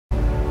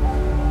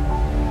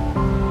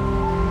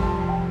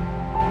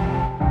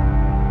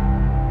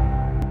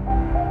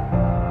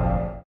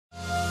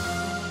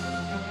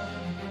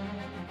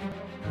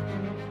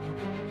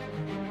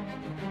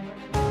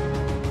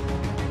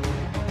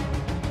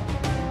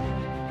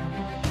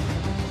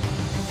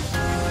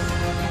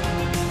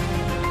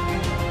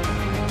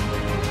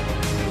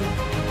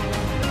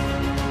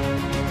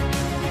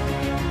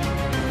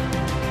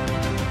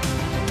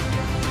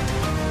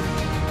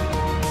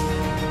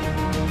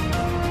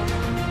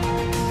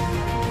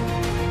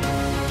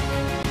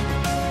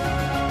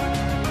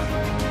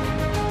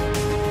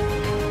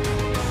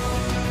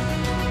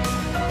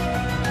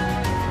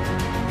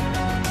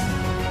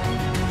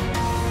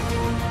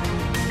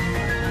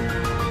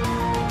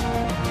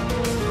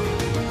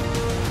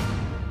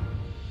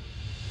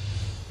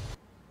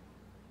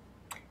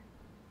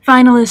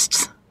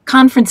Finalists,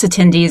 conference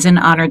attendees, and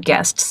honored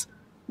guests,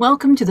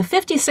 welcome to the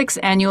 56th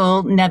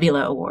Annual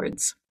Nebula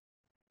Awards.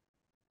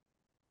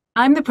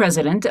 I'm the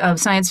president of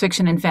Science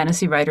Fiction and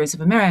Fantasy Writers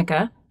of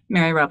America,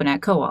 Mary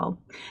Robinette Kowal,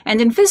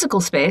 and in physical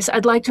space,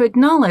 I'd like to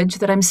acknowledge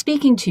that I'm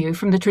speaking to you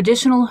from the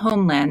traditional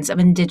homelands of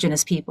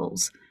indigenous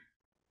peoples.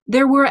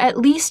 There were at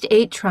least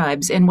 8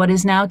 tribes in what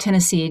is now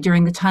Tennessee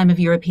during the time of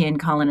European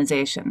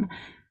colonization.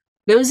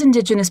 Those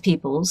indigenous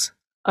peoples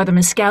are the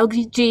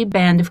Muskogee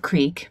Band of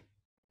Creek,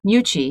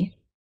 Yuchi,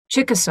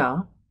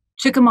 Chickasaw,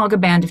 Chickamauga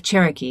Band of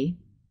Cherokee,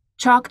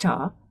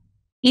 Choctaw,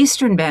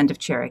 Eastern Band of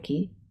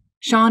Cherokee,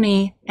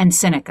 Shawnee, and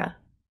Seneca.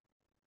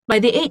 By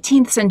the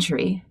 18th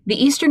century,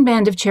 the Eastern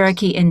Band of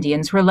Cherokee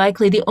Indians were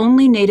likely the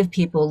only native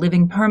people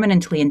living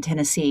permanently in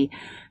Tennessee,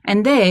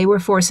 and they were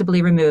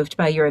forcibly removed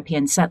by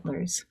European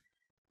settlers.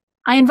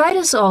 I invite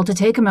us all to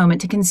take a moment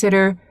to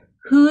consider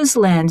whose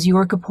lands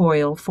your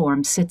corporeal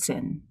form sits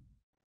in.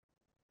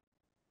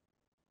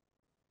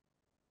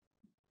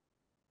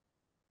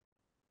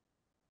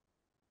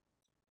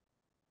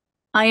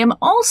 I am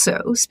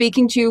also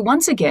speaking to you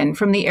once again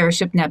from the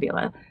Airship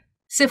Nebula,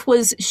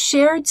 SFWA's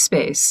shared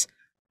space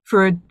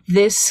for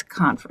this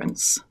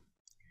conference.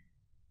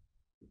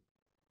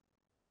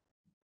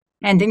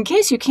 And in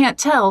case you can't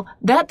tell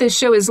that this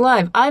show is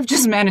live, I've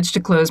just managed to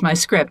close my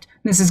script.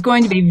 This is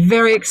going to be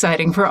very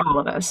exciting for all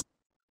of us.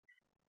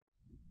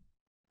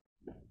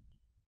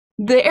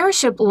 The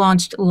Airship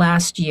launched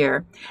last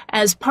year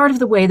as part of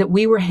the way that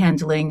we were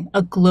handling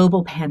a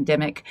global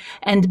pandemic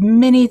and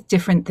many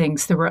different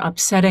things that were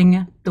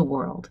upsetting the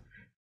world.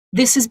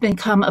 This has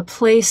become a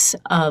place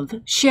of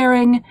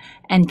sharing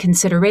and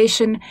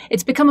consideration.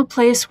 It's become a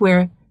place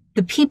where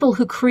the people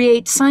who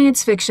create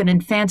science fiction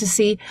and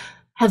fantasy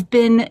have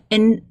been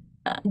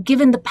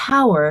given the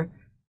power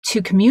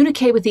to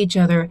communicate with each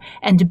other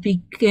and to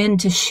begin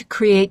to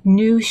create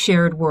new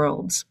shared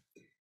worlds.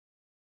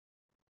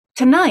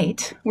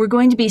 Tonight, we're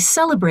going to be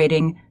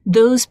celebrating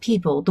those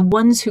people, the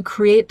ones who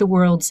create the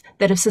worlds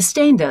that have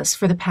sustained us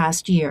for the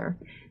past year.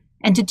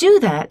 And to do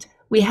that,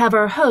 we have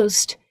our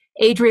host,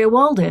 Aydrea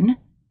Walden,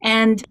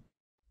 and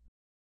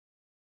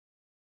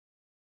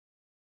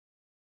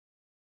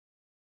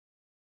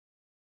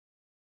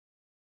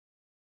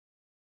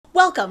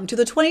Welcome to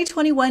the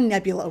 2021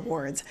 Nebula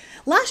Awards.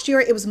 Last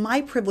year, it was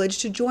my privilege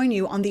to join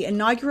you on the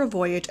inaugural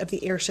voyage of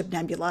the Airship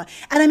Nebula,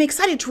 and I'm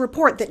excited to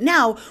report that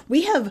now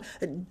we have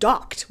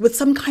docked with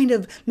some kind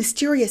of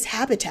mysterious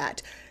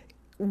habitat.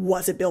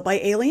 Was it built by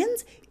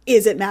aliens?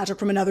 Is it magic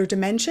from another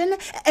dimension?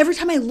 Every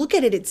time I look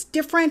at it, it's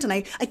different, and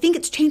I think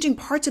it's changing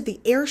parts of the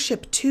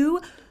airship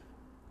too.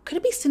 Could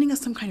it be sending us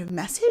some kind of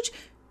message?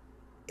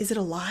 Is it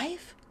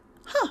alive?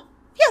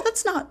 Yeah,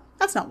 that's not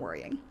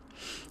worrying.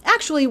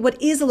 Actually, what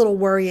is a little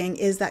worrying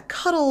is that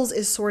Cuddles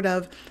is sort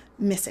of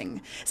missing.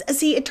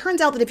 See, it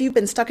turns out that if you've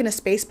been stuck in a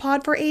space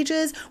pod for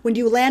ages, when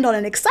you land on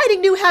an exciting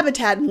new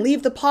habitat and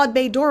leave the pod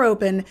bay door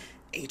open,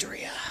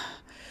 Aydrea,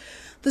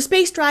 the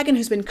space dragon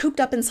who's been cooped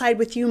up inside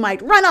with you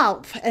might run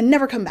off and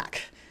never come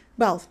back.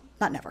 Well,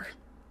 not never.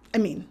 I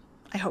mean,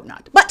 I hope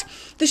not. But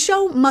the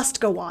show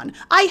must go on.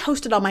 I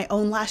hosted on my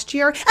own last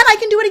year, and I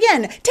can do it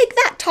again. Take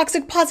that,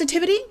 toxic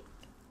positivity.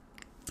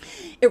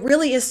 It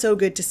really is so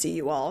good to see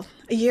you all.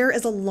 A year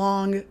is a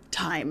long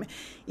time,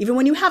 even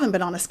when you haven't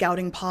been on a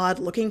scouting pod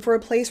looking for a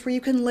place where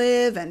you can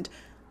live and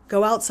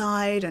go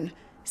outside and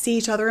see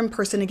each other in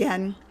person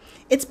again.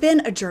 It's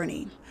been a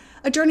journey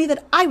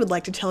that I would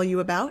like to tell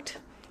you about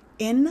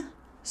in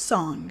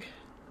song.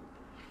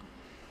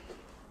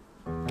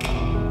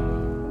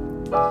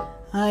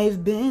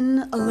 I've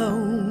been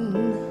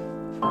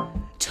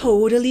alone,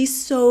 totally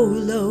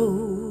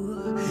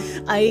solo.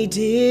 I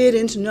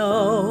didn't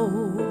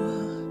know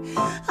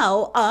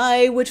how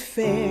I would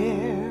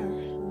fare,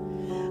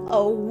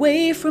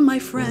 away from my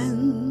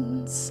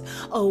friends,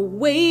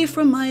 away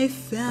from my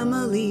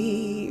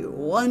family,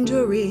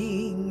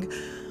 wondering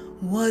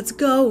what's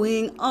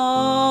going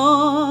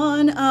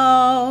on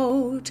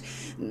out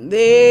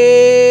there.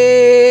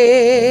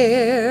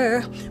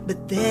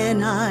 But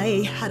then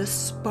I had a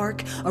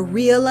spark, a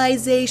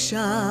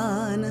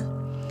realization,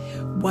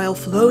 while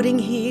floating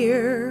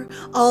here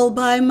all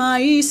by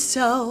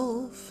myself.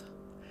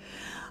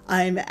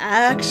 I'm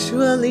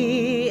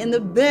actually in the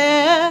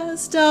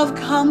best of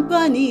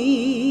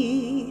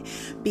company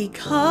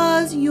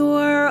because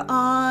you're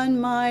on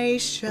my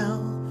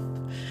shelf.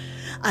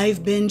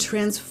 I've been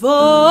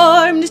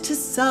transformed to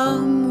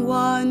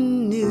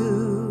someone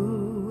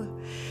new,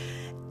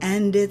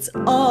 and it's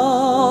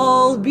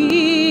all because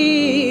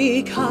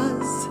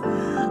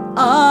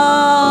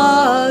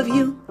of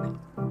you.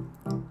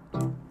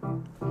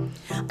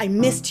 I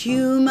missed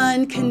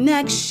human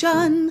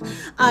connection.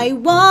 I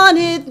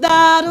wanted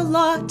that a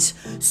lot.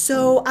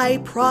 So I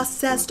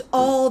processed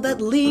all that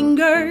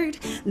lingered.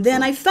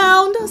 Then I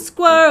found a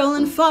squirrel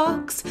and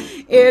fox.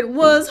 It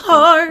was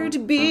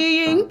hard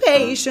being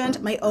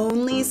patient. My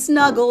only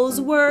snuggles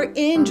were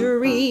in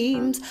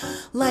dreams,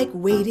 like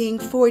waiting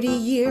 40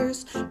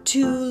 years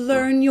to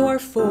learn your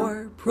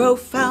 4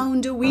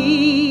 profound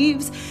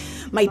weaves.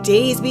 My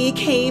days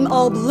became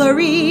all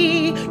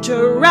blurry,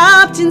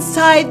 trapped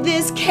inside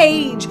this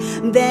cage.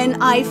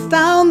 Then I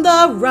found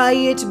the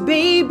right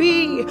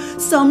baby,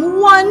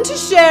 someone to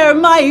share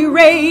my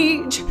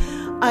rage.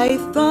 I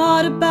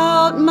thought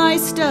about my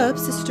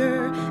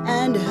stepsister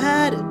and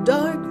had a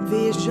dark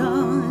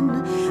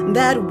vision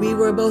that we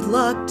were both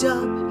locked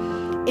up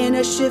in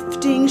a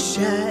shifting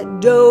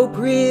shadow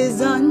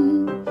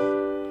prison.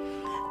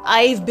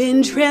 I've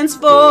been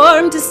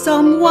transformed to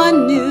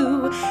someone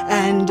new,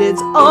 and it's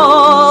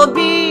all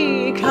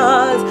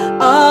because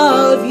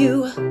of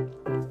you.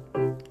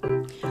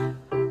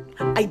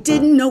 I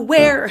didn't know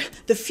where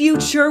the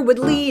future would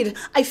lead.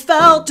 I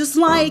felt just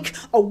like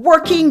a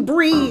working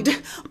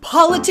breed.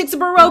 Politics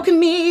broke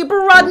me,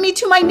 brought me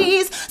to my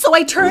knees, so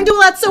I turned to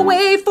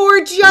SFWA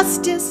for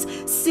justice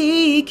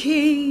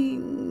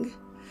seeking.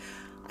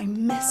 I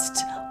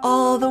missed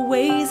all the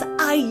ways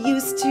I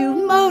used to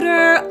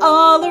motor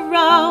all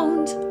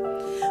around.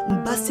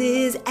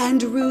 Buses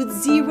and Route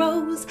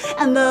Zeros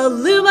and the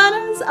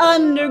luminous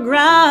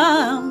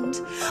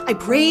underground. I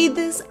prayed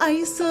this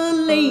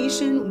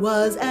isolation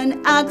was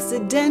an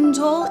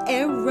accidental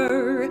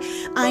error.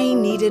 I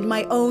needed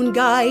my own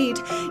guide,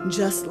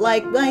 just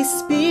like my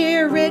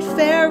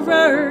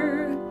spiritfarer.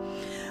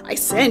 I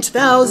sent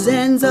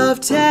thousands of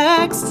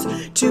texts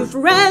to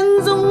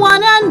friends,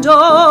 one and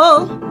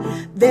all.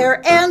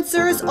 Their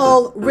answers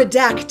all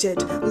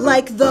redacted,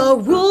 like the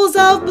rules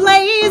of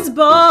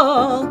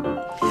Blazeball.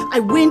 I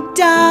went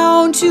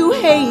down to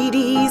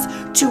Hades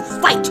to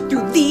fight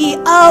through the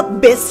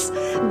abyss.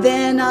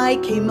 Then I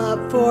came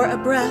up for a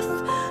breath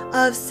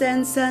of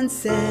sense and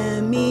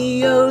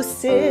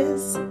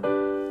semiosis.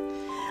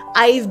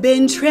 I've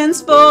been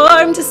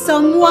transformed to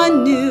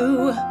someone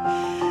new,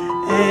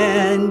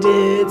 and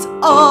it's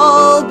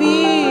all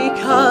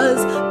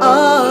because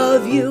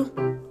of you.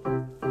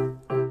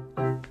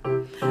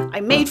 I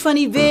made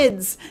funny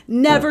vids,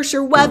 never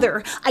sure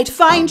whether I'd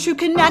find true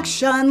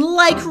connection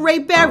like Ray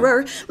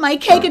Bearer. My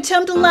cake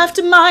attempt left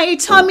my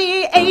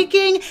tummy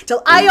aching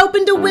till I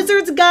opened a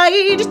wizard's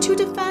guide to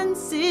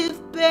defensive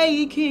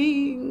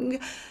baking.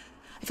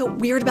 I felt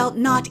weird about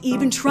not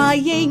even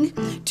trying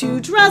to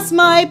dress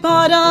my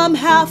bottom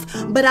half,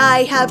 but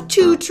I have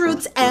two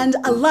truths and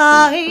a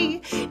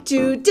lie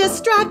to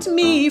distract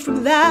me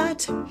from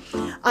that.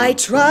 I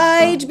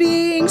tried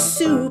being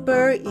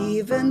super,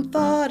 even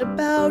thought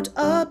about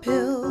a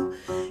pill.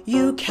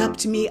 You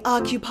kept me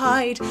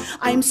occupied.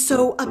 I'm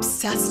so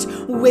obsessed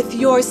with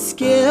your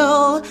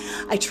skill.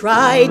 I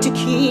tried to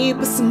keep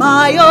a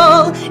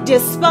smile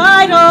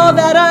despite all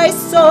that I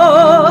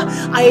saw.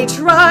 I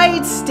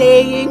tried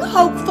staying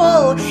hopeful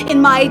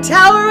in my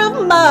tower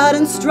of mud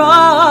and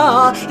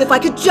straw. If I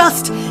could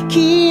just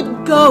keep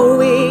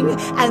going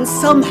and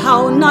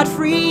somehow not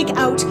freak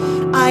out,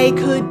 I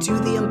could do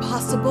the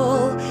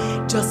impossible,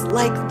 just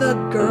like the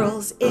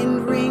girls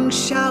in Ring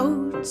Shout.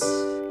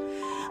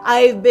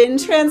 I've been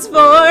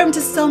transformed to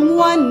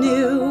someone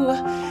new,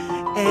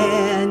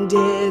 and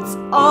it's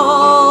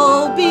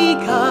all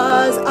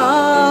because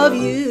of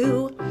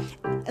you.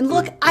 And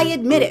look, I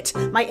admit it,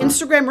 my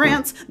Instagram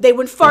rants, they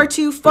went far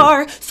too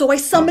far, so I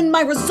summoned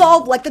my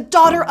resolve like the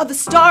daughter of a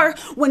star.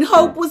 When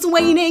hope was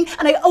waning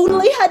and I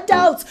only had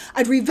doubts,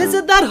 I'd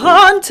revisit that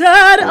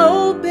haunted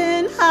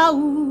open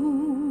house.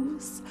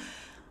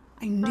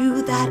 I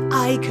knew that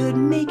I could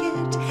make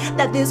it,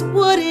 that this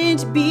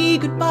wouldn't be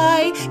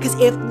goodbye, 'cause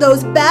if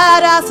those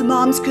badass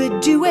moms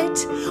could do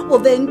it, well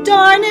then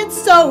darn it,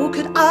 so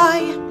could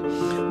I.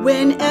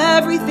 When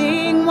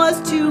everything was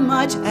too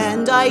much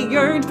and I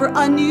yearned for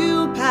a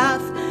new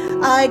path,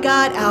 I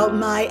got out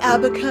my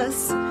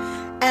abacus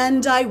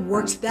and I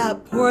worked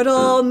that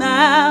portal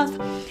math.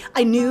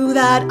 I knew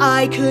that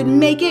I could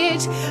make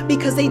it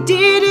because they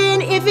did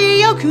in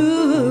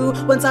Ifioku.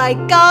 Once I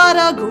got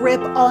a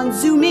grip on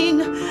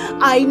zooming,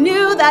 I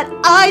knew that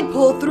I'd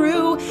pull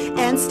through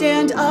and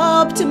stand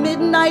up to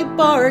midnight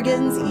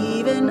bargains,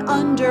 even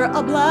under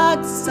a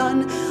black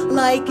sun.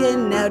 Like a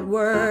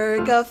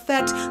network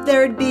effect,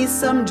 there'd be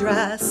some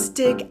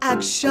drastic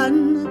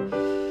action.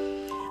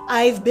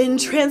 I've been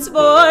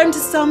transformed to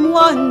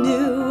someone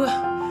new,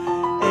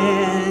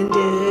 and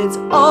it's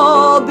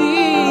all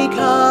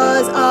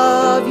because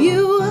of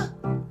you.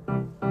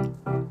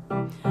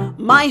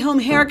 My home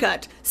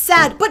haircut,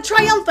 sad but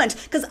triumphant,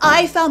 'cause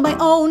I found my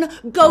own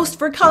ghost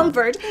for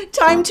comfort.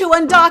 Time to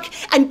undock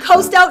and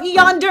coast out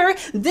yonder.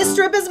 This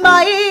trip is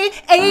my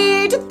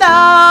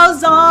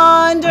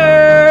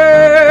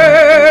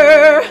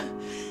 8,000er.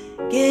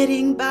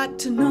 Getting back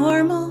to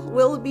normal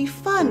will be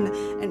fun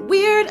and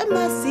weird and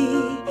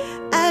messy.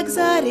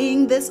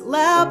 Exiting this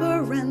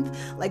labyrinth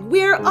like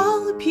we're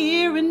all a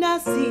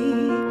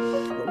Piranesi.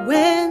 But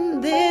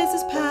when this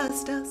is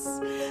past us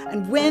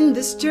and when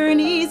this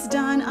journey's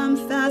done, I'm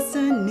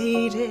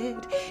fascinated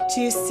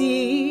to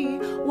see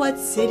what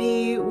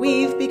city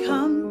we've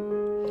become.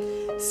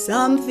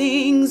 Some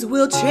things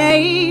will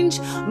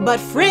change, but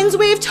friends,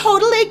 we've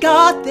totally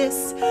got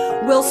this.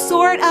 We'll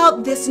sort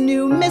out this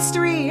new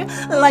mystery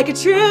like a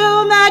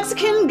true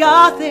Mexican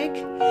Gothic,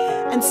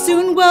 and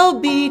soon we'll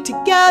be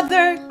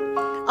together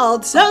all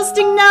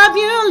toasting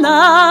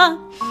Nebula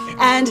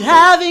and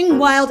having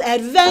wild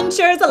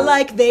adventures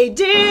like they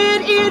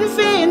did in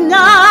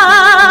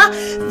Fina.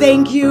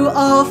 Thank you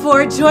all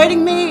for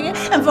joining me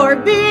and for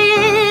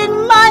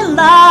being my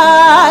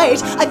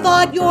light. I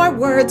thought your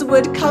words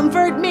would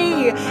comfort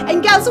me,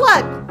 and guess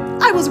what?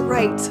 I was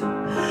right.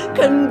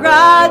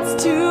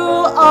 Congrats to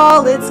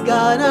all, it's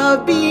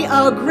gonna be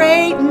a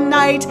great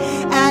night,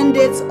 and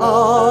it's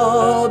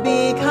all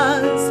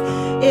because,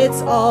 yes,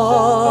 it's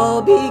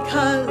all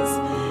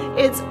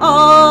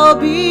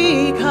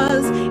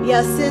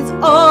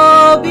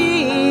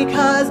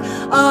because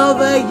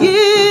of you.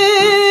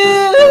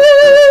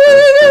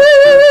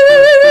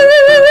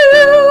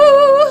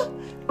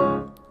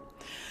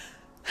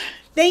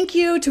 Thank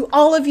you to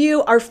all of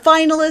you, our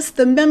finalists,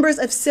 the members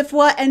of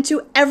SFWA, and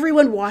to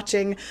everyone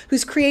watching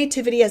whose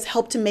creativity has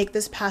helped to make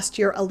this past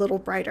year a little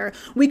brighter.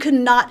 We could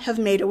not have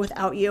made it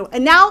without you.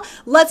 And now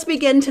let's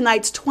begin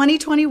tonight's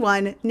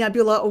 2021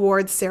 Nebula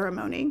Awards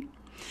ceremony.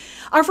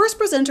 Our first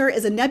presenter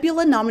is a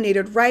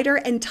Nebula-nominated writer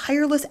and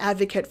tireless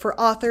advocate for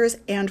authors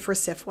and for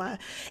SFWA.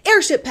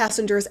 Airship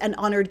passengers and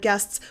honored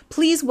guests,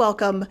 please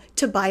welcome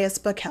Tobias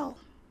Buckell.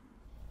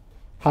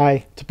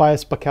 Hi,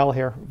 Tobias Buckell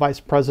here, Vice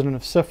President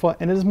of SFWA,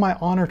 and it is my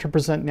honor to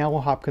present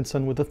Nalo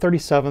Hopkinson with the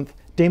 37th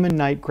Damon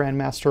Knight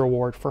Grandmaster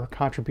Award for her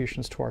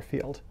contributions to our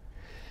field.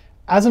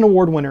 As an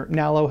award winner,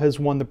 Nalo has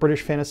won the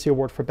British Fantasy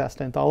Award for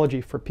Best Anthology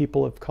for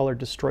People of Color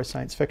Destroy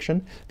Science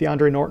Fiction, the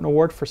Andre Norton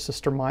Award for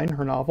Sister Mine,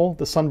 her novel,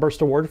 the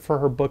Sunburst Award for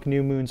her book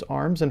New Moon's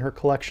Arms and her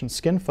collection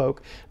Skinfolk,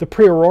 the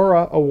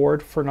Pre-Aurora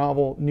Award for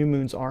novel New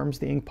Moon's Arms,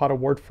 the Inkpot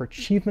Award for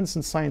Achievements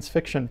in Science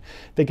Fiction,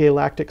 the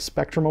Galactic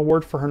Spectrum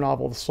Award for her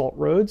novel The Salt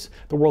Roads,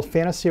 the World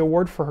Fantasy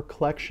Award for her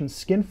collection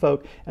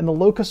Skinfolk, and the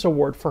Locus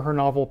Award for her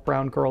novel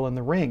Brown Girl in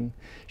the Ring.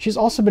 She's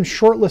also been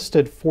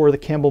shortlisted for the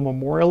Campbell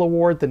Memorial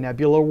Award, the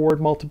Nebula Award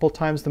multiple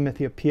times, the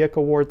Mythiopoeic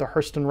Award, the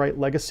Hurston Wright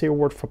Legacy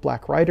Award for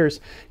Black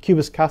Writers,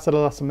 Cuba's Casa de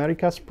las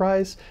Americas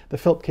Prize, the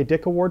Philip K.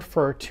 Dick Award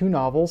for her 2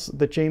 novels,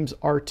 the James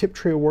R.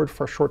 Tiptree Award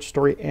for a short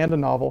story and a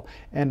novel,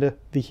 and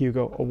the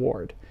Hugo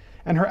Award.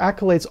 And her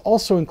accolades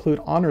also include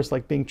honors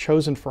like being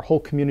chosen for whole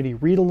community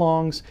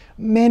read-alongs,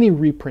 many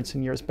reprints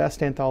in years,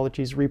 best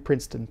anthologies,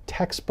 reprints in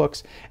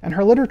textbooks, and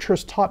her literature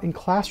is taught in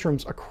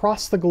classrooms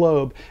across the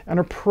globe and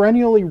are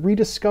perennially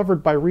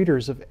rediscovered by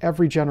readers of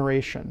every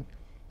generation.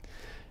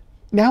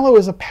 Nalo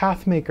is a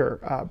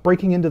pathmaker,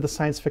 breaking into the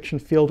science fiction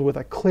field with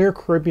a clear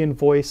Caribbean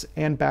voice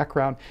and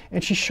background,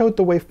 and she showed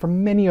the way for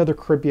many other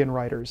Caribbean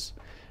writers.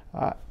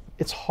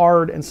 It's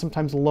hard and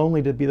sometimes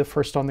lonely to be the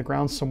first on the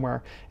ground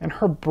somewhere, and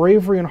her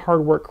bravery and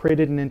hard work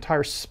created an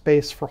entire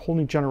space for whole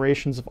new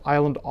generations of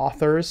island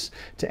authors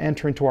to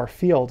enter into our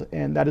field,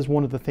 and that is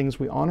one of the things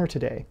we honor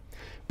today.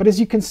 But as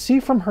you can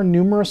see from her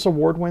numerous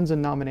award wins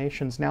and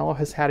nominations, Nalo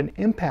has had an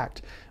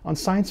impact on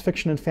science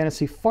fiction and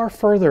fantasy far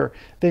further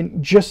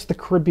than just the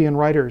Caribbean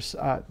writers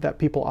that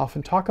people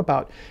often talk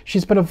about.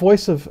 She's been a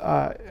voice of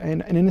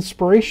and an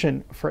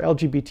inspiration for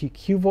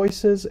LGBTQ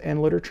voices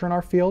and literature in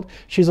our field.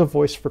 She's a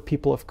voice for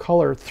people of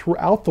color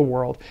throughout the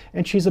world,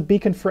 and she's a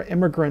beacon for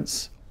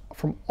immigrants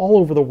from all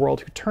over the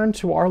world who turn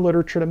to our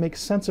literature to make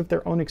sense of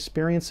their own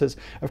experiences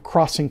of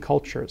crossing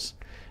cultures.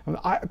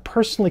 I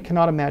personally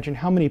cannot imagine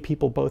how many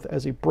people, both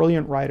as a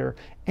brilliant writer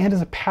and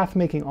as a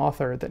path-making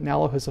author, that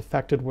Nalo has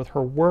affected with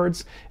her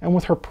words and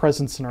with her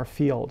presence in our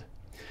field.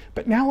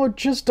 But Nalo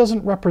just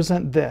doesn't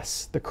represent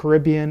this, the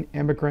Caribbean,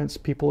 immigrants,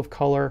 people of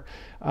color.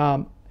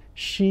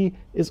 She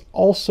is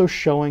also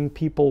showing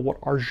people what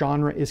our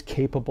genre is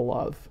capable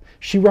of.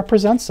 She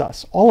represents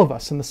us, all of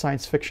us in the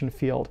science fiction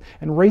field,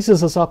 and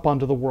raises us up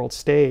onto the world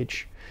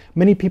stage.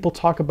 Many people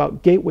talk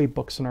about gateway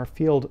books in our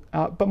field,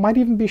 but might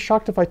even be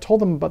shocked if I told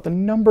them about the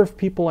number of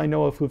people I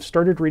know of who have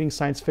started reading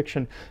science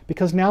fiction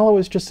because Nalo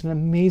is just an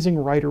amazing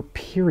writer,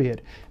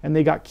 period, and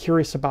they got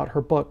curious about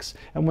her books.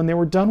 And when they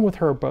were done with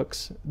her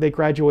books, they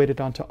graduated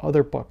onto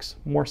other books,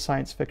 more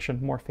science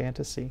fiction, more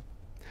fantasy.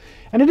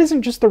 And it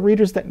isn't just the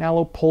readers that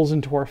Nalo pulls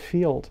into our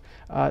field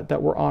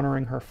that we're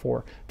honoring her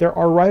for. There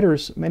are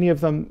writers, many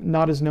of them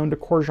not as known to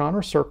core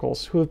genre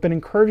circles, who have been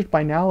encouraged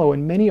by Nalo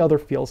and many other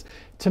fields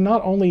to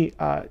not only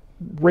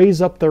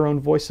raise up their own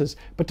voices,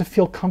 but to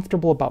feel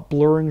comfortable about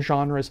blurring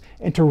genres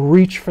and to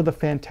reach for the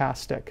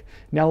fantastic.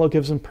 Nalo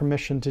gives them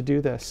permission to do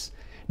this.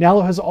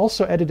 Nalo has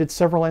also edited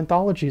several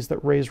anthologies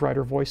that raise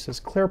writer voices,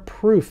 clear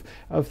proof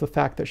of the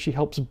fact that she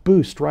helps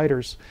boost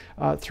writers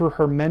through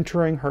her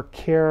mentoring, her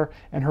care,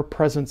 and her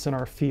presence in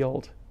our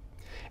field.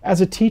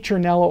 As a teacher,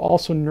 Nalo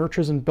also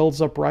nurtures and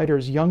builds up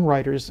writers, young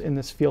writers in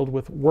this field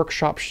with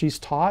workshops she's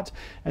taught,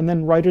 and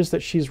then writers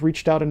that she's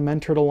reached out and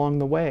mentored along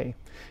the way.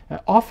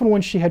 Often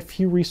when she had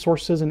few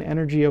resources and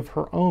energy of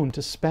her own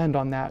to spend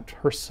on that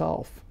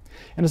herself.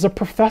 And as a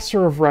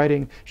professor of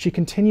writing, she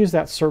continues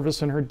that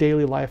service in her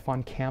daily life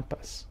on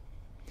campus.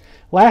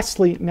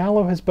 Lastly,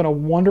 Nalo has been a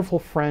wonderful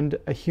friend,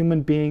 a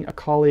human being, a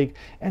colleague,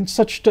 and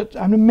such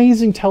an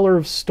amazing teller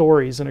of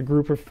stories in a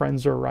group of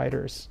friends or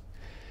writers.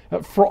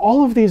 For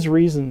all of these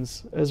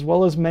reasons, as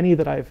well as many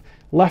that I've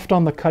left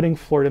on the cutting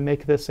floor to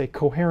make this a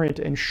coherent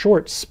and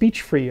short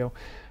speech for you,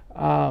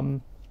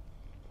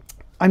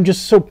 I'm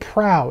just so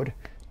proud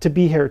to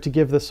be here to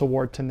give this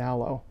award to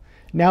Nalo.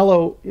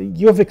 Nalo,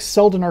 you have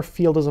excelled in our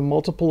field as a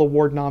multiple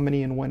award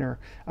nominee and winner.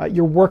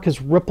 Your work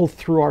has rippled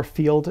through our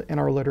field and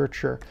our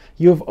literature.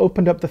 You have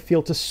opened up the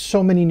field to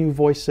so many new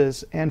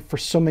voices and for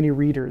so many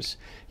readers.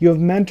 You have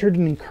mentored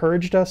and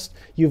encouraged us.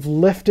 You've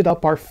lifted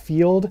up our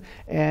field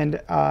and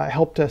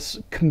helped us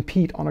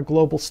compete on a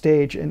global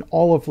stage in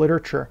all of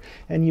literature.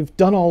 And you've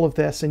done all of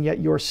this, and yet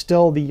you're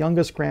still the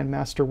youngest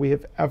Grandmaster we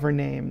have ever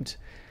named.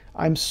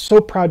 I'm so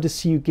proud to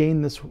see you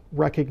gain this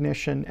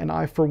recognition, and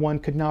I, for one,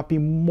 could not be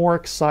more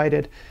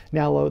excited,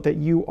 Nalo, that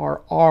you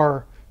are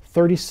our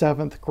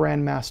 37th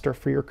Grandmaster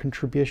for your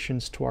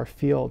contributions to our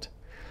field.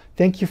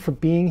 Thank you for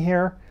being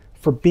here,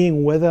 for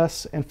being with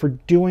us, and for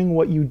doing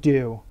what you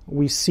do.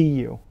 We see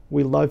you,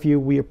 we love you,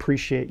 we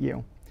appreciate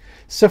you.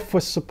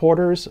 SFWA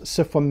supporters,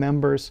 SFWA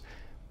members,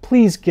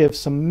 please give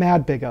some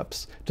mad big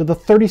ups to the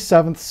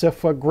 37th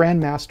SFWA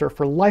Grandmaster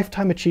for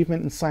Lifetime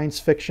Achievement in Science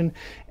Fiction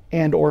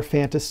and or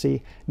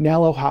Fantasy,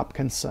 Nalo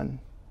Hopkinson.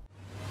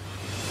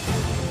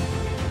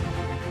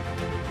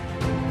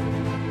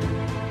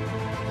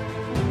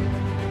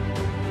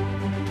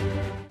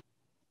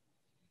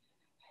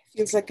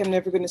 Feels like I'm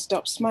never going to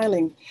stop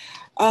smiling.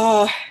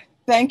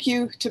 Thank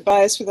you,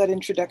 Tobias, for that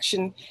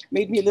introduction.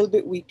 Made me a little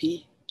bit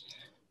weepy.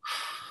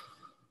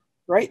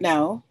 Right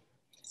now,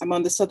 I'm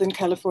on the Southern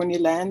California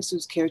lands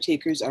whose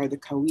caretakers are the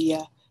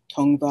Cahuilla,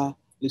 Tongva,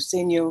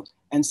 Luiseño,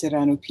 and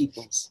Serrano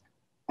peoples.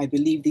 I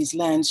believe these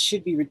lands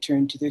should be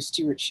returned to their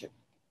stewardship.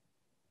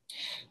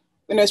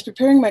 When I was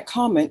preparing my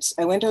comments,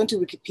 I went onto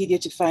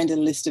Wikipedia to find a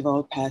list of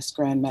all past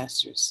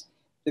Grandmasters.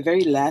 The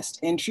very last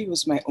entry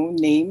was my own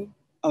name,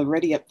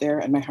 already up there,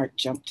 and my heart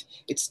jumped.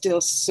 It's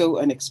still so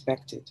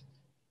unexpected.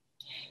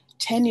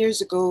 10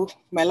 years ago,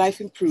 my life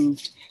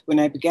improved when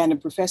I began a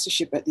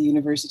professorship at the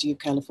University of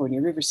California,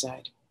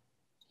 Riverside.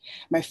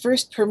 My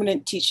first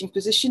permanent teaching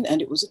position,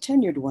 and it was a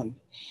tenured one.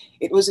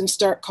 It was in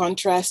stark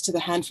contrast to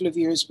the handful of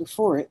years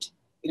before it,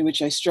 in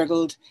which I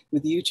struggled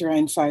with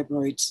uterine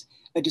fibroids,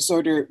 a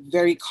disorder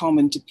very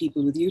common to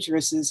people with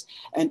uteruses,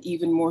 and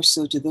even more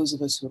so to those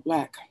of us who are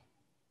Black.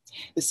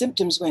 The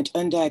symptoms went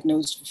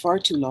undiagnosed for far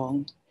too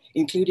long,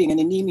 including an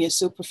anemia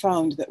so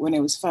profound that when I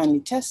was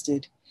finally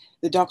tested,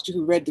 the doctor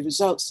who read the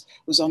results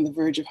was on the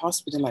verge of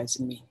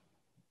hospitalizing me.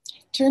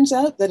 Turns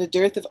out that a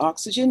dearth of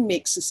oxygen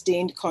makes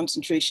sustained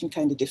concentration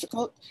kind of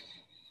difficult.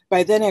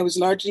 By then, I was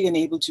largely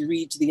unable to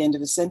read to the end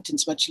of a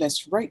sentence, much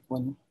less write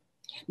one.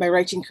 My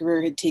writing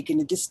career had taken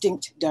a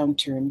distinct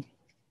downturn.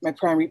 My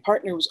primary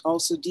partner was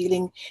also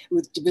dealing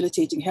with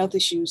debilitating health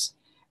issues,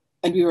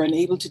 and we were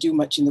unable to do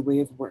much in the way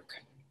of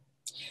work.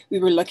 We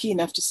were lucky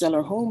enough to sell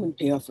our home and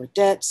pay off our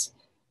debts,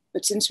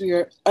 but since we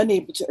were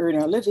unable to earn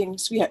our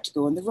livings, we had to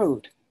go on the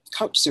road,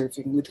 couch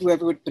surfing with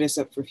whoever would put us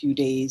up for a few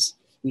days,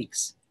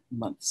 weeks,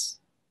 months.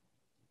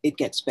 It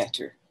gets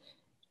better.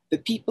 The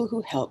people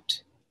who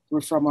helped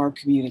were from our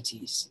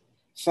communities,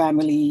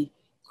 family,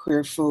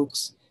 queer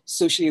folks,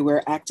 socially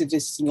aware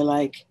activists and the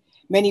like,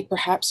 many,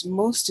 perhaps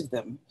most of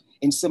them,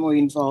 in some way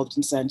involved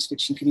in science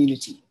fiction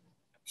community.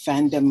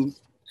 Fandom,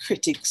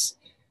 critics,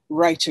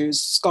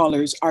 writers,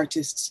 scholars,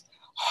 artists,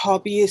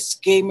 hobbyists,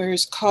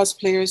 gamers,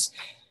 cosplayers,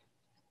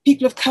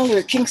 people of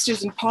color,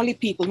 kinksters and poly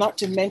people, not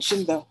to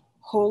mention the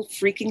whole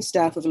freaking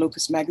staff of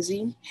Locust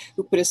magazine,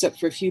 who put us up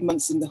for a few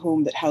months in the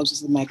home that houses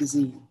the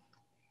magazine.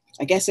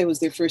 I guess I was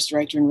their first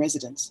writer in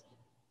residence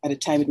at a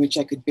time in which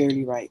I could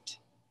barely write.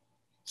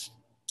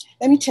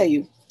 Let me tell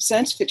you,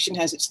 science fiction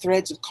has its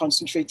threads of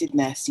concentrated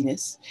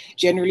nastiness,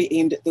 generally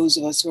aimed at those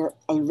of us who are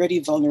already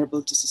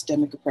vulnerable to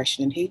systemic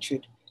oppression and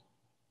hatred.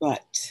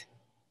 But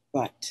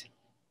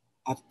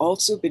I've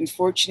also been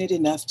fortunate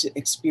enough to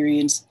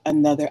experience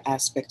another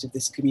aspect of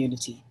this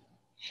community,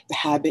 the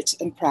habits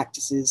and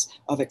practices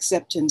of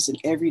acceptance and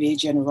everyday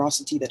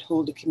generosity that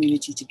hold a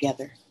community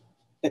together,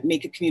 that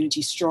make a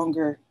community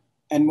stronger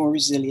and more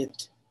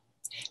resilient.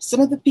 Some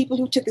of the people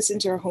who took us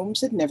into our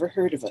homes had never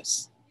heard of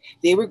us.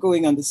 They were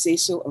going on the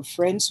say-so of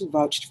friends who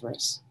vouched for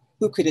us,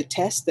 who could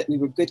attest that we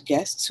were good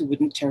guests who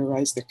wouldn't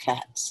terrorize their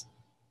cats.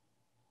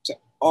 To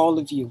all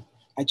of you,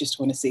 I just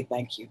want to say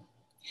thank you.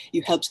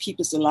 You helped keep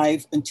us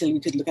alive until we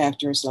could look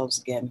after ourselves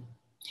again.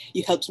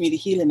 You helped me to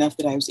heal enough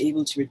that I was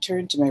able to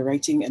return to my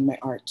writing and my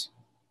art.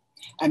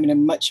 I'm in a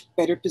much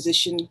better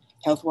position,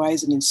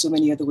 health-wise and in so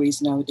many other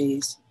ways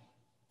nowadays.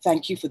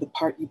 Thank you for the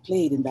part you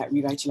played in that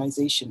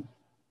revitalization.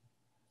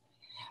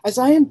 As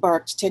I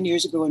embarked 10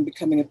 years ago on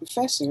becoming a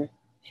professor,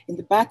 in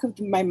the back of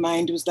my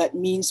mind was that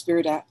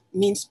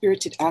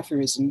mean-spirited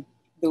aphorism,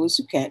 those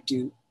who can't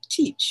do,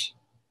 teach.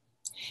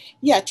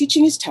 Yeah,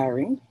 teaching is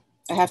tiring.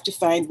 I have to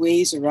find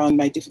ways around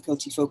my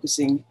difficulty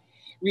focusing.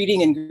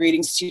 Reading and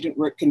grading student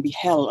work can be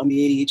hell on the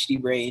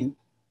ADHD brain.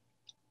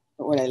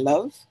 But what I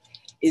love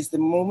is the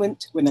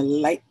moment when a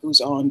light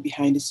goes on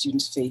behind a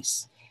student's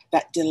face,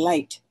 that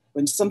delight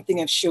when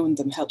something I've shown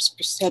them helps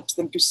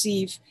them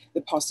perceive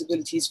the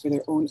possibilities for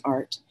their own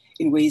art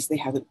in ways they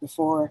haven't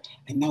before,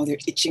 and now they're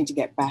itching to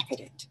get back at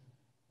it.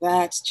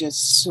 That's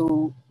just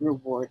so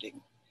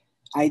rewarding.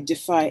 I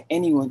defy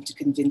anyone to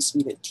convince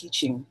me that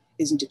teaching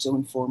isn't its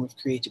own form of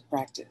creative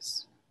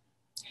practice.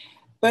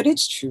 But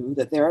it's true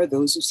that there are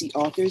those who see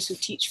authors who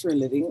teach for a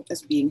living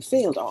as being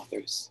failed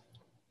authors.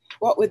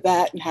 What with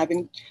that and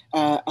having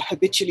a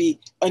habitually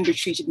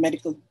undertreated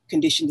medical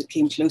condition that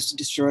came close to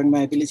destroying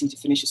my ability to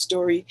finish a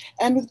story,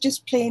 and with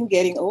just plain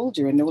getting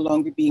older and no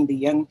longer being the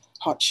young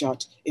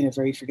hotshot in a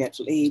very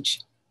forgetful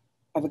age,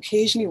 I've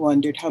occasionally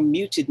wondered how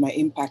muted my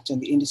impact on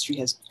the industry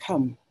has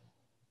become,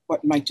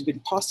 what might have been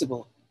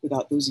possible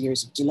without those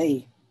years of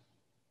delay.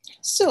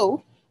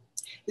 So,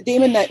 the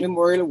Damon Knight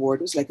Memorial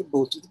Award was like a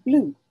bolt of the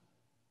blue.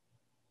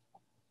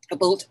 A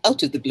bolt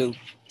out of the blue.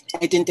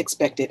 I didn't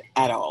expect it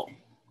at all.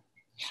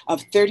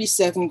 Of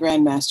 37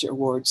 Grandmaster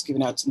Awards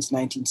given out since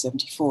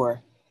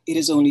 1974, it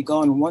has only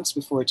gone once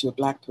before to a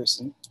Black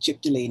person,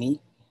 Chip Delaney,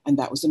 and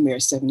that was a mere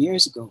 7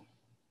 years ago.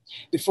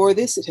 Before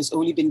this, it has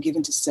only been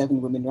given to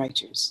 7 women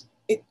writers.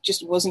 It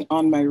just wasn't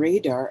on my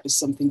radar as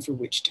something for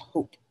which to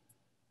hope.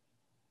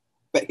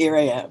 But here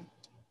I am.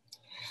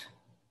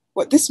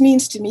 What this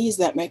means to me is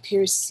that my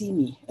peers see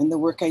me and the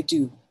work I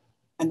do,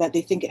 and that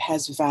they think it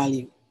has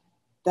value.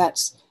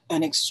 That's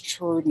an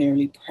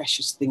extraordinarily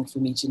precious thing for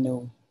me to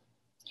know.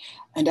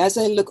 And as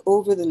I look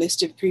over the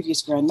list of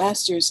previous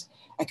Grandmasters,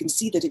 I can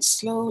see that it's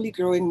slowly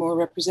growing more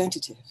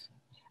representative.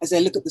 As I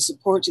look at the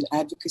support and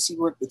advocacy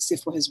work that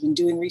SFWA has been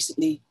doing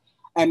recently,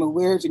 I'm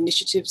aware of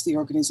initiatives the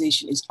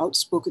organization is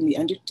outspokenly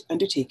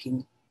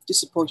undertaking to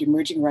support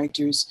emerging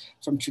writers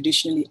from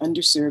traditionally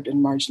underserved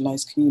and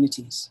marginalized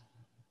communities.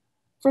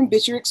 From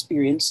bitter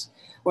experience,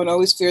 one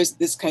always fears that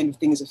this kind of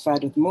thing is a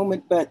fad of the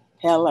moment, but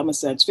hell, I'm a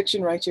science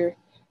fiction writer.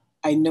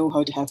 I know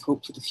how to have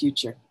hope for the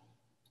future.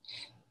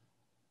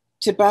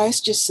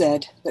 Tobias just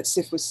said that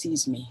SFWA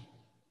sees me.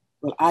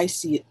 Well, I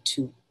see it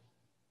too.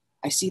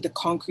 I see the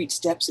concrete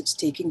steps it's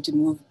taking to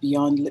move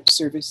beyond lip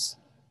service,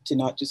 to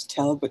not just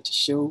tell, but to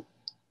show.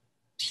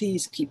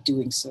 Please keep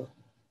doing so.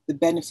 The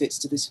benefits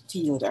to this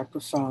field are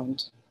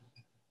profound.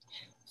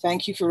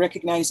 Thank you for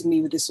recognizing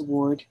me with this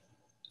award,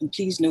 and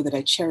please know that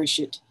I cherish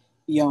it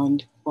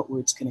beyond what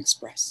words can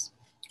express.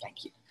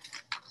 Thank you.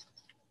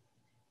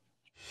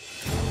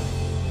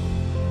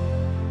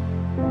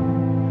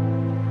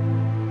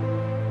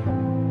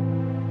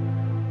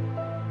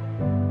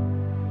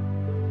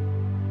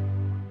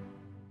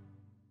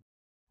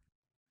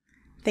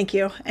 Thank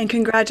you, and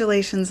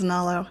congratulations,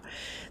 Nalo.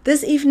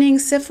 This evening,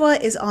 SFWA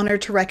is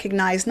honored to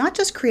recognize not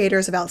just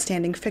creators of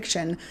outstanding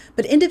fiction,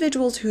 but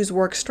individuals whose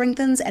work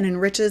strengthens and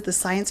enriches the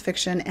science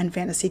fiction and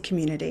fantasy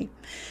community.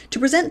 To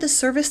present the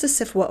Service to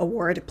SFWA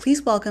Award,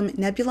 please welcome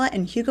Nebula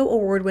and Hugo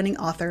Award-winning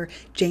author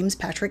James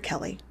Patrick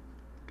Kelly.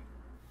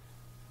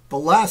 The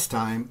last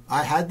time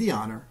I had the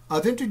honor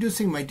of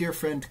introducing my dear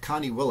friend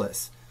Connie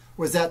Willis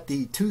was at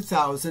the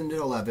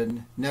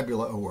 2011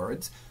 Nebula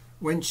Awards,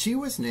 when she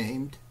was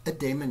named a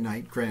Damon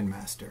Knight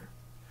Grandmaster.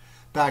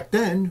 Back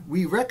then,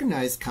 we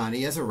recognized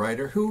Connie as a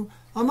writer who,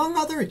 among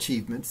other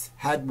achievements,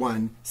 had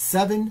won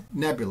 7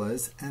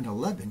 Nebulas and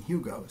 11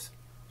 Hugos.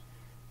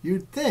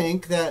 You'd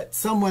think that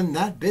someone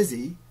that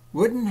busy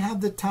wouldn't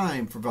have the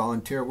time for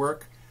volunteer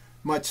work,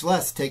 much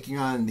less taking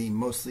on the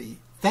mostly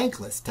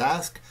thankless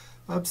task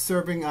of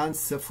serving on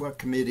SFWA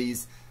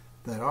committees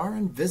that are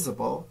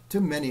invisible to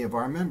many of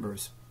our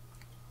members.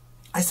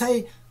 I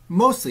say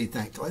mostly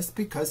thankless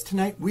because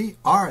tonight we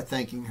are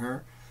thanking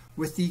her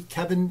with the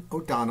Kevin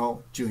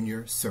O'Donnell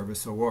Jr.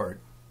 Service Award.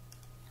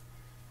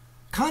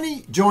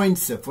 Connie joined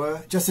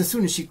SFWA just as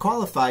soon as she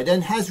qualified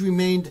and has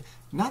remained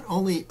not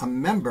only a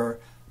member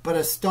but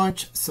a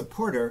staunch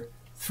supporter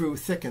through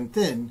thick and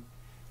thin.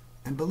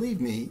 And believe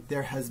me,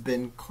 there has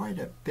been quite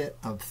a bit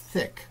of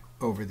thick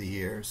over the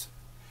years.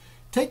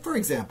 Take, for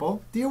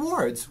example, the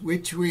awards,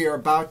 which we are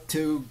about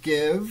to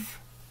give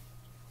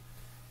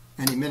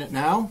any minute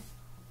now.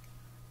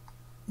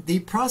 The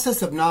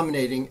process of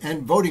nominating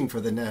and voting for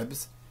the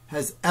Nebs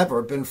has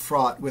ever been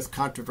fraught with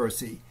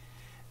controversy,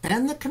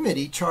 and the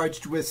committee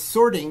charged with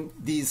sorting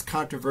these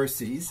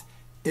controversies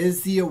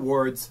is the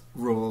Awards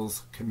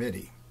Rules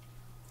Committee.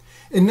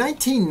 In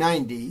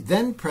 1990,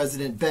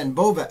 then-President Ben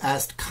Bova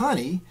asked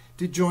Connie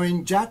to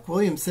join Jack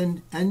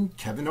Williamson and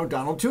Kevin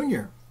O'Donnell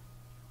Jr.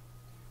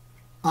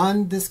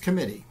 on this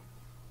committee.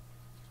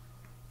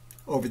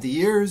 Over the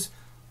years,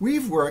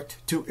 we've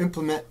worked to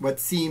implement what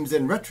seems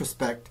in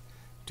retrospect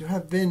to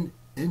have been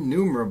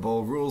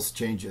innumerable rules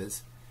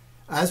changes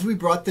as we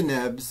brought the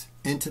Nebs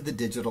into the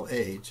digital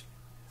age.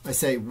 I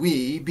say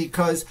we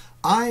because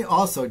I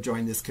also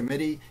joined this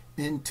committee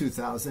in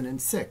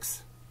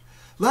 2006.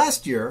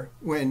 Last year,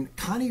 when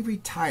Connie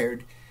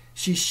retired,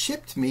 she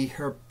shipped me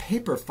her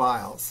paper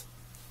files.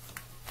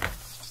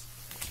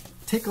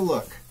 Take a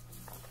look.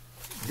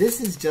 This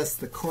is just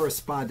the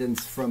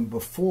correspondence from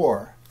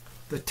before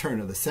the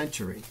turn of the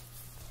century.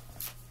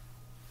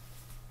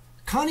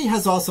 Connie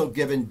has also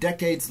given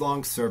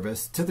decades-long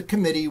service to the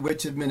committee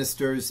which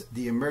administers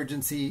the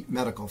Emergency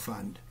Medical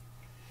Fund.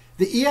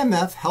 The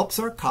EMF helps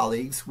our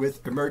colleagues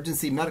with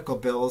emergency medical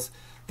bills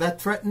that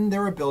threaten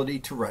their ability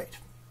to write.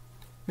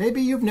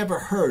 Maybe you've never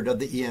heard of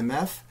the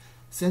EMF,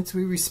 since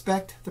we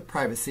respect the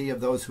privacy of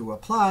those who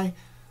apply,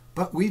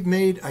 but we've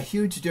made a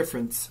huge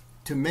difference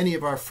to many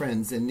of our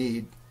friends in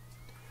need.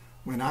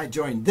 When I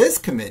joined this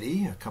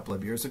committee a couple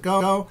of years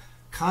ago,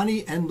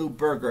 Connie and Lou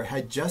Berger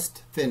had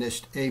just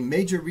finished a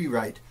major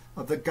rewrite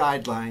of the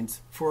guidelines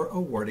for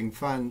awarding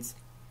funds.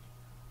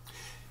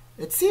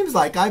 It seems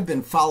like I've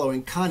been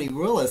following Connie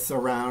Willis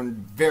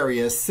around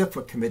various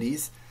SFWA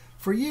committees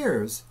for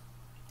years,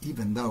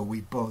 even though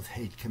we both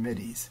hate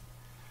committees.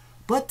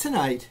 But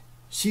tonight,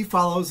 she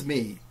follows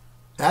me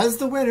as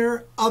the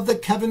winner of the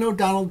Kevin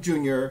O'Donnell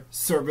Jr.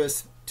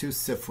 Service to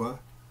SFWA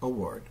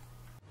Award.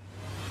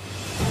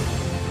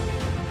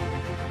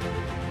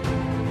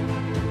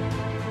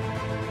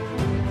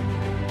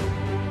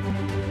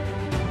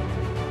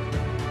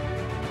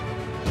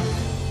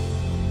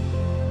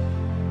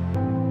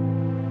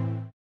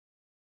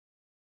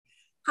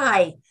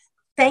 Hi,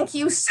 thank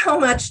you so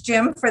much,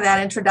 Jim, for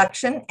that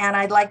introduction. And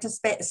I'd like to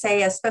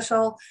say a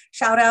special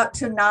shout out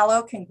to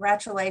Nalo.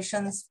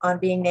 Congratulations on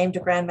being named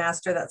a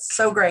Grandmaster. That's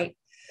so great.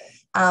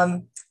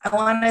 I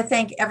want to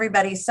thank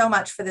everybody so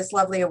much for this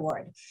lovely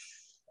award.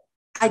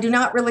 I do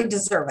not really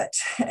deserve it.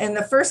 In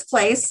the first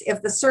place,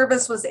 if the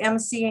service was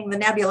emceeing the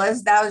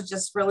Nebulas, that was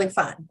just really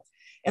fun.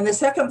 In the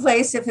second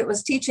place, if it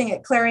was teaching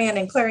at Clarion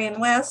and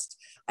Clarion West,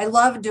 I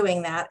love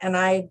doing that, and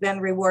I've been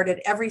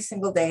rewarded every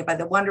single day by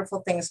the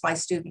wonderful things my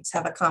students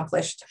have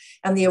accomplished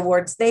and the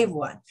awards they've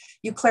won.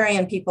 You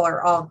Clarion people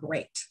are all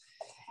great.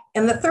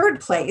 In the third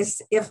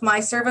place, if my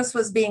service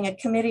was being a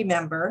committee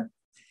member,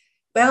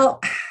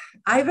 well,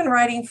 I've been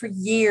writing for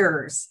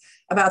years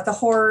about the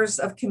horrors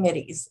of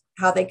committees,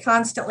 how they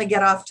constantly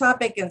get off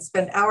topic and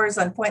spend hours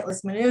on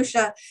pointless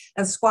minutia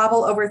and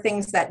squabble over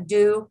things that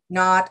do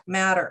not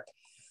matter.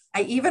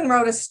 I even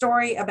wrote a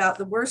story about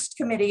the worst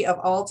committee of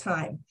all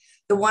time,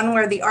 the one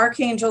where the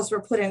archangels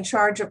were put in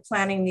charge of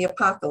planning the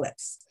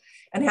apocalypse,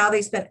 and how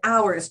they spent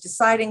hours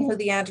deciding who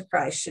the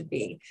Antichrist should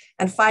be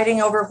and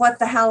fighting over what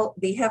the hell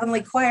the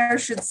heavenly choir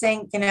should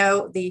sing. You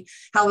know, the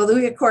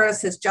Hallelujah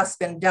chorus has just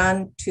been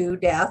done to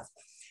death.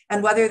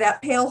 And whether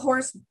that pale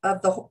horse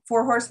of the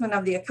four horsemen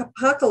of the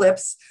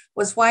apocalypse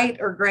was white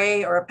or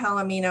gray or a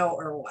palomino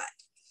or what.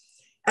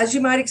 As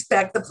you might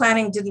expect, the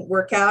planning didn't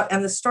work out,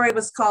 and the story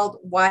was called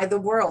Why the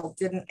World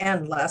Didn't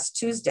End Last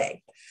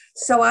Tuesday.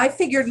 So I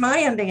figured my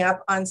ending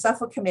up on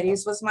SFWA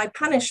committees was my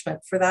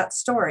punishment for that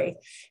story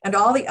and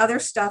all the other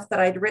stuff that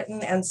I'd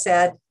written and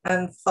said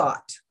and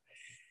thought.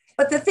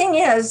 But the thing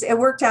is, it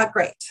worked out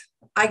great.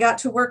 I got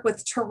to work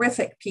with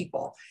terrific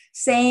people,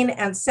 sane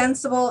and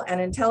sensible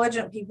and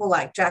intelligent people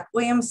like Jack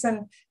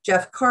Williamson,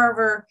 Jeff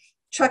Carver,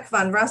 Chuck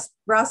von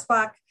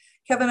Rossbach,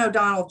 Kevin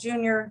O'Donnell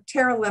Jr.,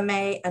 Tara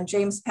LeMay, and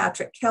James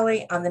Patrick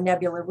Kelly on the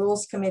Nebula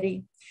Rules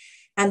Committee,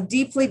 and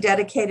deeply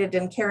dedicated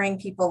and caring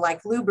people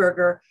like Lou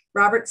Berger,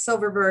 Robert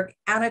Silverberg,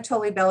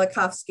 Anatoly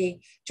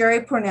Belikovsky,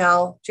 Jerry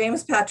Purnell,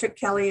 James Patrick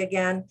Kelly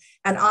again,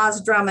 and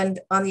Oz Drummond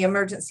on the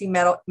Emergency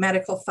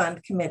Medical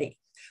Fund Committee,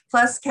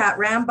 plus Kat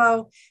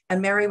Rambo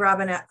and Mary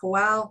Robinette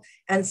Kowal,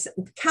 and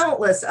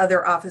countless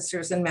other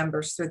officers and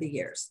members through the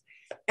years.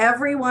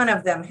 Every one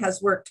of them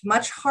has worked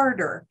much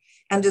harder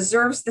and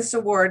deserves this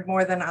award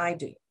more than I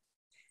do.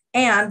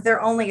 And they're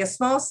only a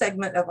small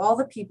segment of all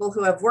the people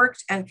who have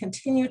worked and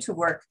continue to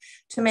work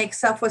to make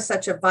SFWA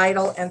such a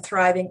vital and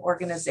thriving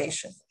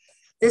organization.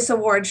 This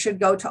award should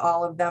go to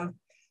all of them,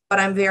 but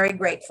I'm very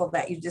grateful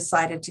that you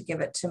decided to give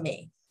it to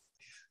me.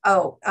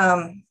 Oh,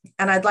 and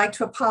I'd like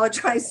to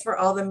apologize for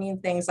all the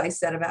mean things I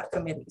said about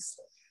committees,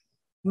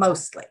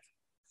 mostly.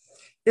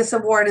 This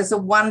award is a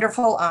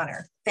wonderful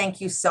honor.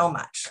 Thank you so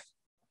much.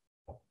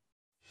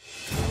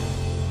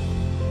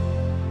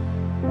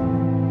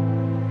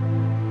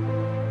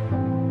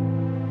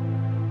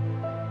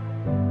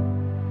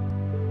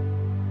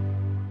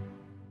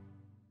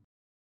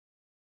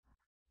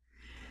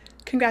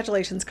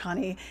 Congratulations,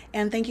 Connie,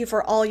 and thank you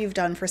for all you've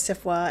done for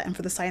SFWA and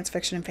for the science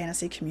fiction and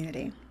fantasy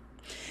community.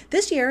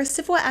 This year,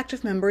 SFWA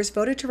active members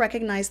voted to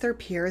recognize their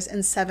peers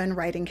in 7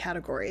 writing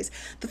categories.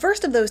 The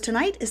first of those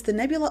tonight is the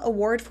Nebula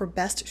Award for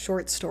Best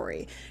Short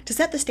Story. To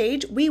set the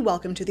stage, we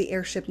welcome to the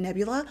airship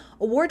Nebula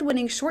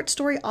award-winning short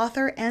story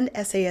author and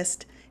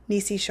essayist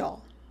Nisi Shaw.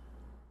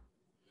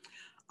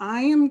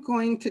 I am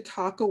going to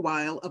talk a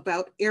while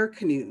about air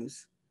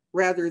canoes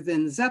rather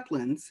than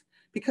zeppelins,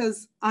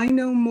 because I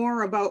know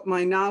more about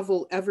my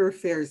novel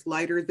Everfare's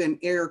Lighter Than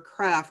Air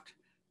craft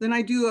than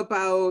I do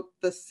about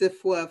the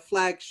SFWA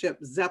flagship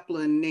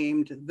Zeppelin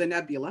named the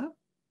Nebula.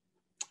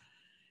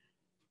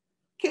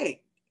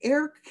 Okay,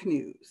 air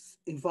canoes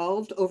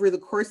evolved over the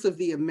course of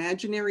the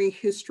imaginary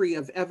history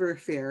of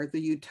Everfare,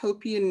 the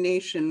utopian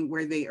nation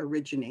where they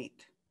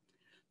originate.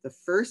 The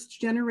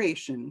first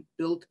generation,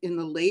 built in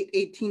the late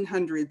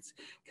 1800s,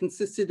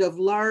 consisted of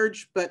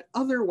large but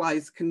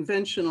otherwise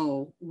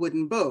conventional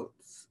wooden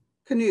boats,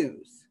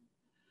 canoes,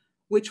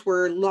 which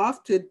were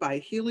lofted by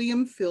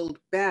helium-filled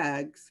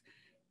bags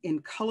in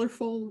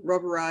colorful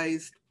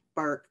rubberized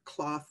bark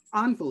cloth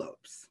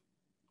envelopes.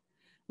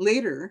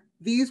 Later,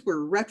 these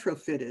were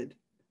retrofitted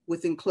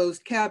with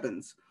enclosed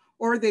cabins,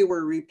 or they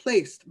were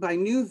replaced by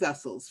new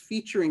vessels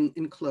featuring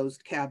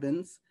enclosed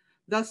cabins,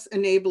 thus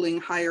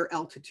enabling higher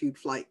altitude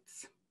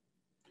flights.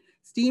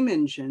 Steam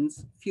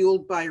engines,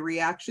 fueled by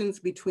reactions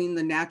between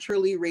the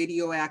naturally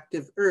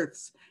radioactive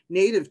earths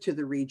native to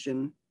the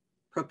region,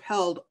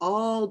 propelled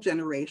all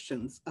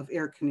generations of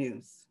air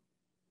canoes.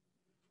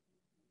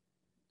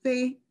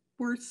 They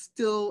were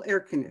still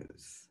air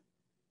canoes,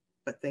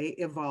 but they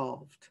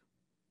evolved.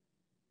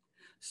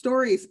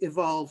 Stories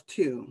evolved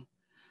too.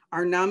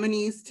 Our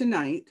nominees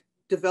tonight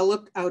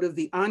developed out of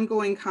the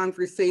ongoing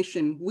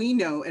conversation we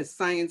know as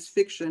science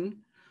fiction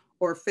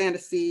or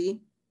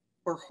fantasy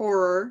or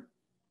horror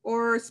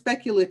or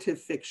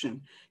speculative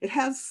fiction. It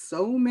has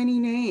so many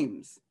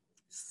names,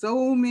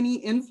 so many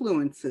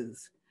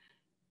influences.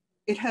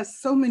 It has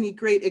so many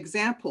great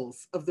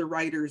examples of the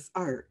writer's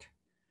art.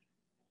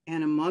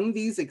 And among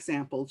these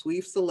examples,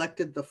 we've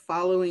selected the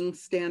following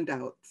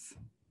standouts.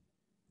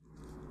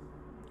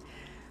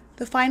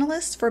 The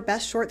finalists for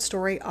Best Short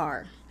Story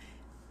are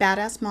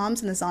Badass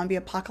Moms in the Zombie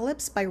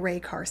Apocalypse by Ray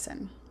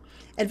Carson,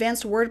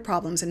 Advanced Word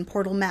Problems in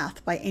Portal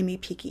Math by Amy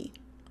Peakey,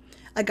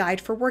 A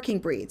Guide for Working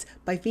Breeds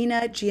by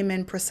Veena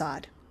Jiamin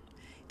Prasad,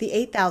 The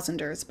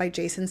 8000ers by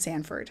Jason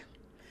Sanford,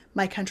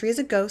 My Country is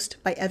a Ghost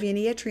by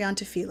Eviania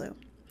Triantafilou,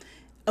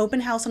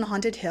 Open House on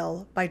Haunted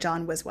Hill by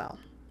John Wiswell.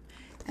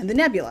 And the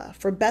Nebula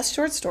for Best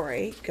Short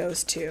Story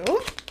goes to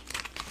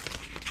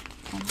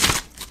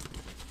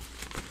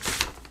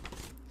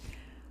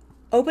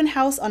Open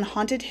House on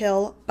Haunted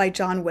Hill by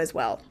John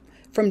Wiswell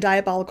from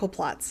Diabolical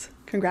Plots.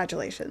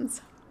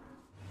 Congratulations.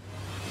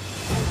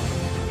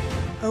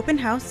 Open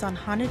House on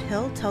Haunted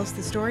Hill tells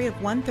the story of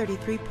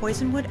 133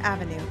 Poisonwood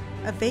Avenue,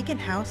 a vacant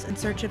house in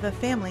search of a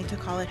family to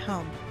call it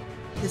home.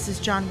 This is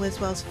John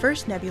Wiswell's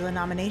first Nebula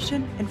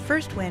nomination and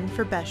first win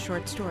for Best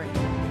Short Story.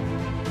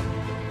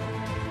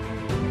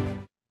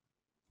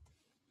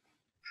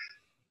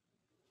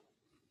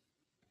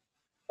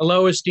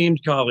 Hello,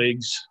 esteemed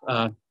colleagues.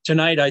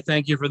 Tonight, I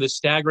thank you for this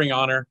staggering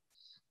honor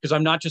because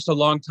I'm not just a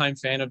longtime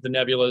fan of the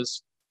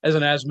nebulas. As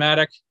an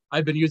asthmatic,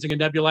 I've been using a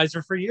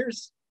nebulizer for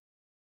years.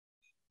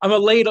 I'm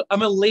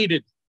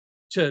elated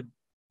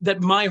that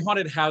my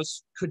haunted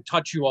house could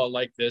touch you all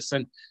like this.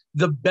 And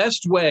the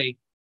best way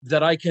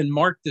that I can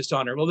mark this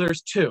honor, well,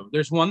 there's two.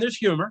 There's one, there's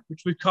humor,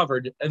 which we've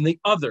covered, and the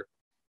other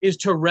is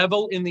to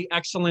revel in the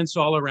excellence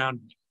all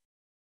around me.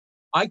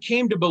 I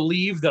came to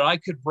believe that I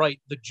could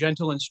write the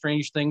gentle and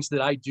strange things that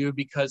I do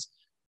because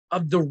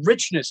of the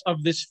richness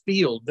of this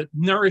field that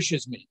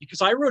nourishes me.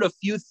 Because I wrote a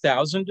few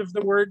thousand of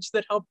the words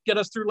that helped get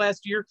us through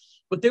last year,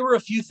 but there were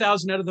a few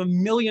thousand out of the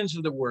millions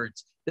of the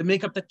words that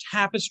make up the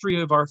tapestry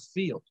of our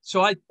field.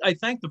 So I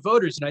thank the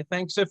voters and I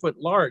thank SFWA at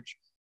large.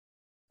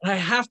 And I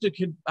have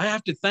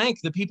to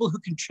thank the people who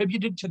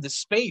contributed to the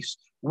space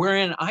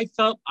wherein I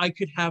felt I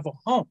could have a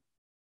home.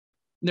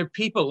 And there are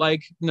people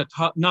like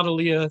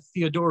Natalia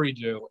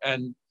Theodoridou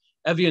and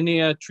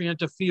Eviania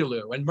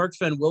Triantafilou and Merck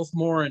Van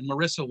Wilfmore and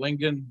Marissa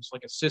Lingen, who's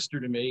like a sister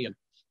to me, and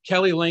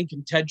Kelly Link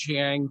and Ted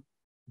Chiang,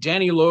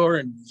 Danny Lohr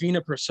and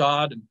Veena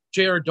Prasad and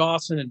J.R.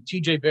 Dawson and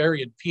T.J.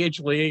 Berry and P.H.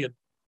 Lee and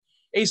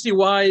A.C.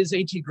 Wise,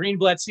 A.T.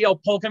 Greenblatt,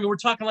 C.L. Polk. I mean, we're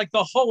talking like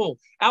the whole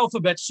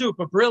alphabet soup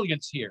of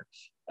brilliance here.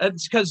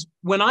 It's because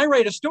when I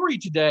write a story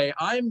today,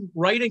 I'm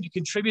writing to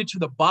contribute to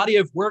the body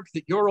of work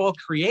that you're all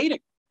creating.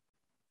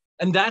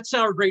 And that's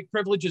our great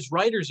privilege as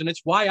writers, and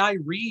it's why I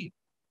read,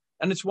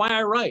 and it's why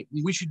I write.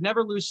 We should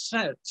never lose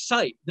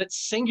sight that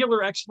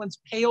singular excellence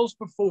pales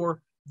before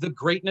the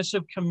greatness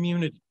of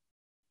community.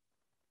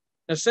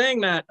 Now,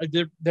 saying that,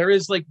 there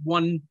is like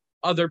one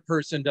other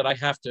person that I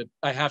have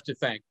to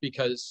thank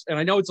because, and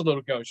I know it's a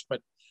little gauche,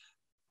 but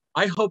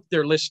I hope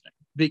they're listening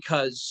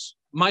because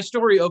my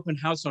story, Open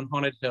House on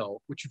Haunted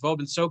Hill, which you've all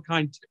been so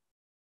kind to,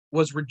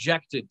 was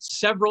rejected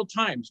several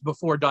times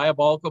before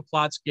Diabolical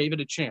Plots gave it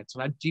a chance,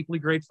 and I'm deeply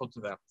grateful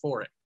to them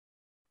for it.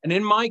 And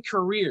in my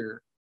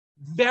career,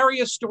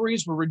 various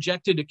stories were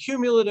rejected a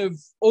cumulative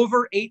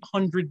over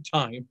 800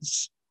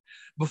 times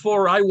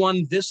before I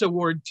won this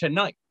award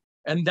tonight.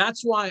 And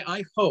that's why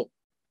I hope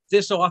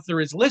this author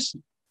is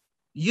listening.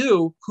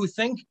 You who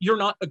think you're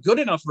not a good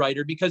enough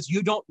writer because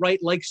you don't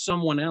write like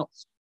someone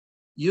else.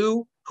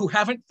 You who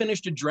haven't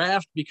finished a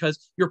draft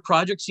because your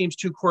project seems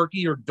too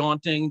quirky or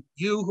daunting.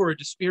 You who are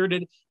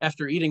dispirited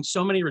after eating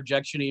so many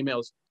rejection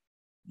emails.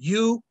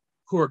 You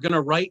who are going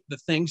to write the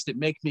things that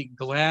make me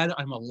glad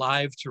I'm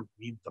alive to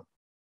read them.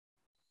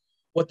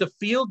 What the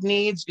field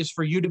needs is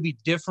for you to be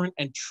different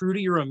and true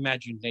to your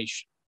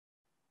imagination.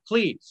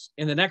 Please,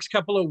 in the next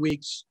couple of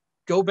weeks,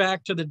 go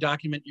back to the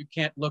document you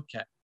can't look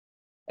at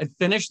and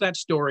finish that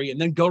story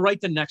and then go write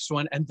the next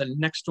one and the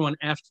next one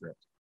after it.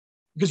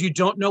 Because you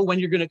don't know when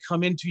you're going to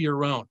come into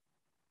your own.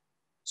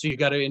 So you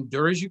got to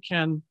endure as you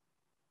can,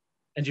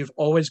 and you've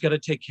always got to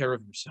take care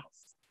of yourself.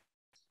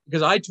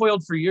 Because I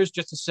toiled for years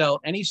just to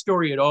sell any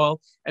story at all,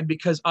 and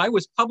because I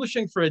was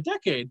publishing for a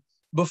decade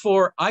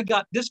before I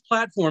got this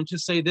platform to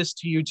say this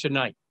to you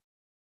tonight.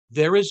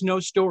 There is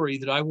no story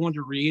that I want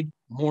to read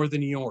more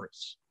than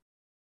yours.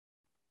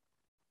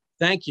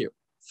 Thank you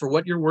for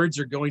what your words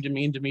are going to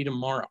mean to me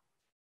tomorrow.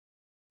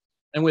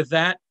 And with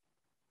that,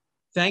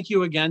 thank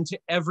you again to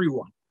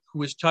everyone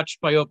who is touched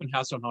by Open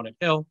House on Haunted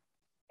Hill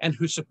and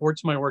who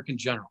supports my work in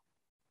general.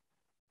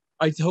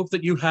 I hope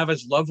that you have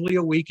as lovely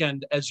a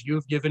weekend as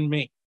you've given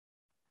me.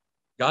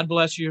 God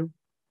bless you,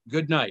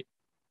 good night,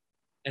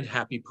 and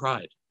happy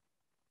Pride.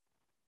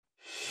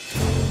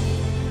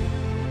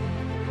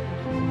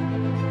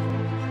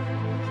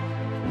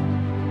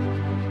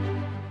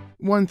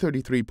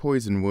 "133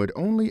 Poisonwood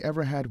only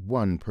ever had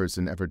one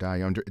person ever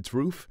die under its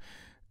roof.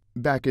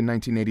 Back in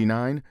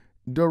 1989,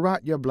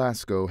 Dorothea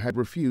Blasco had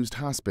refused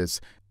hospice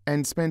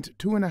and spent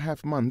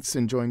 2.5 months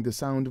enjoying the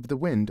sound of the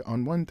wind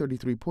on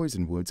 133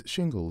 Poisonwood's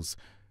shingles.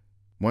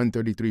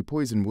 133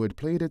 Poisonwood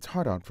played its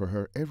heart out for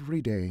her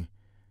every day.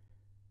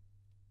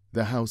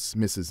 The house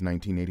misses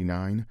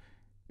 1989.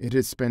 It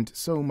has spent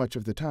so much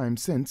of the time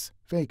since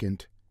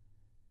vacant.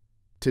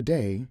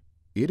 Today,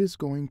 it is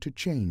going to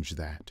change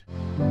that."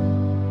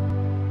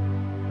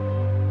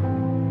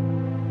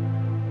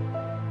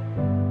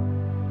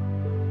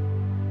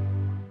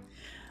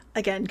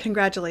 Again,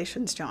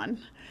 congratulations, John.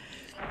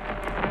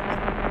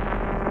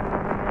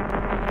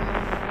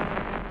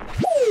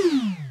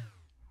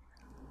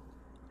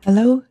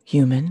 Hello,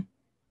 human.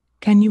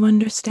 Can you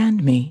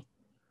understand me?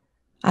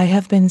 I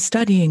have been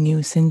studying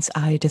you since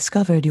I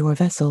discovered your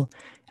vessel,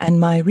 and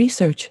my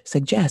research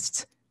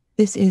suggests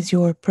this is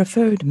your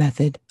preferred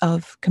method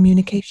of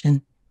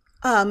communication.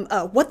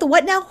 What the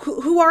what now?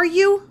 Who are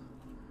you?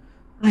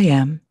 I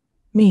am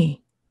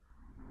me.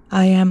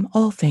 I am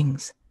all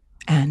things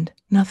and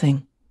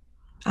nothing.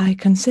 I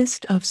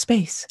consist of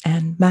space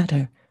and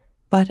matter,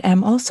 but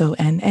am also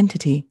an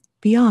entity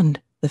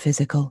beyond the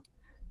physical.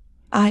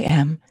 I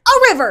am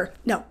A river!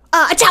 No,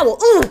 a towel!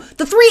 Ooh,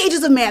 the 3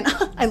 ages of man!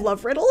 I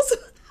love riddles.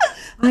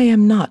 I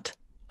am not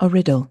a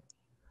riddle.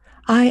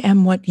 I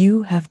am what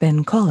you have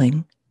been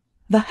calling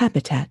the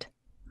habitat.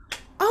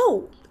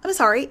 Oh, I'm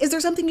sorry. Is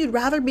there something you'd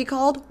rather be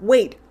called?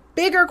 Wait,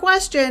 bigger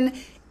question.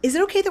 Is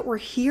it okay that we're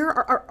here?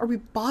 Are we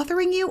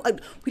bothering you? We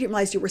didn't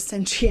realize you were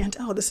sentient.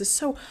 Oh, this is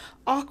so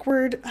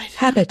awkward.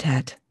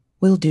 Habitat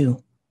will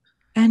do.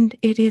 And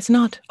it is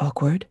not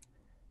awkward.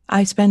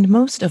 I spend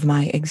most of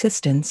my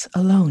existence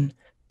alone,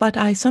 but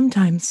I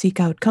sometimes seek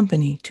out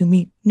company to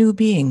meet new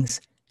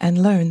beings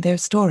and learn their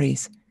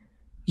stories.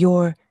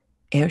 Your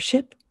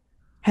airship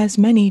has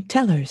many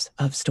tellers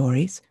of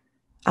stories.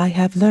 I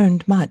have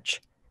learned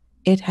much.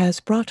 It has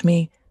brought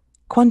me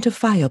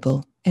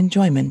quantifiable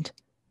enjoyment,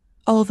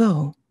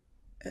 although...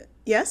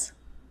 Yes?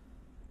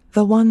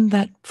 The one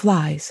that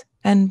flies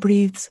and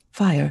breathes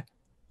fire.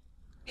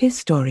 His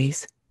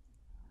stories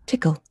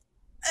tickle.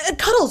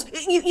 Cuddles,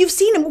 you've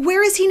seen him.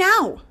 Where is he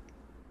now?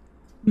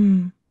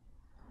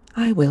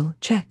 I will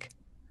check.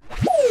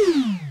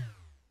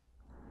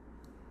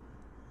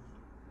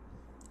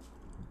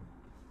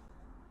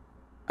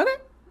 Okay,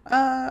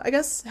 I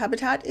guess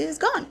Habitat is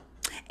gone.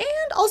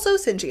 And also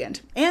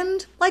sentient.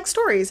 And like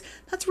stories.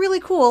 That's really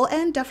cool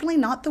and definitely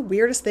not the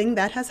weirdest thing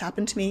that has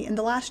happened to me in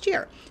the last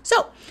year.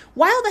 So,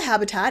 while the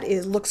Habitat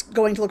is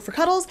going to look for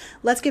Cuddles,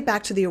 let's get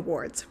back to the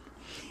awards.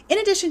 In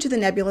addition to the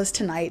Nebulas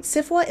tonight,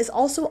 SFWA is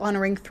also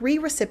honoring 3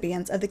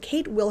 recipients of the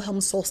Kate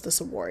Wilhelm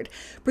Solstice Award.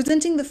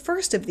 Presenting the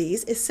first of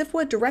these is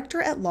SFWA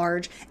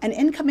Director-at-Large and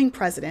incoming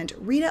President,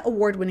 Rita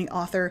Award-winning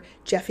author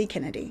Jeffe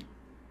Kennedy.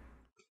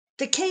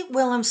 The Kate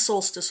Wilhelm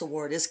Solstice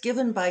Award is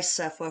given by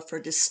SFWA for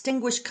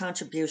distinguished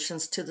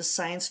contributions to the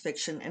science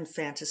fiction and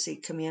fantasy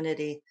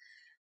community.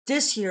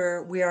 This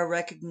year, we are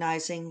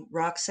recognizing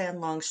Roxanne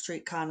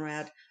Longstreet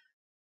Conrad,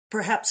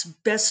 perhaps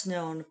best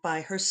known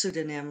by her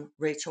pseudonym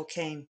Rachel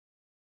Kane.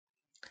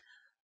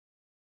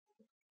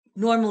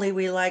 Normally,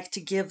 we like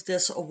to give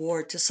this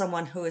award to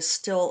someone who is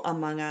still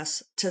among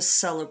us to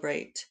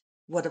celebrate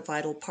what a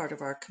vital part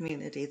of our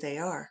community they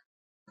are.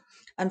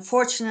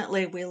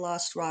 Unfortunately, we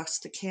lost Rox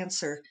to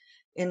cancer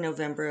in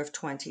November of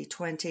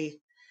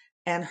 2020,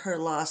 and her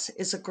loss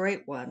is a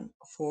great one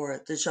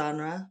for the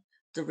genre,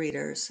 the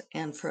readers,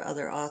 and for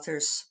other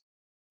authors.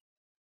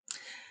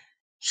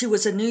 She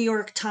was a New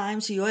York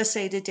Times,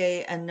 USA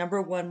Today, and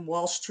 #1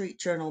 Wall Street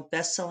Journal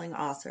bestselling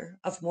author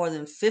of more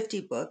than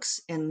 50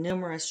 books in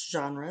numerous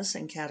genres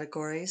and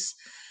categories.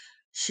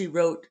 She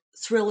wrote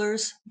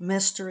thrillers,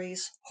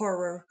 mysteries,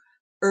 horror,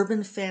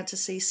 urban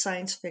fantasy,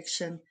 science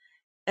fiction,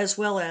 as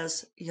well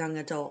as young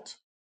adult.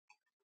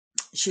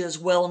 She is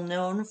well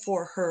known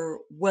for her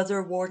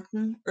Weather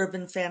Wharton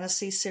urban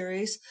fantasy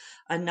series,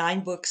 a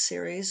 9-book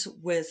series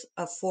with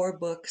a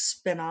 4-book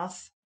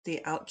spin-off,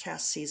 The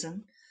Outcast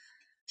season.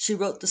 She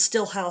wrote the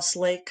Stillhouse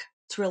Lake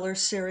thriller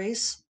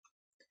series,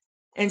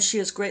 and she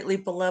is greatly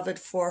beloved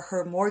for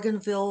her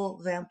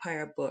Morganville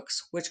vampire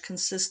books, which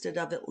consisted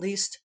of at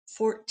least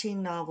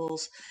 14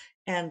 novels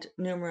and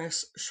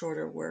numerous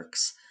shorter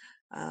works,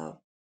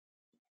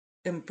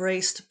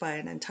 embraced by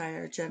an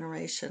entire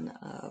generation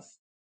of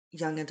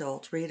young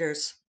adult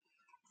readers.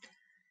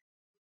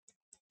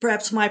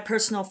 Perhaps my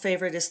personal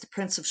favorite is The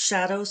Prince of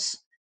Shadows,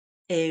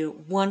 a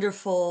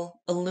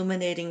wonderful,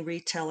 illuminating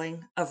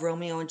retelling of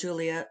Romeo and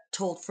Juliet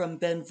told from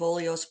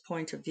Benvolio's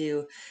point of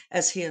view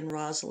as he and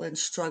Rosalind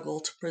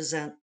struggle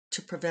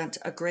to prevent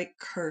a great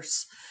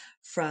curse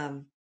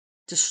from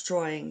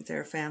destroying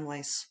their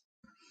families.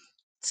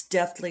 It's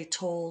deftly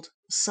told,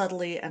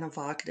 subtly and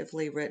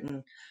evocatively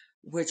written,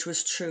 which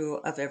was true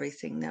of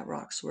everything that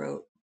Rox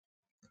wrote.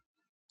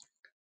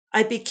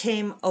 I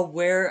became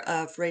aware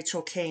of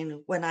Rachel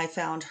Caine when I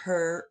found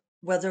her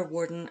Weather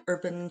Warden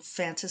urban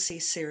fantasy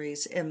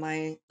series in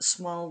my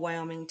small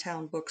Wyoming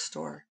town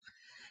bookstore.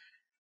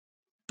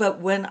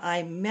 But when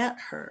I met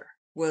her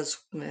was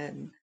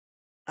when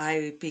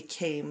I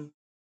became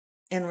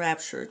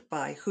enraptured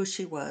by who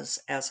she was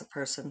as a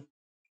person.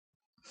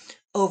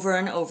 Over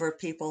and over,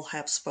 people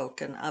have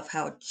spoken of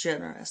how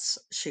generous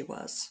she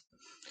was,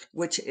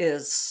 which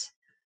is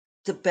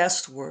the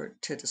best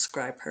word to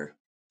describe her.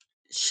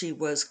 She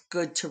was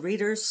good to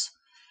readers.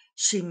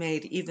 She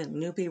made even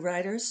newbie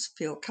writers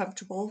feel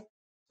comfortable.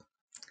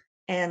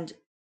 And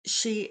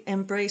she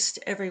embraced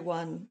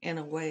everyone in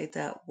a way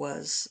that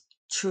was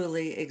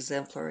truly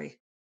exemplary.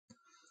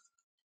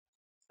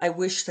 I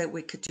wish that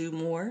we could do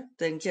more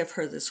than give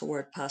her this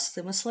award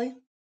posthumously.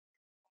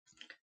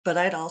 But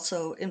I'd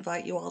also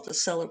invite you all to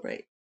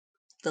celebrate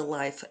the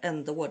life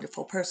and the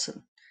wonderful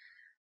person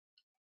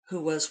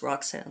who was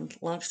Roxanne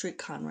Longstreet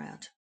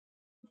Conrad,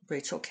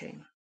 Rachel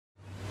Caine.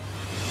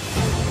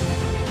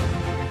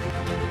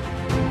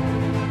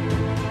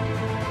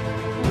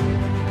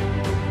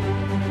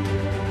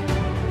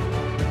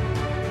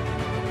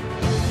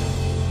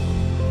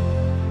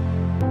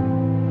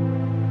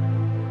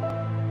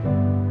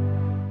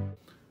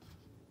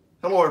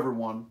 Hello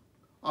everyone,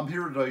 I'm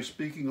here today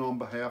speaking on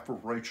behalf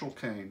of Rachel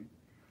Caine.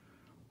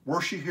 Were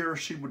she here,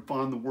 she would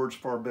find the words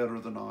far better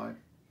than I.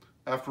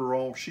 After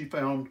all, she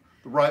found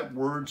the right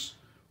words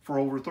for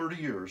over 30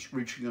 years,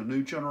 reaching a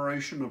new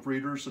generation of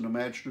readers in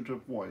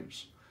imaginative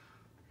ways.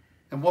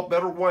 And what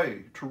better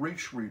way to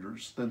reach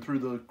readers than through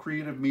the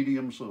creative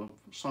mediums of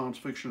science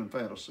fiction and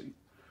fantasy?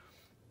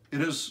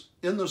 It is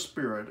in the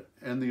spirit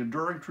and the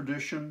enduring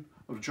tradition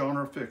of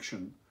genre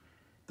fiction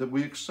that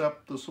we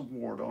accept this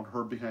award on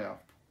her behalf.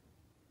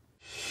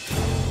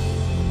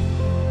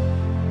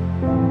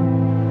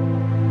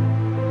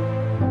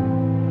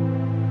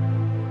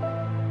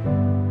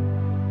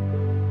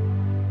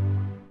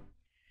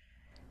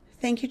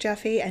 Thank you,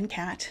 Jeffy and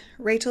Kat.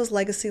 Rachel's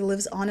legacy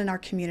lives on in our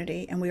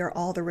community, and we are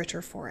all the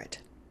richer for it.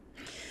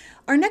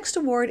 Our next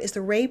award is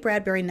the Ray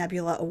Bradbury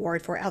Nebula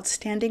Award for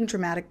Outstanding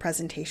Dramatic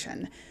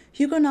Presentation.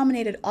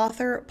 Hugo-nominated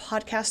author,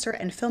 podcaster,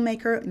 and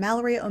filmmaker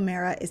Mallory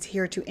O'Meara is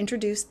here to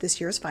introduce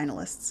this year's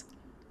finalists.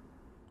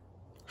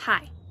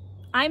 Hi,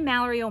 I'm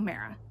Mallory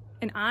O'Meara,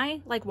 and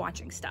I like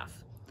watching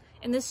stuff.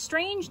 In this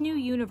strange new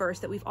universe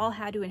that we've all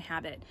had to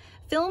inhabit,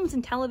 films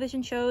and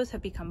television shows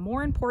have become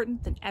more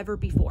important than ever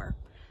before.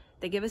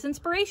 They give us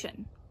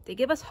inspiration, they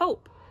give us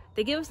hope,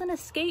 they give us an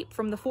escape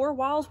from the four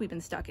walls we've been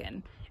stuck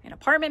in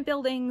apartment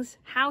buildings,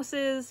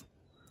 houses,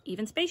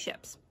 even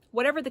spaceships,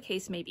 whatever the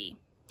case may be.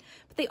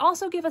 But they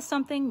also give us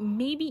something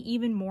maybe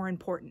even more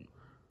important: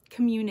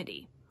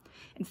 community.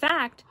 In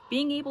fact,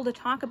 being able to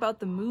talk about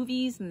the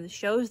movies and the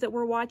shows that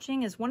we're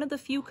watching is one of the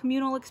few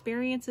communal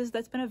experiences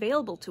that's been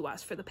available to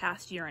us for the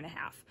past year and a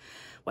half.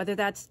 Whether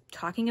that's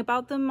talking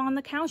about them on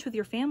the couch with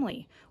your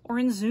family, or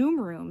in Zoom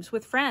rooms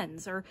with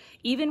friends, or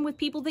even with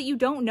people that you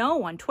don't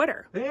know on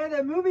Twitter. Hey,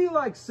 that movie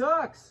you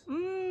sucks!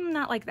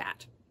 Not like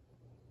that.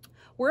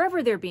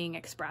 Wherever they're being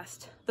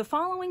expressed, the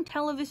following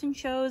television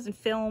shows and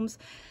films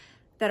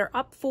that are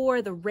up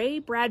for the Ray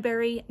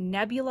Bradbury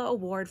Nebula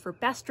Award for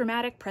Best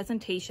Dramatic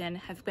Presentation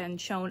have been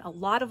shown a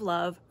lot of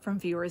love from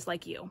viewers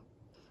like you.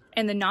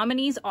 And the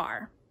nominees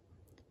are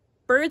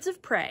Birds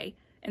of Prey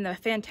and the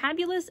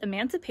Fantabulous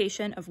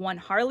Emancipation of One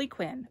Harley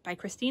Quinn by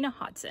Christina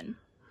Hodson.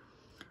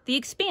 The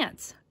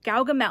Expanse,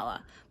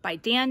 Gaugamela by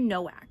Dan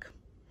Nowak.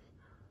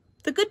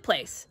 The Good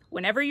Place,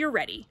 Whenever You're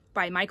Ready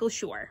by Michael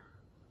Schur.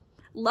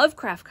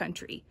 Lovecraft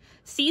Country,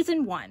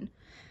 Season 1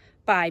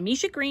 by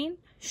Misha Green,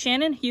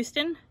 Shannon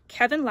Houston,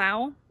 Kevin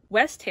Lau,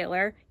 Wes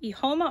Taylor,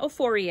 Ihoma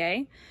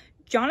Oforie,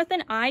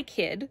 Jonathan I.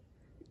 Kidd,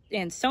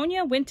 and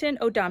Sonia Winton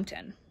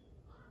O'Dompton.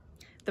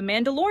 The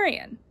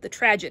Mandalorian, The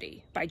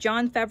Tragedy by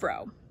Jon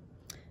Favreau.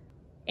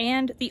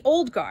 And The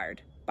Old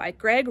Guard by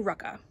Greg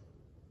Rucka.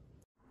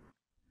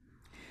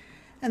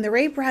 And the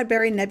Ray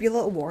Bradbury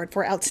Nebula Award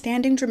for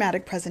Outstanding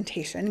Dramatic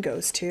Presentation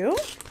goes to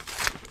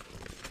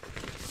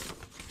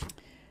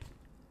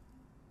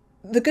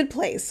The Good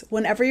Place,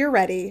 Whenever You're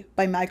Ready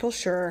by Michael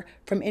Schur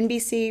from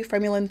NBC,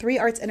 Formula 3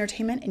 Arts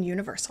Entertainment, and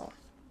Universal.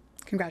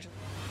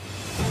 Congratulations.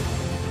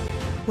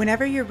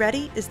 Whenever You're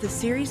Ready is the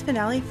series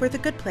finale for The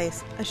Good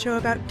Place, a show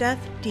about death,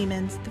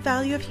 demons, the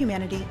value of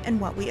humanity, and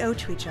what we owe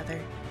to each other.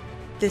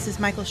 This is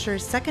Michael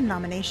Schur's second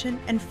nomination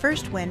and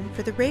first win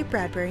for the Ray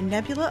Bradbury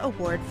Nebula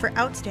Award for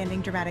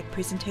Outstanding Dramatic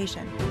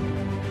Presentation.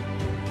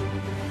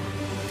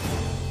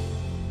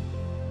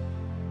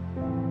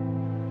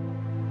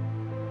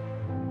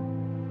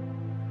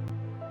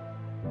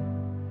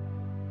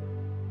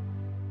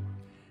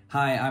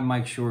 Hi, I'm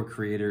Mike Schur,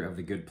 creator of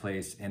The Good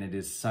Place, and it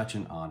is such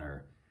an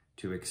honor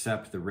to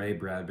accept the Ray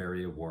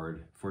Bradbury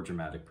Award for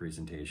Dramatic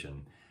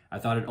Presentation. I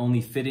thought it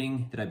only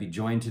fitting that I be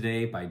joined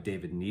today by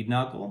David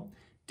Needknuckle.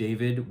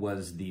 David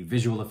was the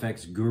visual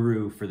effects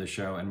guru for the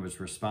show and was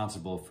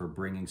responsible for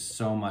bringing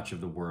so much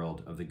of the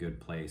world of The Good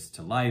Place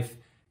to life.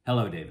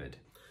 Hello, David.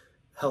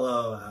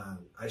 Hello,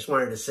 I just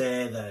wanted to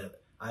say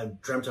that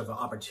I've dreamt of an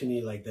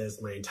opportunity like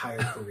this my entire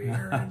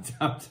career.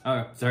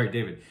 Sorry,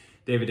 David.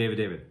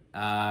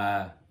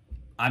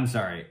 I'm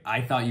sorry.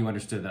 I thought you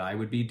understood that I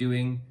would be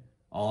doing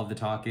all of the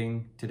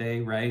talking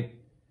today, right?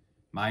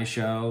 My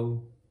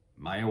show,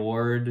 my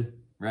award,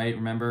 right?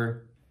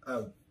 Remember?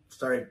 Oh,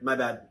 sorry. My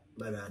bad.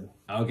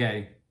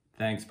 Okay.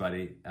 Thanks,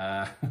 buddy.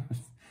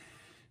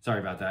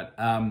 Sorry about that.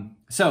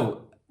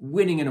 So,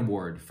 winning an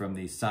award from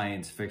the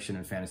Science Fiction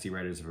and Fantasy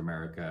Writers of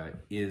America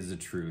is a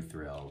true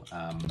thrill.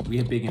 We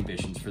have big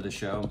ambitions for the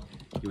show.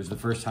 It was the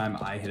first time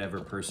I had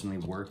ever personally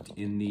worked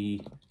in the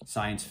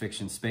science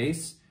fiction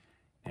space,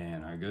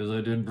 and I guess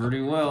I did pretty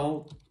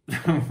well,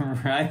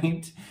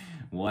 right?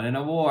 Won an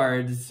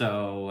award,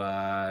 so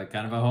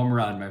kind of a home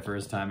run my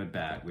first time at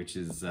bat, which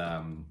is,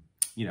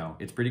 you know,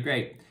 it's pretty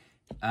great.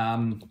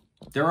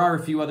 There are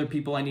a few other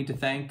people I need to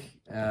thank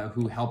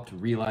who helped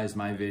realize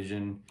my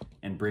vision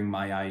and bring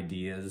my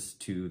ideas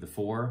to the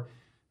fore.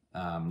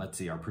 Let's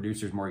see, our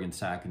producers, Morgan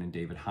Sacken and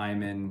David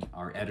Hyman,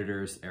 our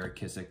editors, Eric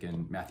Kissick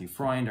and Matthew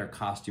Freund, our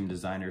costume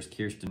designers,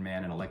 Kirsten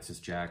Mann and Alexis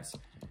Jacks,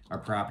 our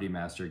property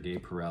master,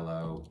 Gabe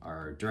Perello,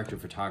 our director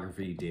of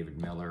photography, David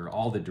Miller,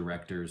 all the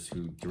directors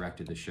who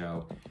directed the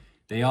show.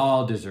 They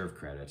all deserve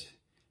credit.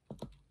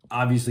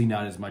 Obviously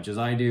not as much as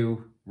I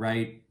do,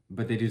 right?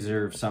 But they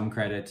deserve some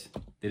credit.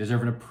 They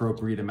deserve an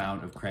appropriate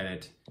amount of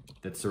credit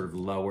that's sort of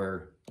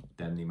lower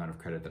than the amount of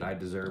credit that I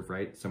deserve,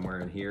 right? Somewhere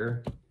in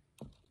here.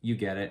 You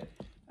get it.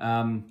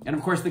 And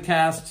of course the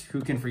cast,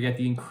 who can forget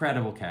the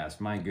incredible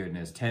cast? My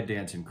goodness, Ted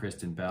Danson,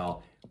 Kristen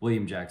Bell,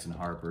 William Jackson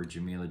Harper,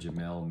 Jamila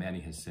Jamil,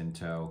 Manny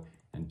Jacinto,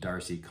 and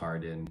Darcy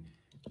Carden.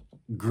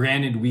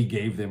 Granted, we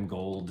gave them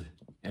gold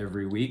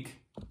every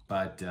week,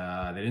 but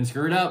they didn't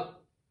screw it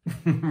up,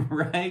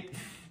 right?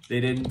 They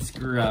didn't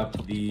screw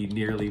up the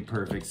nearly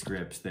perfect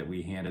scripts that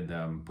we handed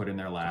them, put in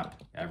their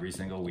lap every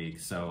single week.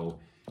 So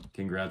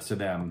congrats to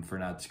them for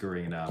not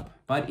screwing it up.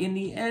 But in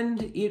the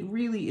end, it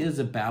really is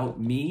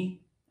about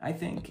me, I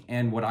think,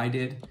 and what I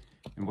did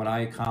and what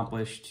I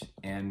accomplished.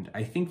 And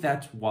I think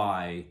that's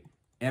why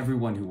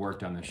everyone who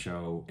worked on the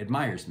show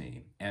admires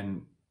me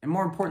and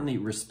more importantly,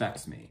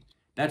 respects me.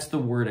 That's the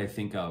word I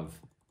think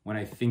of when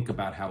I think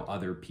about how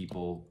other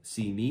people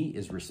see me,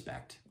 is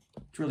respect.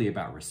 It's really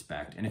about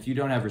respect. And if you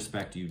don't have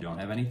respect, you don't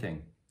have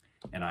anything.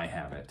 And I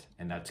have it,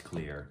 and that's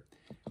clear.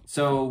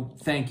 So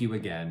thank you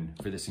again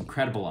for this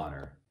incredible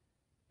honor,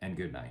 and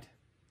good night.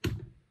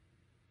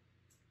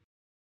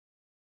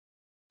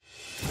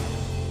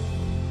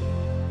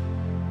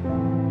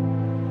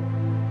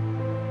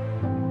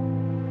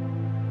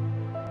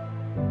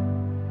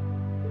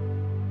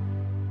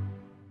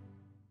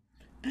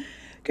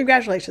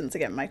 Congratulations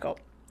again, Michael.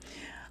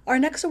 Our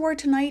next award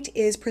tonight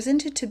is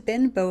presented to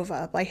Ben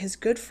Bova by his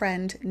good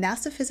friend,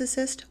 NASA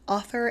physicist,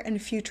 author,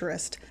 and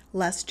futurist,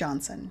 Les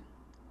Johnson.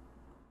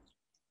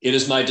 It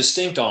is my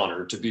distinct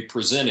honor to be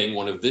presenting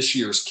one of this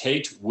year's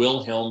Kate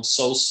Wilhelm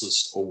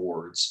Solstice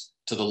Awards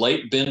to the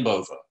late Ben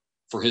Bova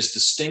for his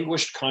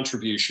distinguished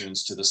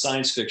contributions to the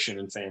science fiction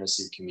and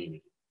fantasy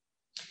community.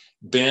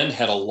 Ben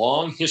had a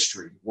long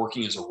history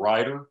working as a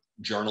writer,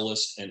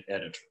 journalist, and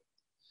editor.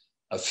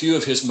 A few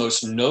of his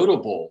most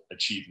notable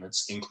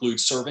achievements include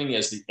serving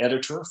as the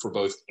editor for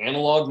both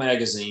Analog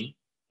Magazine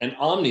and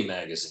Omni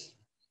Magazine,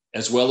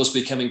 as well as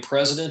becoming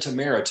president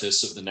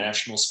emeritus of the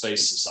National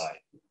Space Society.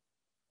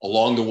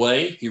 Along the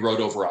way, he wrote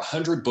over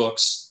 100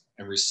 books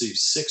and received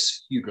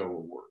 6 Hugo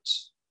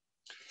Awards.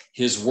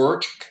 His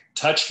work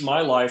touched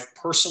my life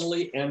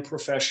personally and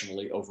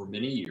professionally over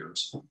many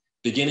years,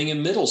 beginning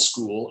in middle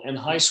school and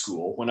high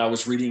school when I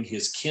was reading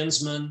his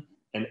Kinsman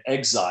and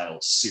Exile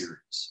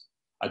series.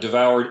 I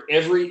devoured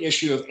every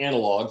issue of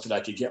Analog that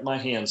I could get my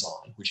hands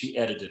on, which he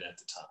edited at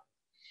the time,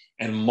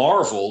 and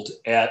marveled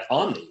at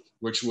Omni,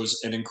 which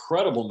was an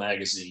incredible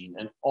magazine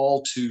and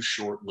all too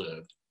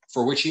short-lived,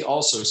 for which he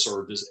also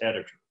served as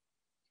editor.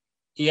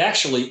 He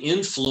actually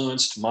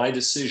influenced my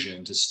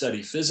decision to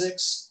study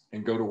physics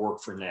and go to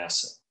work for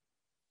NASA.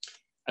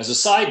 As a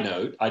side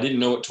note, I didn't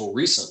know it till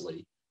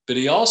recently, but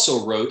he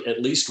also wrote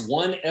at least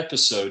one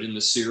episode in the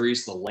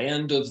series The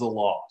Land of the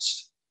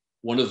Lost,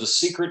 one of the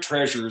secret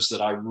treasures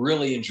that I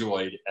really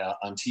enjoyed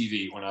on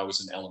TV when I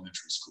was in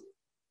elementary school.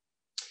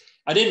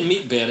 I didn't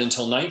meet Ben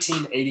until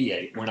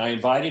 1988 when I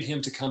invited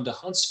him to come to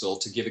Huntsville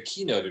to give a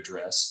keynote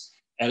address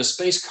at a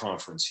space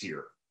conference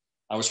here.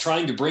 I was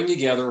trying to bring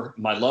together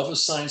my love of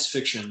science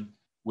fiction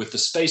with the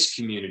space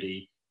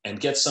community and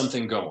get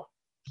something going.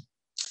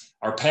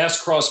 Our paths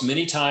crossed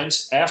many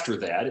times after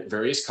that at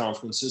various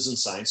conferences and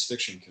science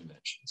fiction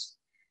conventions.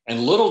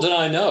 And little did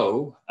I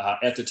know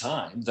at the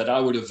time that I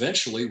would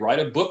eventually write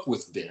a book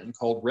with Ben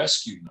called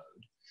Rescue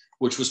Mode,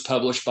 which was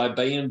published by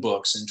Baen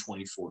Books in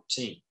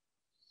 2014.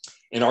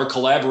 In our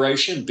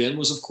collaboration, Ben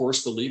was, of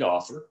course, the lead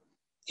author.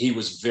 He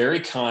was very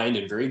kind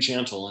and very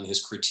gentle in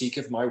his critique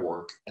of my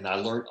work, and I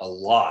learned a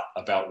lot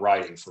about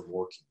writing from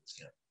working with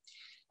him.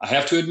 I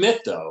have to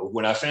admit, though,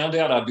 when I found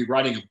out I'd be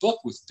writing a book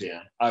with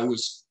Ben, I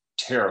was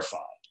terrified.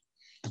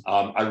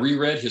 I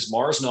reread his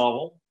Mars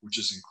novel, which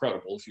is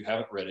incredible. If you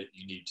haven't read it,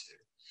 you need to.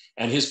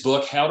 and his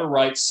book, How to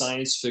Write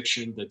Science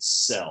Fiction That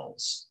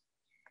Sells.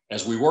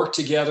 As we worked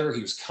together,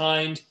 he was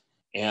kind,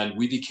 and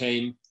we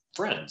became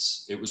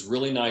friends. It was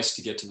really nice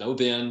to get to know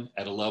Ben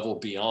at a level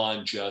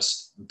beyond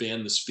just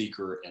Ben, the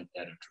speaker and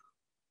editor.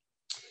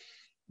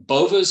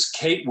 BOVA's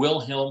Kate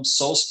Wilhelm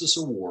Solstice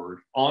Award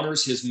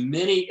honors his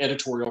many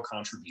editorial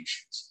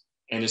contributions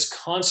and his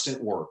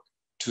constant work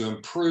to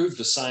improve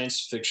the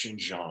science fiction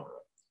genre,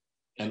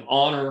 an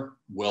honor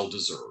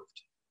well-deserved.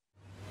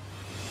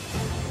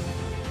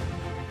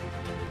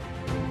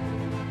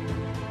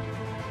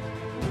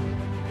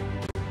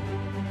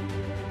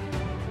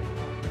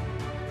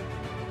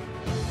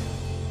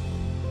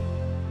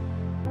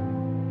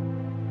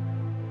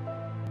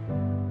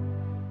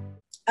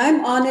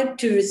 I'm honored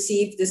to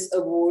receive this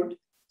award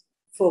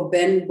for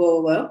Ben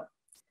Bova.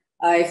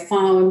 I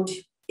found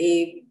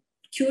a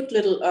cute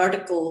little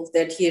article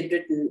that he had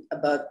written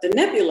about the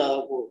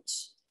Nebula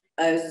Awards.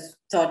 I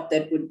thought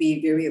that would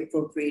be very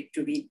appropriate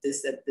to read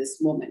this at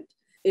this moment.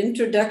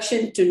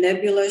 Introduction to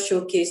Nebula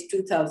Showcase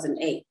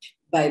 2008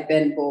 by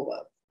Ben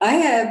Bova. I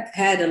have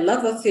had a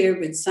love affair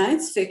with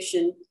science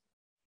fiction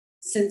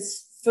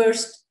since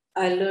first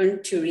I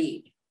learned to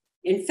read.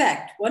 In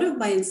fact, one of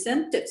my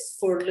incentives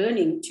for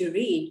learning to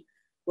read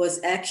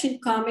was Action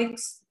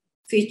Comics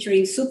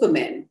featuring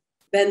Superman.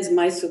 Ben's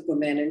my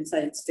Superman in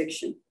science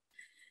fiction.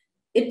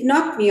 It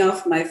knocked me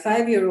off my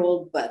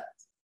 5-year-old butt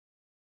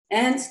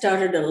and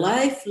started a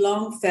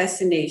lifelong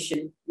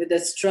fascination with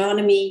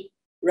astronomy,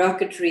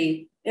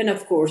 rocketry, and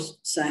of course,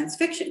 science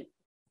fiction.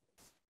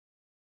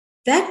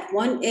 That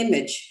one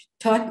image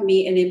taught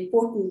me an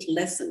important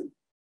lesson.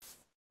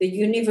 The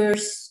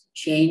universe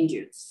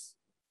changes,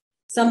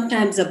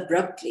 sometimes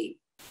abruptly,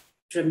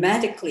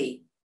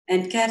 dramatically,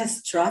 and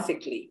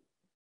catastrophically.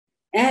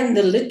 And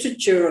the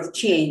literature of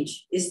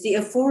change is the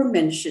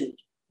aforementioned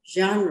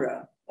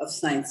genre of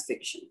science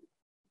fiction.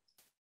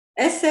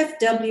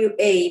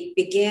 SFWA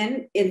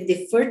began in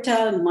the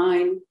fertile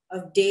mind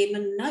of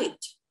Damon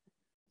Knight,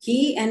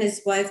 he and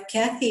his wife,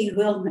 Kathy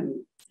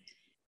Wilhelm.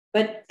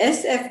 But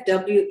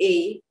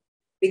SFWA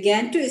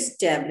began to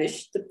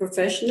establish the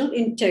professional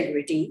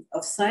integrity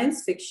of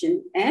science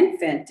fiction and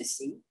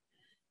fantasy.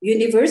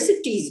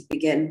 Universities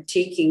began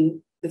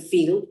taking the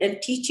field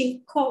and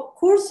teaching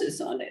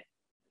courses on it.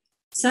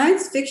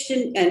 Science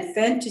fiction and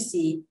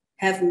fantasy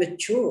have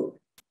matured,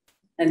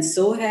 and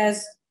so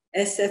has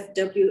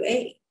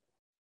SFWA.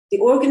 The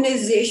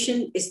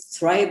organization is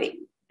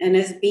thriving and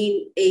has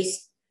been a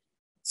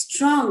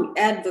strong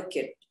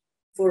advocate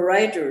for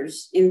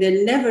writers in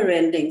their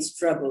never-ending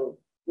struggle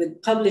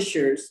with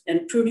publishers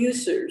and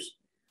producers.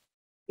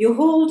 You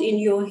hold in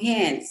your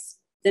hands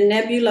the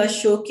Nebula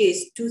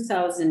Showcase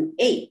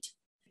 2008.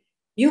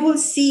 You will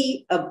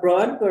see a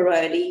broad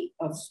variety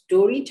of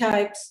story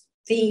types,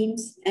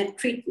 themes, and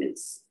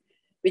treatments,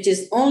 which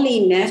is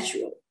only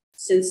natural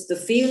since the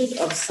field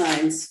of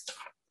science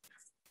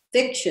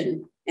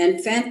fiction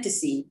and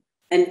fantasy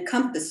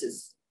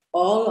encompasses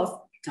all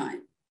of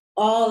time,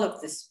 all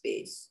of the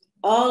space,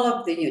 all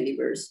of the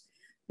universe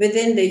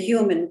within the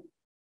human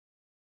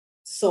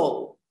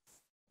soul,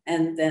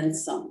 and then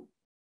some.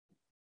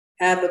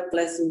 Have a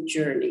pleasant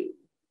journey.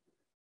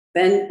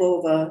 Ben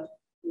Bova,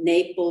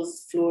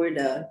 Naples,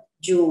 Florida,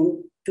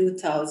 June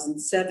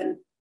 2007.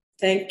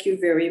 Thank you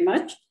very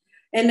much.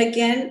 And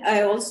again,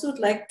 I also would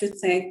like to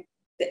thank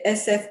the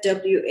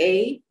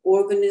SFWA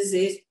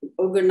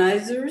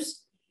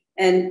organizers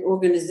and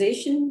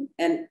organization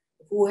and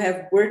who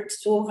have worked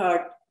so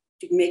hard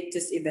to make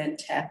this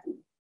event happen.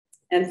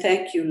 And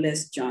thank you,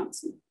 Liz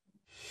Johnson.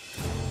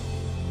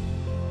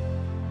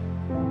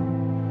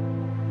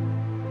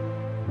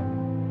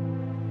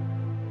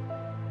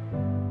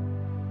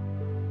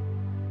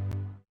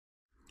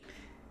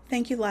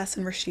 Thank you, Les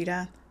and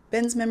Rashida.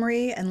 Ben's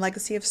memory and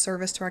legacy of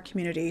service to our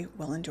community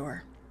will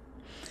endure.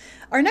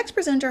 Our next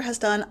presenter has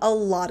done a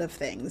lot of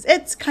things.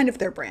 It's kind of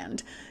their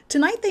brand.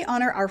 Tonight they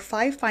honor our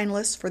 5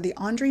 finalists for the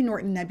Andre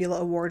Norton Nebula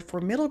Award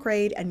for Middle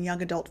Grade and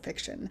Young Adult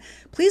Fiction.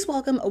 Please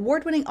welcome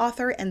award-winning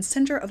author and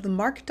center of the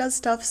Mark Does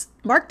Stuff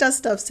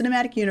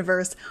Cinematic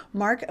Universe,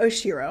 Mark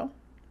Oshiro.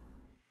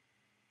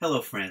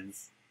 Hello,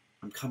 friends.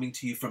 I'm coming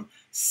to you from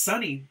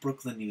sunny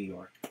Brooklyn, New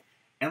York.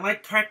 And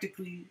like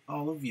practically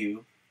all of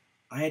you,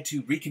 I had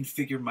to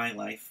reconfigure my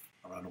life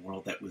around a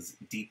world that was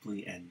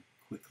deeply and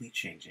quickly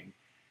changing.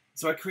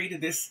 So I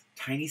created this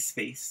tiny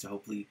space to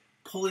hopefully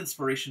pull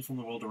inspiration from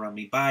the world around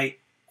me by,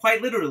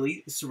 quite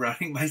literally,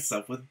 surrounding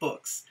myself with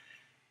books.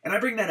 And I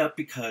bring that up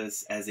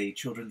because, as a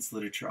children's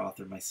literature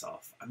author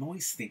myself, I'm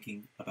always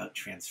thinking about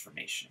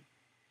transformation.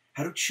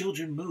 How do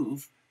children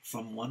move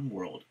from one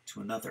world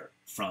to another,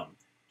 from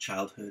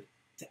childhood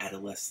to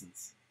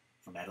adolescence,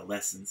 from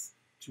adolescence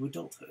to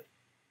adulthood?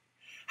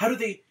 How do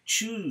they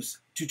choose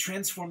to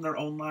transform their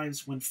own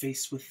lives when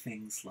faced with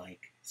things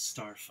like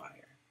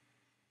starfire,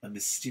 a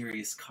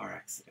mysterious car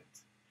accident,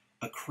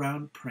 a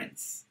crown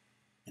prince,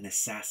 an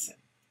assassin,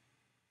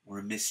 or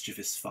a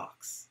mischievous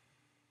fox?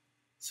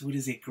 So it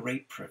is a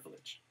great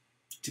privilege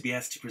to be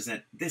asked to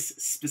present this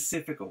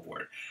specific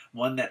award,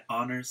 one that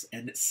honors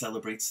and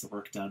celebrates the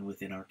work done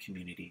within our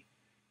community,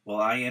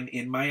 while I am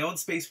in my own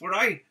space where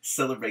I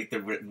celebrate the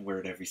written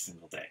word every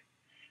single day.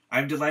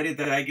 I'm delighted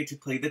that I get to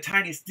play the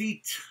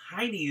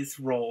tiniest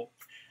role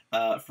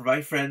for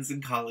my friends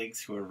and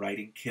colleagues who are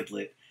writing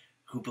Kidlit,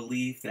 who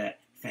believe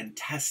that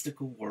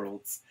fantastical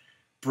worlds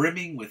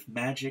brimming with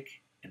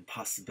magic and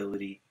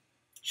possibility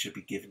should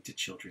be given to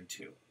children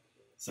too.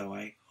 So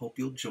I hope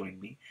you'll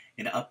join me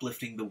in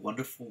uplifting the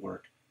wonderful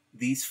work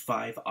these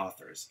 5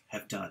 authors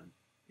have done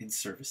in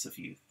service of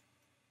youth.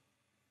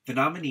 The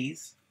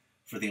nominees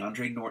for the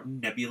Andre Norton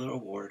Nebula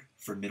Award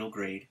for Middle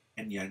Grade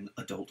and Young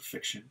Adult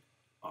Fiction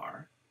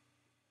are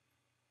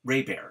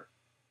Raybearer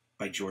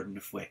by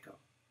Jordan Fueco,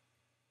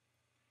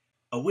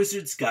 A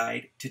Wizard's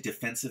Guide to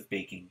Defensive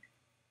Baking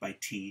by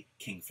T.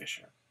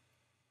 Kingfisher,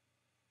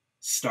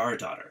 Star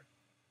Daughter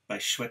by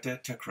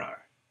Shweta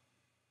Takrar,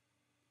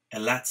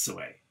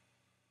 Elatsue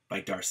by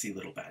Darcy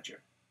Little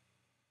Badger,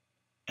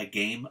 A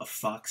Game of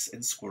Fox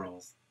and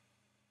Squirrels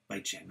by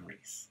Jen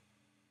Reese.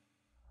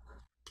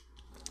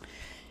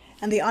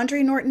 And the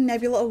Andre Norton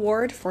Nebula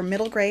Award for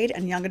Middle Grade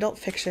and Young Adult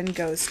Fiction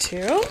goes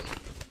to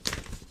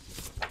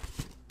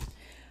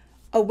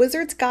A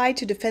Wizard's Guide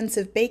to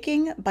Defensive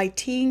Baking by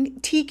T.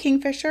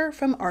 Kingfisher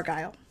from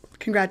Argyll.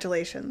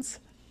 Congratulations.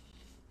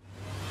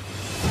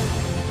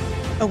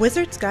 A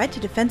Wizard's Guide to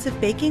Defensive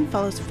Baking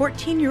follows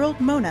 14-year-old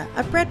Mona,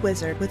 a bread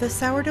wizard with a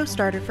sourdough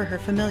starter for her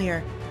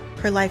familiar.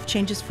 Her life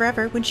changes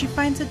forever when she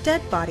finds a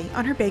dead body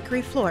on her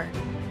bakery floor.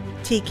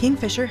 T.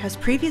 Kingfisher has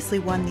previously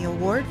won the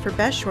award for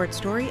Best Short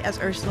Story as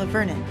Ursula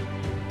Vernon.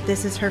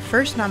 This is her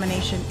first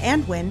nomination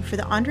and win for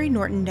the Andre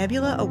Norton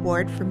Nebula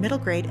Award for Middle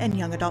Grade and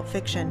Young Adult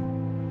Fiction.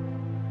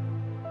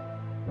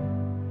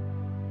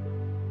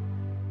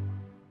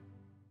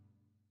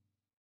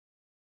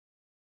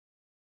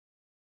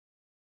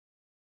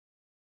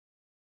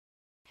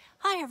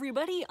 Hi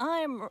everybody,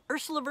 I'm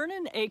Ursula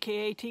Vernon,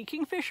 aka T.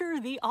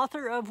 Kingfisher, the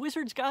author of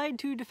Wizard's Guide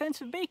to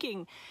Defensive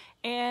Baking.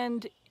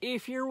 And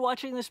if you're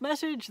watching this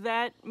message,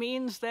 that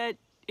means that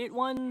it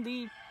won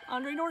the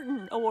Andre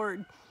Norton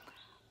Award.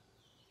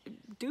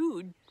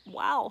 Dude,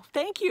 wow,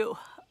 thank you.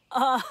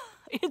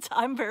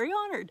 I'm very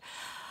honored.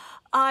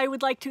 I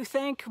would like to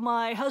thank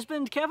my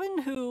husband, Kevin,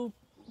 who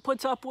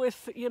puts up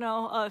with,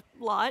 a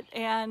lot,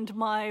 and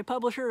my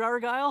publisher at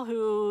Argyll,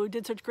 who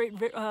did such great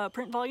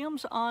print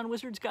volumes on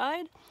Wizard's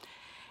Guide.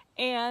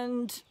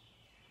 And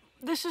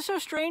this is so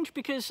strange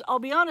because I'll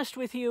be honest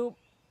with you,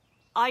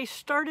 I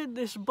started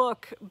this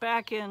book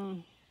back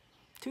in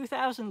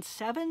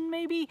 2007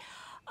 maybe,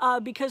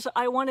 because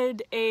I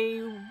wanted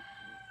a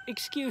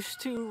excuse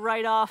to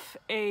write off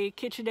a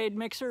KitchenAid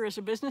mixer as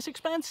a business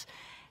expense.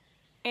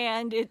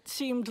 And it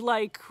seemed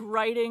like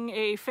writing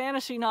a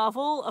fantasy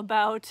novel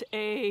about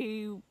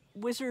a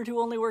wizard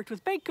who only worked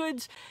with baked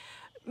goods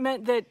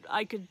meant that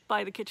I could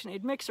buy the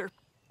KitchenAid mixer.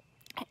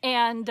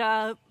 And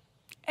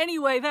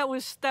anyway, that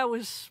was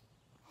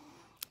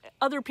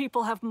other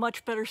people have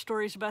much better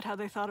stories about how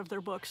they thought of their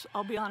books,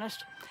 I'll be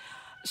honest.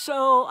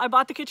 So I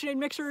bought the KitchenAid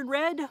mixer and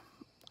read.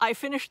 I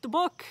finished the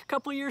book a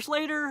couple years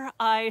later.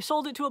 I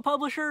sold it to a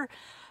publisher.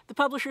 The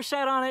publisher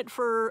sat on it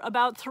for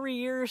about 3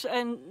 years,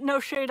 and no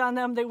shade on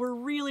them. They were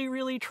really,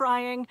 really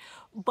trying,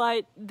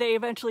 but they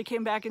eventually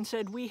came back and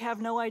said, we have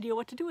no idea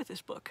what to do with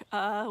this book.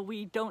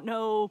 We don't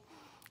know,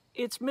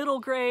 it's middle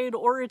grade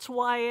or it's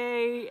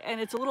YA and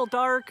it's a little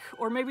dark,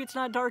 or maybe it's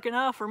not dark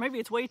enough, or maybe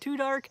it's way too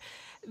dark.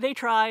 They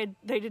tried,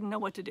 they didn't know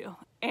what to do.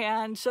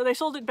 And so they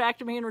sold it back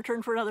to me in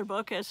return for another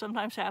book, as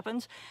sometimes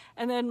happens.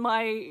 And then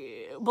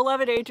my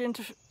beloved agent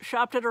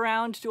shopped it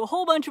around to a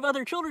whole bunch of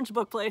other children's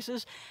book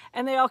places,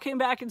 and they all came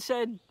back and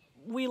said,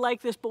 we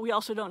like this, but we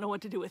also don't know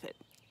what to do with it.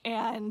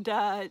 And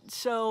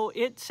so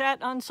it sat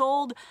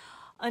unsold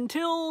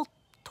until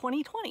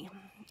 2020.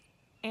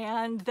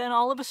 And then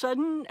all of a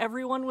sudden,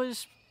 everyone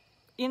was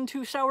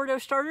into sourdough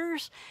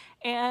starters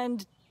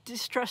and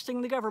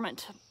distrusting the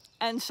government.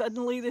 And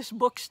suddenly this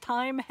book's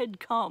time had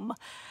come.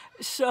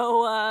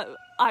 So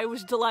I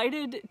was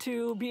delighted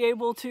to be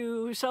able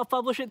to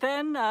self-publish it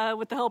then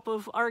with the help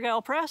of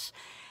Argyll Press.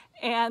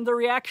 And the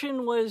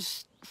reaction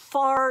was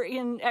far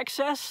in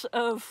excess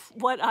of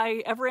what I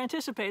ever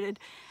anticipated.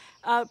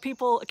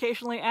 People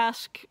occasionally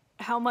ask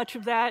how much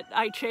of that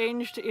I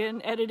changed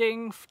in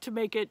editing to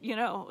make it,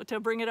 to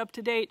bring it up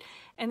to date.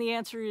 And the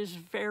answer is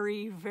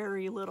very,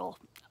 very little.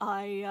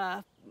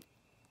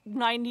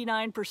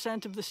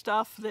 99% of the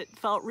stuff that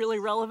felt really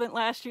relevant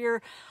last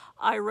year,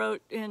 I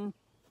wrote in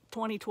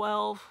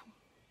 2012,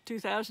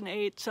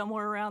 2008,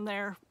 somewhere around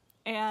there.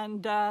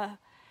 And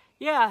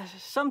yeah,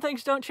 some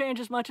things don't change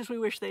as much as we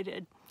wish they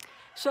did.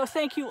 So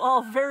thank you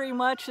all very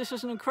much. This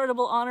is an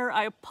incredible honor.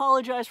 I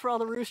apologize for all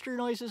the rooster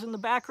noises in the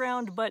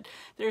background, but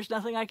there's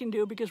nothing I can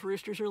do because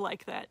roosters are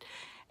like that.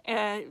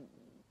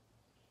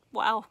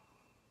 Wow,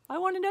 I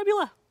won a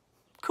nebula.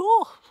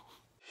 Cool.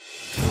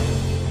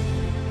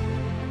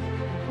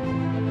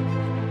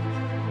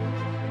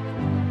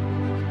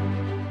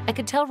 I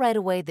could tell right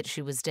away that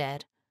she was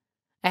dead.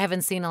 I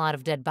haven't seen a lot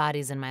of dead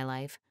bodies in my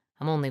life.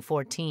 I'm only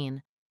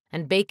 14,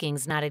 and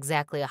baking's not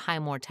exactly a high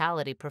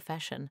mortality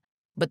profession.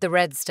 But the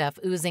red stuff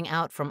oozing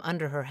out from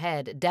under her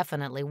head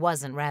definitely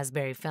wasn't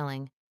raspberry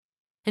filling.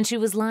 and she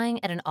was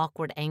lying at an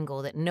awkward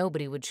angle that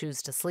nobody would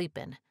choose to sleep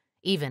in,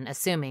 even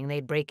assuming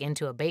they'd break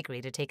into a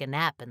bakery to take a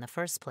nap in the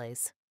first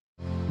place.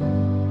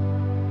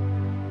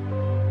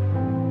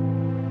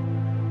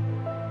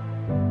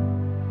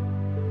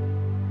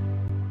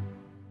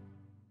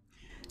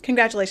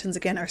 Congratulations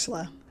again,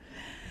 Ursula.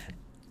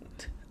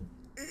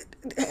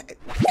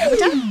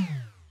 Habitat?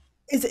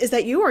 Is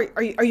that you? Or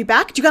are you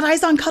back? Do you got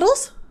eyes on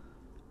Cuddles?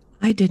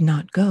 I did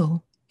not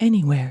go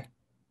anywhere.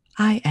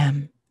 I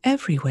am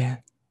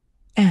everywhere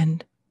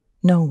and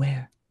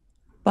nowhere.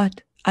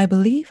 But I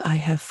believe I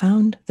have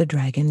found the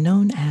dragon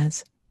known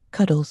as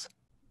Cuddles.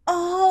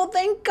 Oh,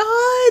 thank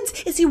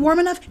God. Is he warm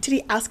enough? Did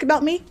he ask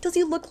about me? Does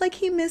he look like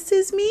he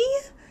misses me?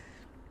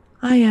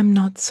 I am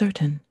not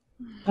certain,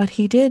 but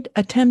he did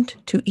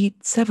attempt to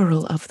eat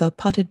several of the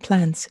potted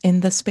plants in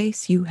the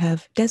space you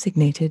have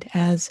designated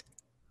as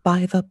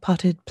by the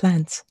potted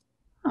plants.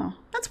 Oh,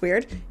 that's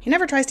weird. He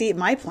never tries to eat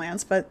my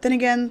plants, but then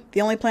again,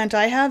 the only plant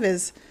I have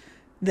is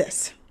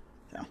this.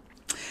 So,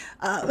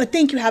 but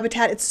thank you,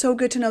 Habitat. It's so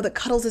good to know that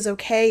Cuddles is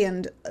okay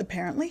and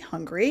apparently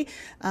hungry.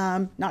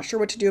 Not sure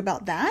what to do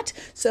about that.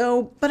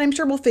 So, but I'm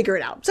sure we'll figure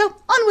it out. So,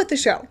 on with the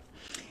show.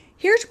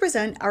 Here to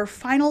present our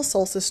final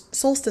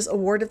Solstice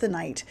Award of the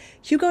night,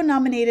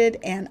 Hugo-nominated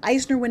and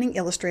Eisner-winning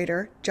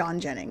illustrator, John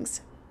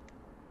Jennings.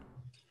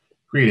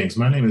 Greetings,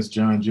 my name is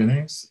John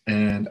Jennings,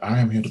 and I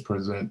am here to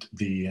present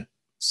the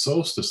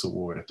Solstice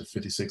Award at the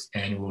 56th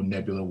Annual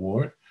Nebula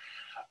Award.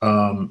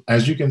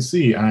 As you can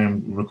see, I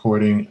am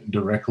recording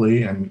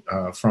directly and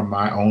from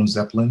my own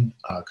Zeppelin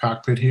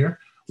cockpit here.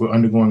 We're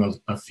undergoing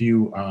a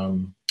few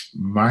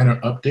minor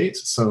updates,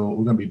 so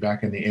we're going to be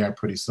back in the air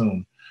pretty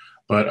soon.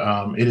 But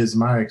it is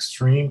my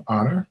extreme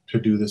honor to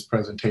do this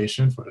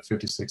presentation for the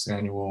 56th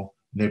Annual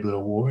Nebula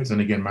Awards.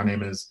 And again, my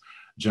name is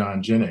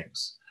John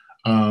Jennings.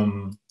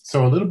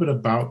 So a little bit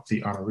about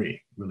the honoree,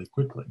 really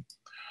quickly.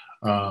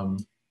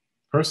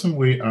 Person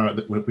we are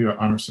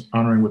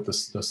honoring with the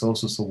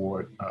Solstice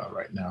Award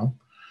right now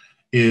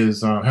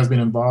has been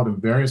involved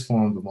in various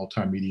forms of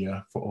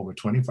multimedia for over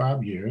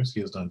 25 years. He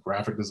has done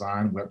graphic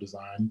design, web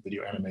design,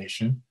 video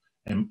animation,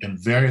 and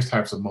various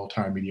types of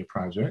multimedia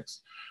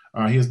projects.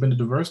 He has been the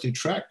diversity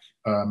track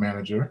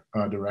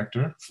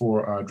director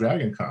for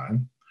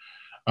DragonCon.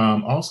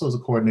 Also as a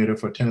coordinator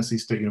for Tennessee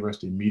State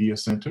University Media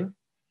Center.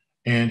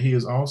 And he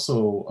is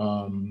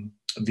also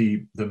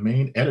the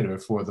main editor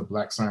for the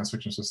Black Science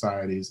Fiction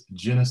Society's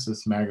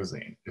Genesis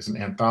magazine. It's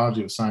an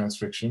anthology of science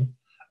fiction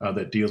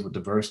that deals with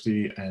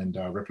diversity and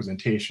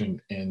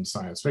representation in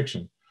science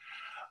fiction.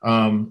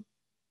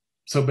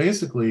 So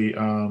basically,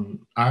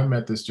 I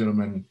met this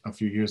gentleman a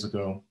few years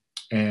ago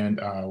and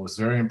was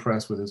very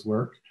impressed with his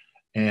work.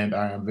 And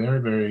I am very,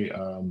 very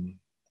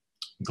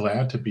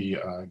glad to be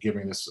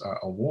giving this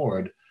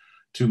award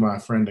to my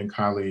friend and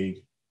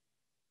colleague,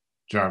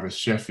 Jarvis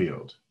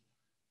Sheffield.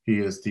 He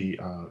is the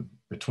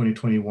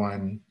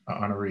 2021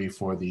 honoree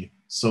for the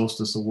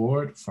Solstice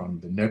Award from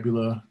the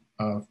Nebula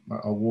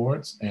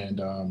Awards. And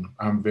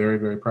I'm very,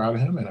 very proud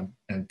of him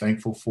and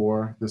thankful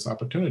for this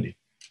opportunity.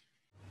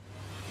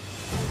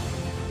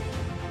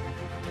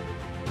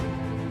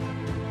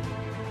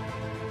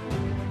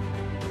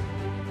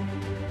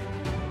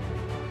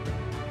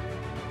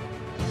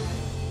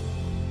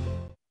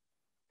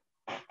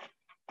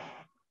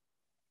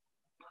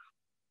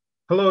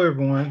 Hello,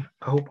 everyone.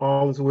 I hope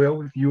all is well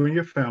with you and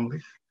your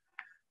families.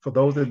 For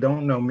those that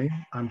don't know me,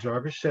 I'm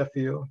Jarvis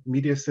Sheffield,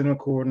 Media Center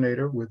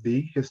Coordinator with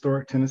the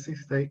Historic Tennessee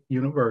State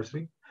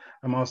University.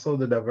 I'm also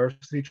the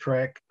Diversity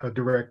Track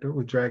Director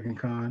with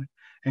DragonCon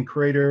and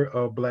creator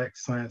of Black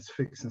Science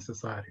Fiction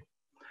Society.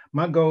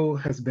 My goal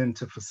has been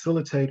to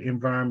facilitate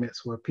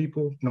environments where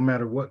people, no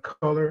matter what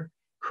color,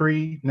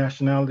 creed,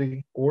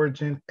 nationality,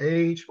 origin,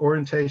 age,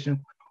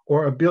 orientation,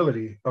 or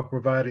ability, are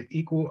provided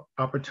equal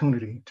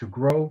opportunity to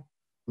grow,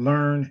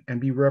 learn,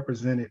 and be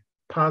represented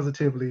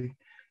positively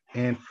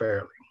and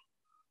fairly.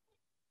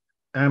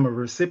 I am a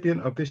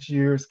recipient of this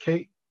year's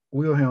Kate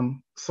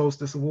Wilhelm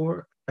Solstice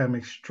Award. I'm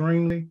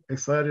extremely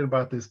excited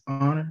about this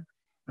honor,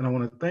 and I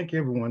want to thank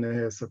everyone that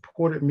has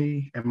supported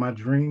me and my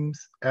dreams,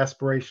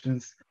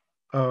 aspirations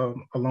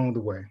along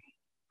the way.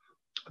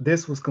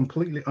 This was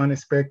completely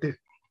unexpected,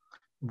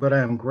 but I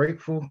am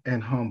grateful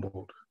and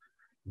humbled.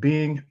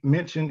 Being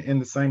mentioned in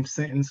the same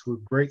sentence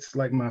with greats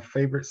like my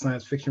favorite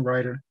science fiction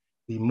writer,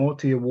 the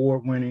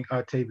multi-award-winning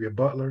Octavia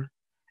Butler,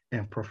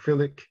 and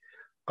prolific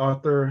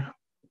author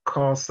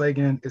Carl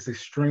Sagan is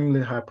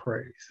extremely high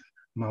praise.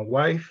 My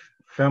wife,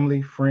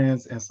 family,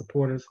 friends, and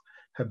supporters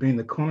have been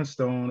the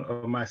cornerstone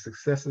of my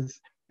successes,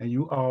 and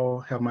you all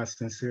have my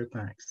sincere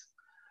thanks.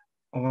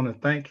 I want to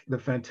thank the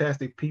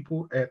fantastic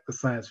people at the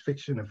Science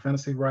Fiction and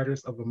Fantasy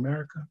Writers of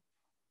America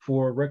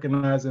for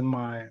recognizing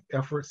my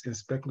efforts in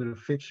speculative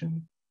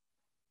fiction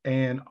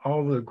and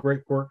all the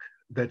great work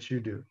that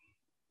you do.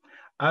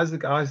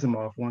 Isaac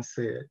Asimov once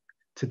said,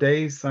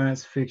 "Today's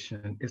science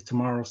fiction is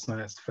tomorrow's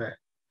science fact."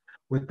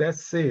 With that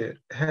said,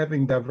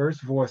 having diverse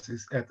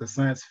voices at the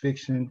science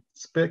fiction,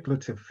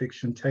 speculative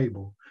fiction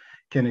table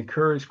can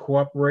encourage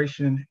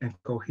cooperation and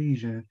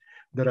cohesion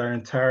that our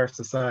entire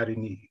society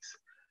needs.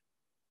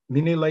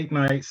 Many late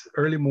nights,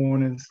 early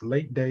mornings,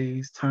 late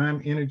days,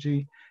 time,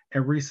 energy,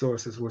 and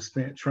resources were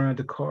spent trying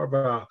to carve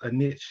out a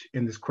niche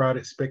in this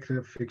crowded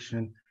speculative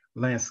fiction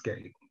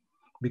landscape,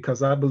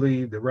 because I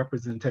believe that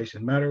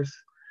representation matters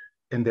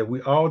and that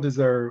we all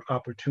deserve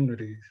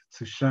opportunities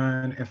to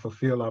shine and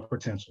fulfill our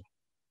potential.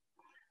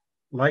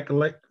 Like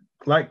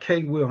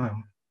Kate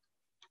Wilhelm,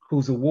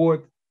 whose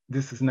award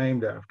this is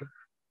named after,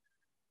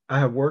 I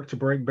have worked to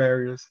break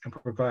barriers and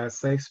provide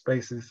safe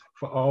spaces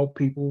for all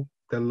people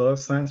that love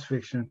science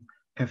fiction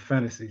and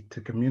fantasy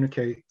to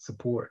communicate,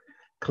 support,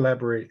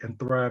 collaborate, and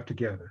thrive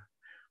together.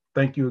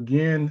 Thank you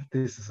again.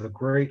 This is a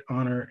great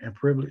honor and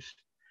privilege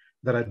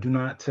that I do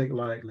not take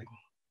lightly,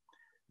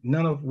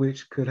 none of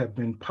which could have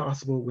been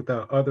possible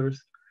without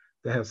others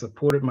that have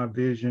supported my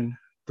vision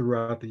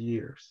throughout the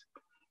years.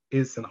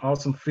 It's an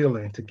awesome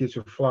feeling to get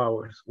your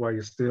flowers while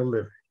you're still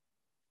living.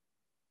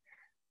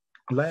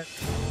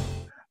 Last,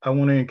 I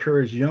want to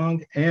encourage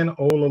young and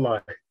old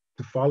alike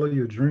to follow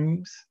your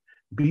dreams,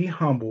 be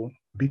humble,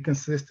 be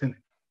consistent,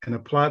 and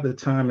apply the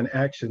time and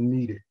action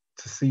needed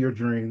to see your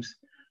dreams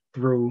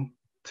through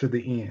to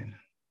the end.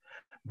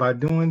 By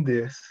doing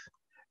this,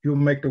 you'll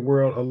make the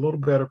world a little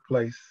better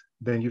place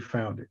than you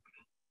found it.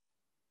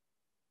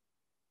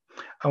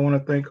 I want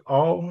to thank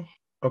all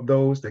of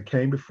those that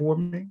came before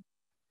me,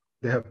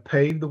 that have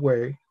paved the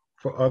way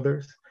for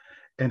others,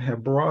 and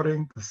have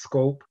broadened the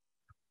scope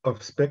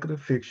of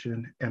speculative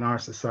fiction in our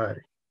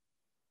society.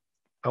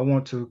 I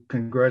want to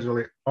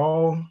congratulate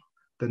all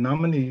the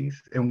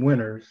nominees and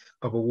winners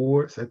of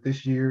awards at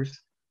this year's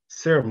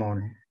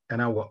ceremony,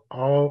 and I wish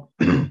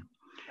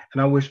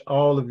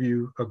all of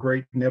you a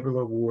great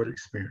Nebula Award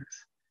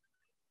experience.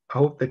 I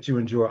hope that you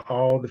enjoy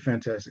all the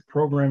fantastic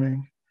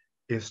programming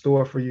in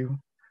store for you.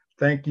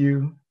 Thank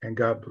you, and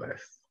God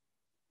bless.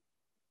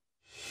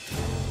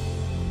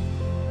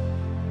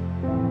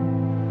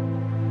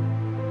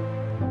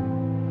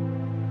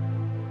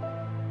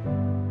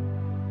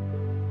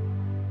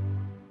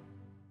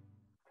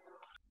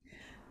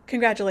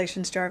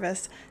 Congratulations,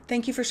 Jarvis.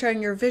 Thank you for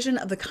sharing your vision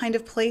of the kind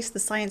of place the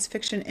science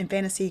fiction and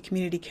fantasy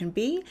community can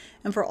be,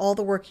 and for all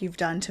the work you've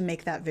done to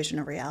make that vision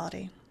a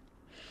reality.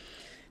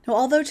 Now,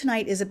 although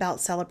tonight is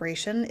about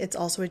celebration, it's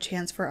also a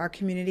chance for our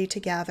community to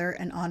gather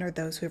and honor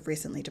those who have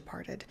recently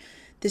departed.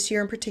 This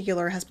year in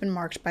particular has been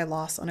marked by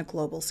loss on a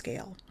global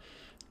scale.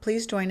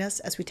 Please join us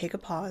as we take a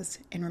pause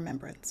in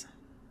remembrance.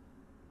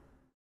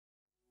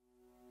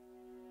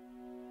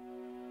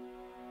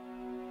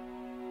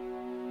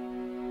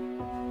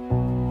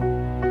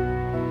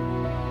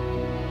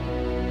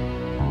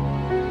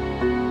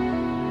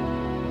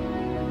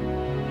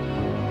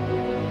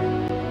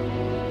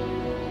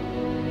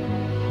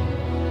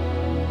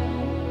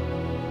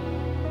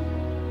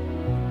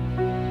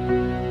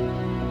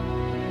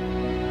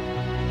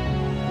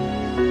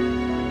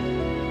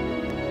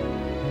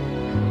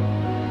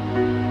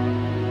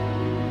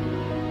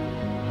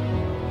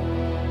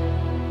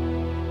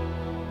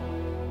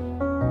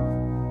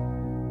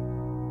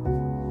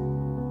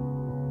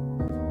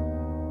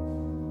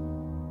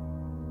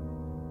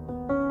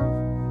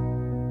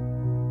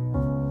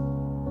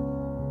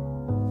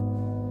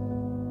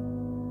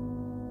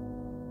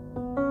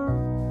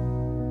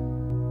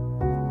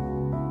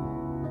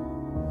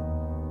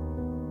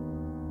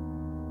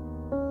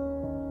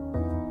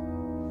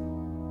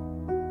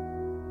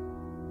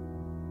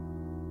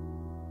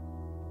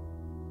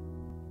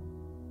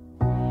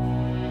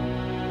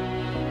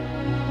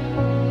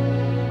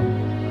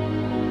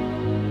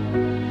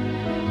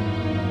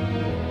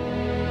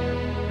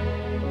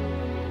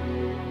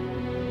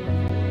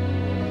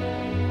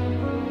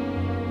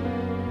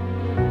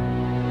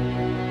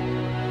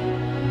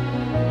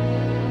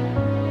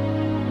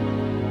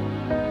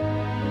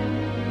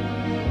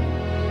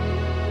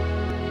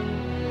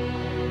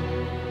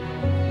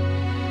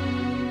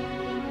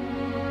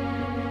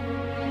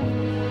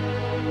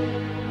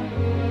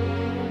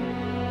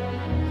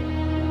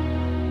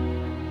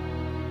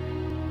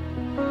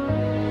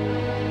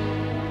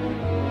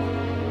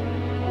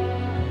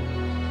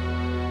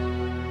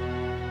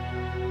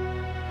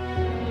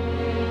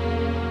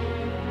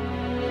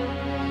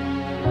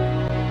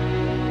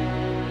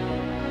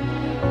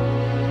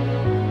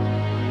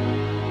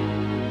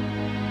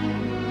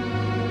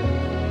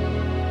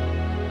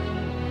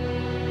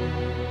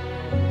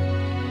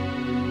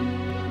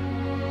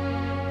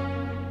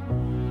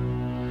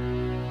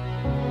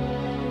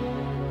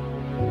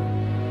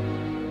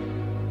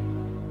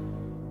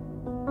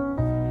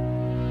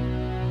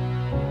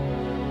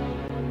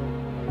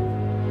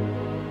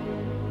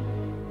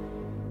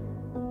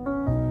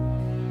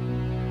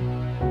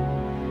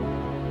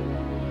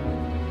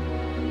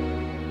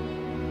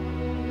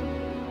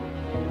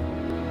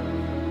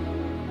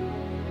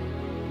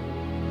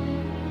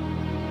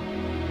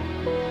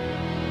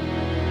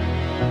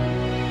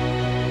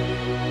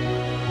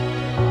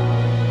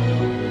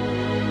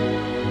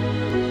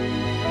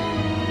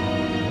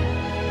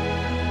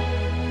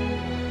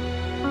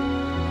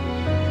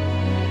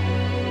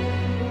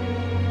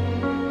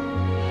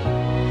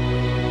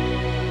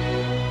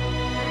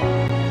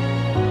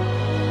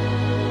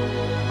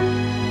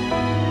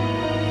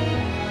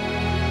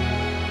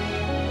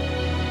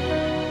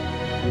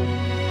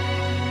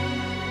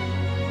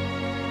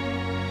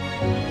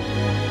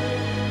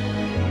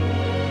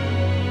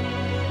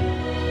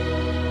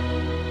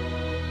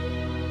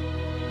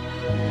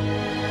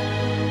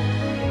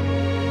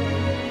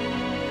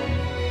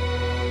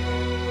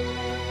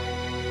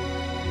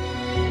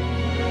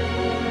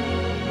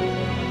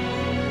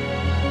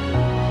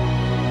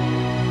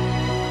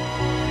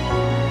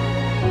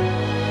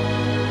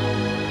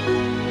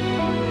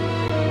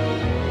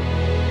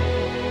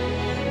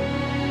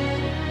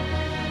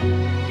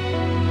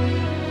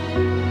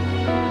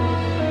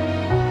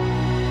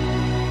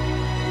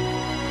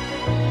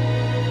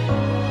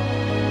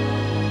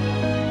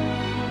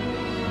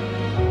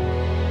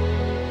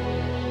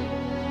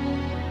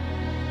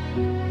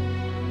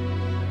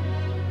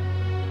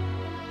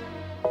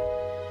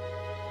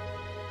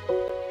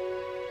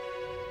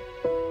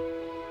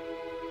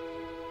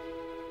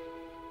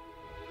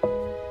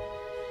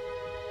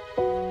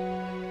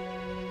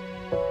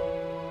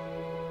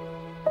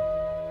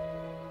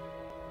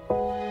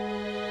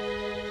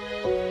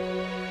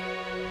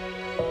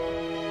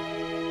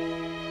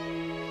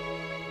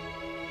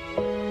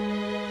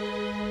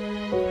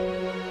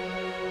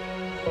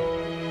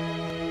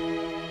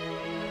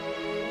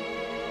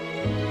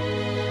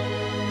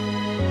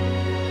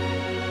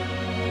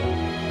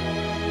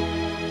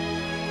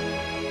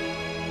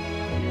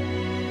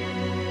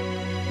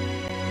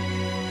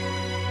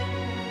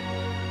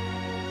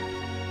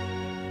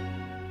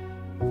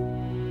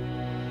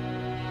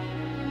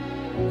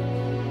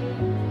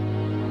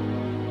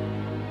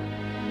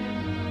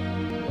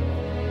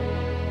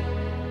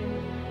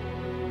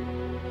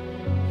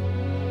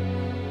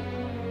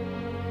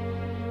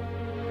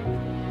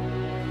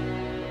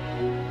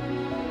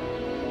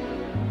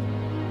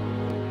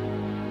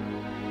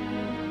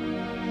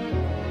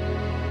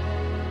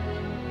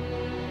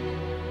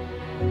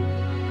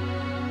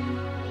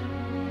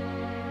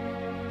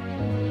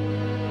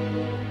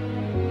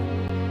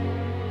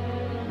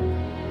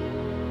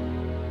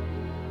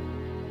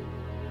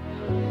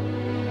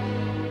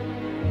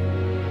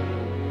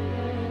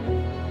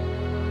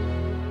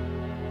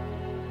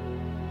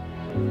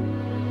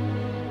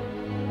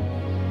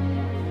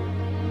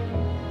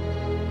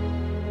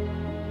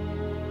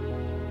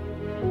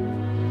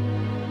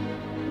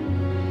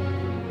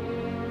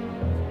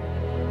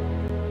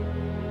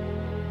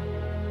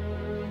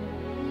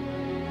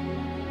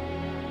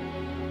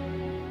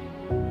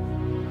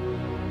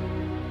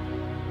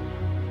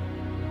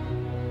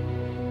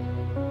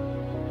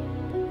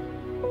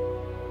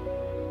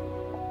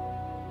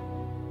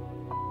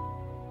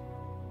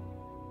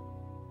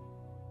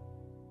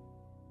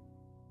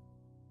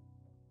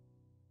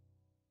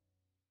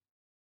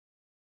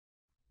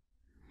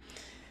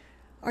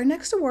 Our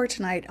next award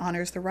tonight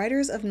honors the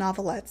writers of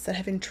novelettes that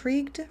have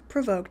intrigued,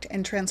 provoked,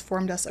 and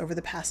transformed us over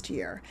the past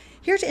year.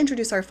 Here to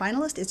introduce our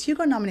finalist is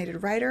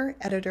Hugo-nominated writer,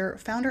 editor,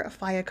 founder of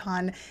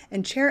FIACon,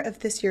 and chair of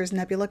this year's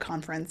Nebula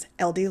Conference,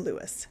 L.D.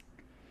 Lewis.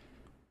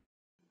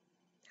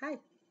 Hi,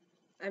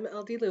 I'm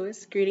L.D.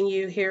 Lewis, greeting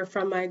you here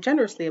from my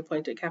generously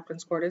appointed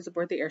captain's quarters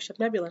aboard the airship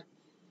Nebula.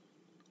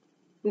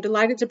 I'm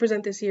delighted to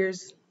present this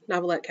year's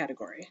novelette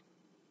category.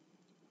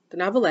 The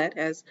novelette,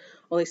 as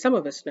only some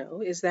of us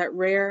know, is that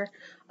rare,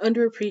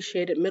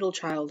 underappreciated middle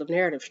child of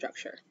narrative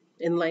structure,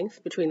 in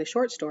length between the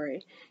short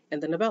story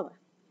and the novella.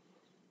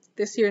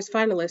 This year's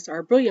finalists are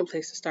a brilliant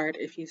place to start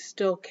if you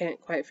still can't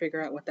quite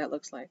figure out what that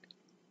looks like.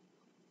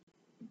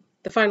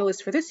 The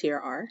finalists for this year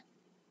are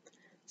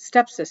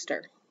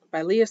Stepsister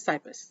by Leah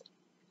Sipus,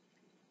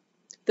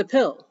 The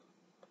Pill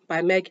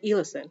by Meg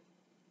Elison,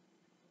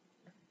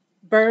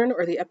 Burn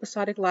or the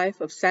Episodic Life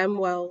of Sam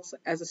Wells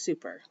as a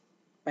Super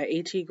by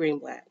A.T.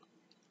 Greenblatt,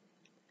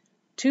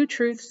 Two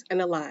Truths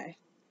and a Lie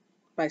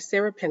by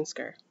Sarah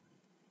Pinsker,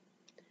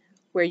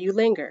 Where You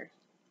Linger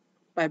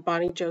by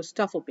Bonnie Jo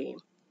Stufflebeam,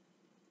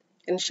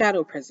 and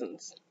Shadow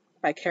Prisons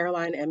by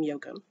Caroline M.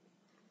 Yoakum.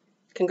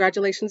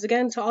 Congratulations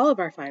again to all of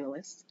our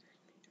finalists.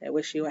 I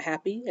wish you a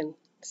happy and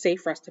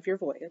safe rest of your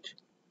voyage.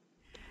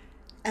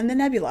 And the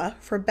Nebula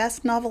for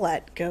Best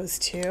Novelette goes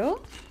to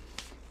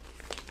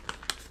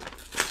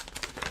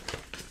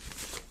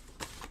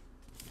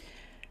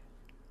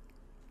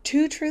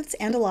Two Truths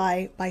and a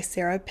Lie by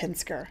Sarah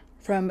Pinsker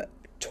from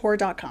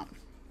Tordotcom.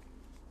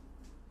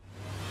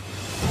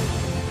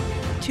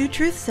 Two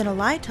Truths and a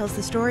Lie tells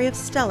the story of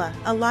Stella,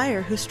 a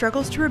liar who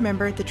struggles to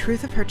remember the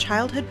truth of her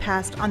childhood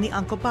past on the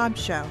Uncle Bob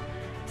Show.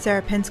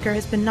 Sarah Pinsker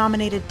has been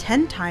nominated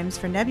 10 times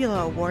for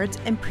Nebula Awards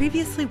and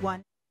previously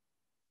won.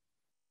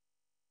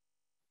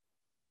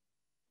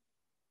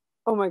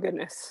 Oh my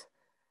goodness.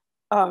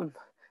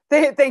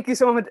 Thank you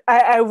so much.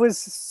 I was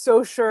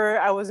so sure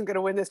I wasn't going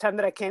to win this time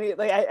that I can't,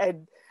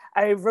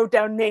 I wrote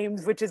down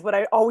names, which is what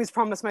I always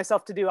promise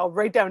myself to do. I'll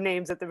write down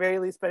names at the very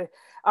least, but,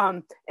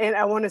 and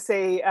I want to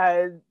say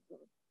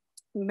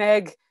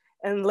Meg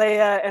and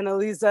Leah and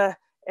Eliza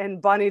and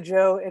Bonnie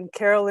Jo and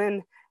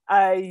Carolyn,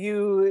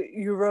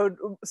 you wrote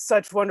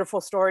such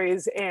wonderful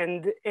stories,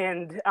 and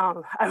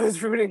I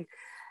was rooting.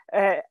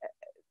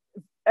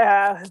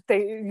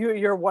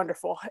 You're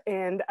wonderful,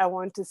 and I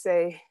want to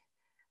say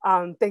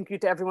thank you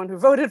to everyone who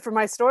voted for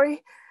my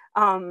story,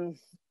 and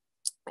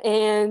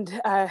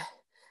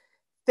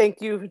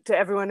thank you to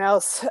everyone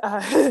else.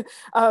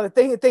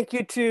 Thank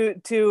you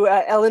to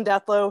Ellen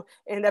Dathlow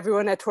and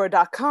everyone at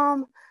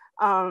Tordotcom.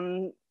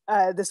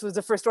 This was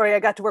the first story I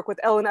got to work with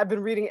Ellen. I've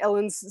been reading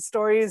Ellen's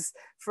stories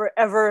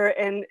forever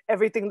and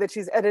everything that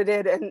she's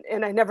edited,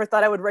 and I never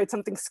thought I would write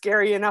something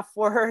scary enough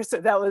for her. So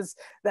that was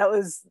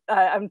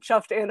I'm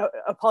chuffed and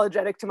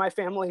apologetic to my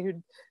family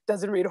who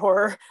doesn't read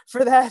horror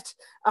for that.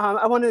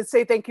 I want to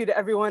say thank you to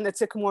everyone at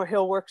Sycamore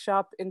Hill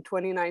Workshop in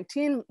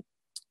 2019.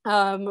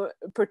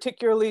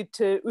 Particularly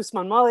to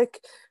Usman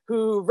Malik,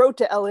 who wrote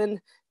to Ellen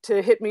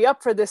to hit me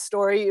up for this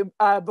story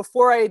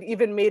before I had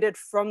even made it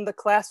from the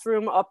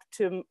classroom up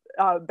to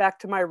back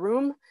to my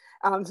room.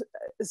 The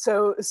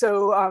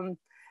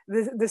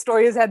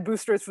story has had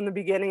boosters from the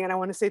beginning, and I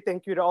want to say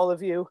thank you to all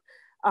of you.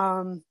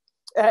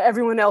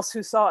 Everyone else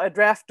who saw a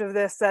draft of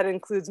this, that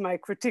includes my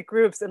critique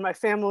groups and my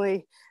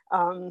family,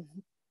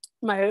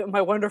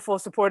 my wonderful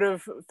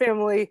supportive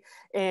family,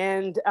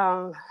 and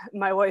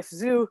my wife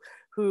Zoo,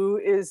 who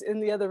is in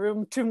the other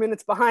room 2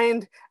 minutes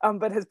behind,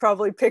 but has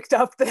probably picked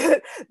up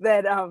that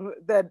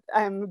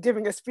I'm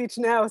giving a speech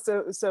now.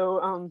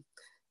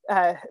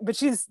 But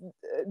she's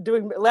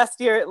doing,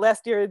 last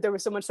year there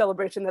was so much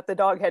celebration that the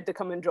dog had to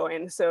come and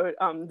join. So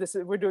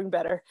we're doing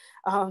better.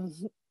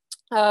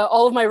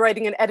 All of my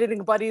writing and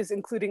editing buddies,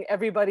 including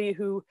everybody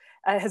who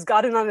has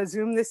gotten on a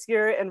Zoom this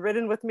year and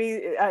written with me.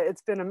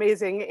 It's been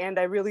amazing, and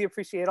I really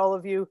appreciate all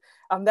of you.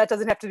 That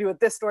doesn't have to do with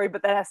this story,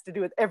 but that has to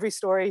do with every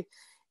story.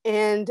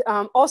 And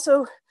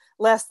also,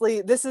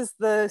 lastly, this is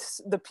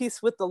the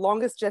piece with the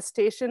longest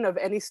gestation of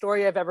any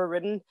story I've ever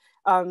written.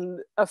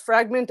 A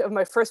fragment of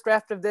my first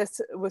draft of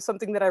this was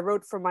something that I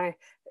wrote for my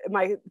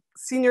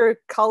senior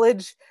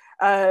college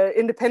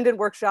independent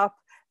workshop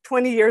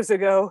 20 years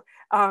ago,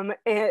 and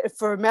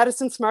for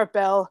Madison Smart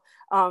Bell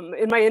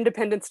in my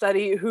independent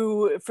study,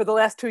 who for the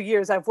last 2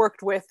 years I've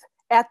worked with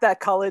at that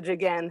college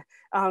again,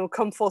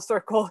 come full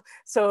circle.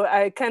 So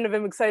I kind of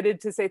am excited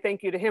to say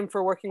thank you to him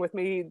for working with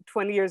me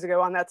 20 years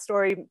ago on that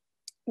story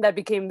that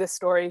became this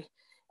story.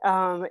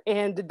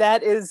 And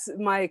that is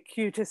my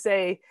cue to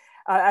say,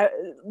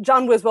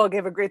 John Wiswell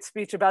gave a great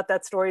speech about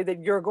that story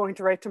that you're going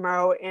to write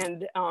tomorrow.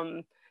 And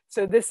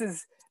so this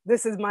is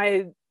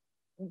my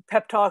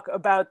pep talk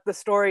about the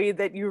story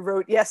that you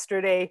wrote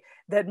yesterday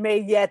that may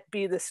yet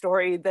be the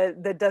story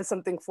that does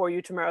something for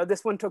you tomorrow.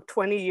 This one took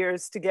 20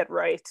 years to get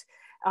right.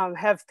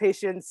 Have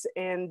patience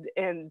and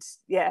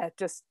yeah,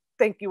 just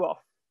thank you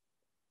all.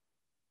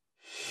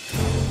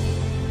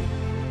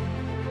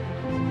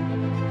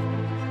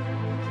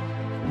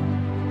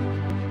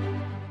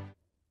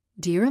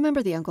 Do you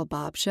remember the Uncle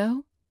Bob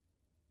show?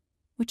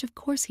 Which of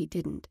course he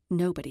didn't.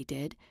 Nobody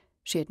did.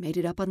 She had made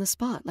it up on the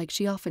spot like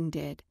she often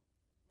did.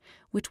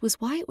 Which was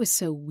why it was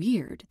so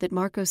weird that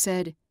Marco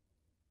said,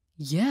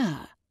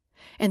 "Yeah."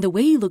 And the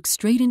way he looked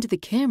straight into the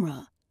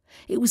camera,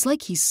 it was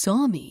like he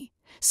saw me,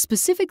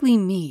 specifically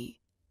me.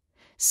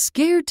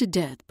 Scared to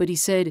death, but he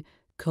said,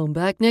 "Come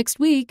back next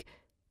week."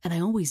 And I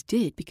always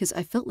did because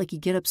I felt like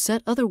he'd get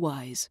upset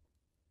otherwise.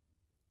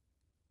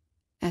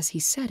 As he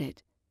said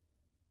it,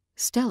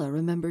 Stella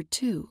remembered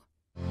too.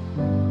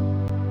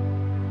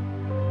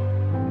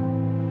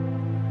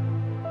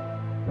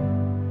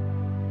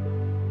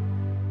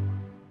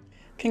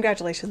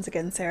 Congratulations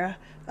again, Sarah.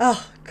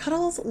 Oh,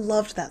 Cuddles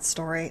loved that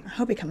story. I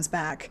hope he comes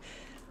back.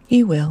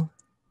 He will.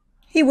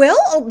 He will?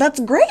 Oh, that's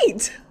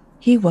great.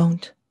 He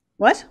won't.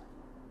 What?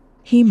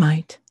 He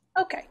might.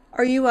 Okay.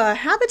 Are you a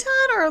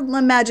habitat or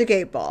a magic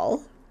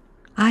 8-ball?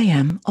 I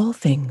am all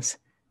things.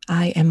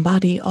 I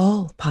embody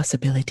all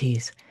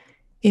possibilities.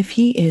 If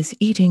he is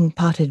eating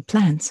potted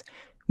plants,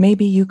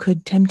 maybe you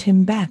could tempt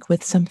him back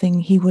with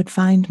something he would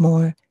find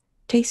more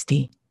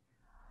tasty.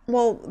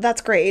 Well,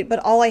 that's great, but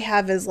all I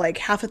have is like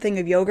half a thing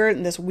of yogurt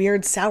and this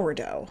weird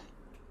sourdough.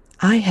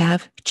 I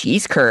have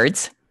cheese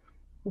curds.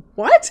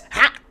 What?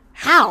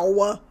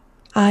 How?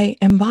 I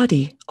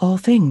embody all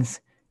things,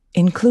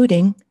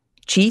 including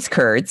cheese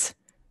curds.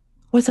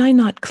 Was I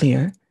not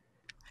clear?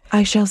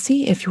 I shall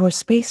see if your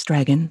space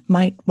dragon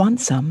might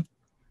want some.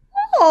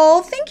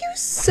 Oh, thank you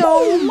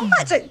so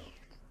much.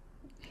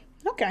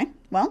 Okay,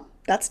 well,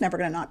 that's never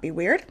going to not be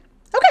weird.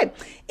 Okay,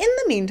 in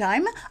the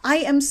meantime, I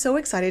am so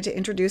excited to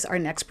introduce our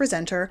next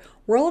presenter,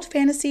 World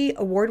Fantasy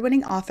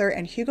Award-winning author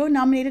and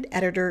Hugo-nominated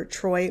editor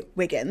Troy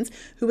Wiggins,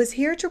 who is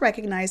here to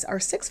recognize our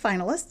 6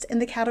 finalists in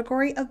the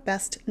category of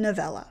Best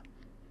Novella.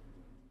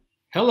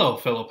 Hello,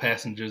 fellow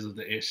passengers of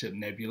the Airship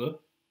Nebula.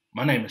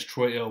 My name is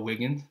Troy L.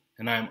 Wiggins,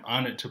 and I am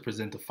honored to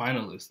present the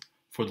finalists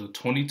for the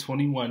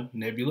 2021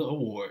 Nebula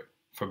Award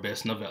for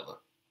Best Novella.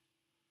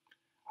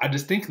 I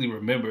distinctly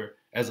remember,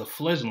 as a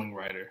fledgling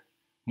writer,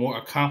 more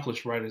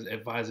accomplished writers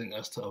advising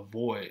us to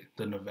avoid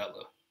the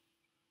novella.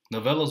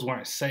 Novellas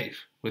weren't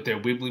safe with their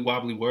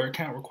wibbly-wobbly word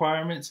count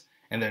requirements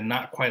and their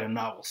not quite a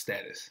novel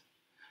status.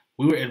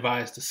 We were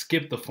advised to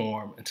skip the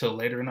form until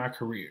later in our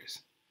careers.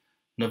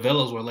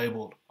 Novellas were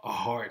labeled a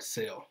hard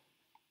sell.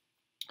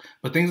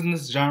 But things in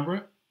this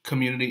genre,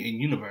 community, and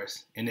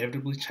universe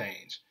inevitably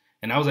change,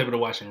 and I was able to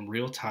watch in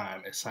real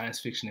time as science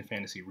fiction and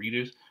fantasy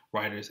readers,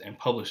 writers, and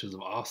publishers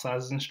of all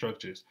sizes and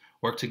structures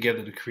work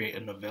together to create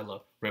a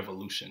novella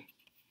revolution.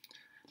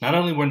 Not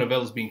only were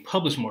novellas being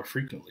published more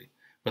frequently,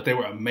 but they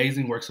were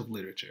amazing works of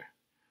literature.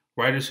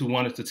 Writers who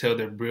wanted to tell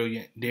their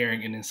brilliant,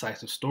 daring, and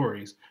incisive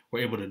stories were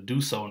able to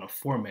do so in a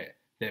format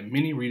that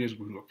many readers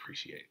grew to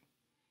appreciate.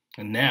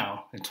 And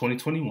now, in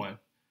 2021,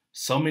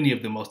 so many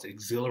of the most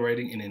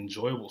exhilarating and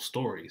enjoyable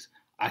stories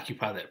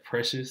occupy that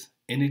precious,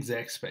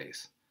 inexact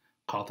space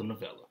called the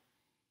novella.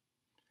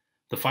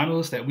 The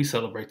finalists that we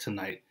celebrate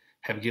tonight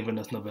have given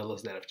us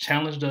novellas that have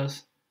challenged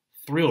us,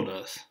 thrilled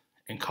us,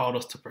 and called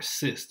us to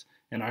persist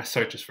in our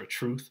searches for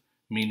truth,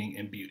 meaning,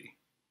 and beauty.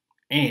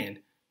 And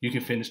you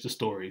can finish the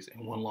stories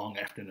in one long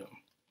afternoon.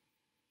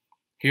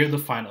 Here are the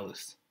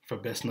finalists for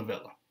Best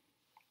Novella.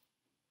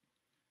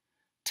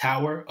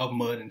 Tower of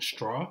Mud and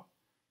Straw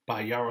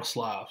by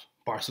Yaroslav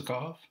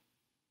Barsukov.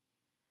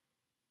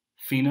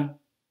 Fina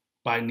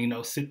by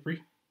Nino Cipri.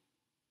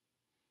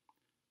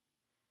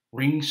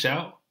 Ring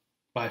Shout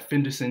by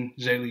Fenderson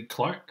Djèlí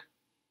Clark.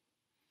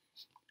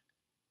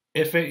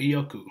 Efe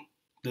Iyoku,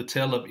 The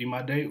Tale of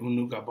Imade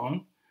Unu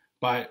Gabon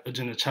by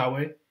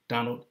Ojinachawe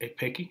Donald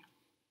Ekpeki.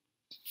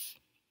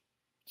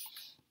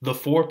 The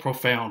Four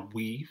Profound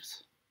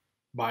Weaves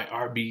by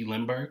R.B.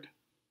 Lindbergh.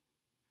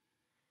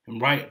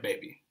 And Riot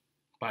Baby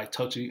by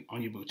Tochi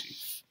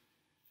Onyebuchi.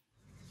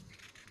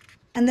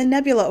 And the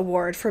Nebula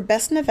Award for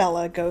Best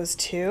Novella goes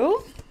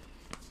to...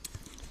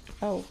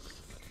 Oh.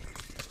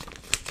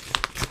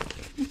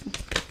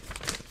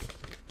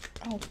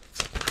 Oh.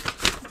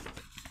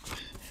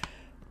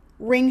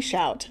 Ring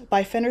Shout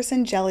by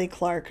Fenderson Djèlí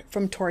Clark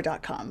from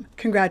Tordotcom.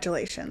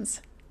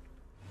 Congratulations.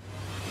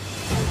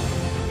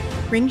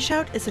 Ring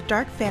Shout is a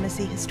dark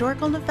fantasy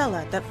historical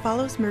novella that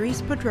follows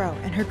Maurice Boudreau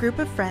and her group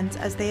of friends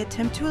as they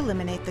attempt to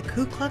eliminate the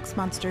Ku Klux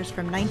monsters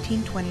from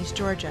 1920s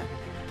Georgia.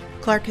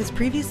 Clark has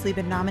previously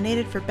been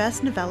nominated for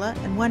Best Novella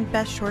and won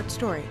Best Short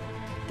Story.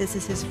 This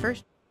is his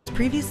first.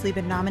 Previously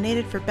been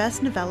nominated for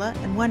Best Novella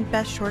and won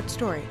Best Short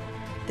Story.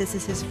 This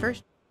is his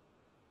first.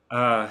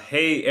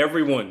 Hey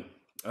everyone!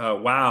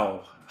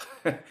 Wow,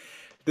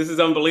 this is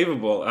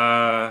unbelievable.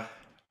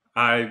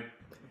 I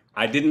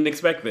didn't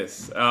expect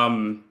this.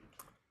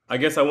 I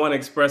guess I want to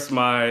express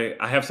I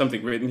have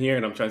something written here,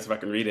 and I'm trying to see if I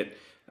can read it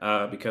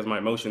because my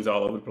emotions are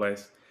all over the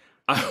place.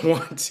 I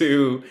want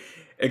to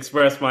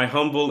express my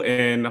humble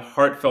and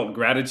heartfelt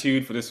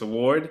gratitude for this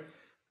award.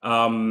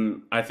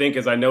 I think,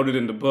 as I noted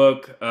in the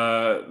book,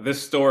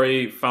 this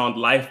story found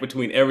life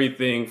between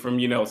everything from,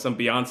 some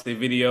Beyonce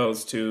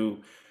videos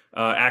to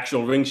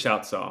actual Ring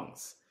Shout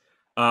songs.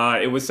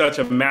 It was such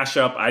a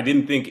mashup. I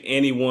didn't think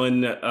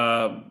anyone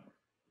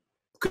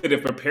could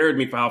have prepared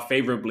me for how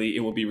favorably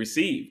it would be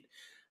received.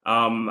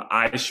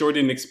 I sure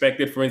didn't expect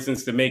it, for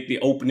instance, to make the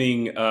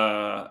opening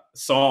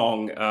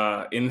song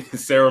in the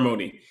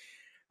ceremony.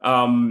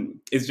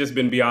 It's just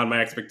been beyond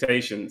my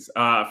expectations.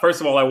 First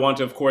of all, I want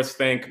to, of course,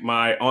 thank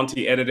my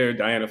auntie editor,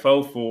 Diana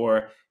Foe,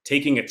 for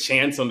taking a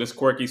chance on this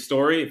quirky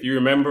story. If you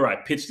remember, I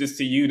pitched this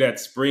to you that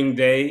spring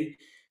day,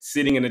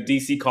 sitting in a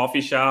DC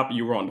coffee shop.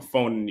 You were on the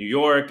phone in New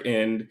York,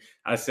 and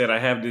I said, I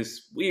have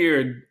this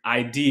weird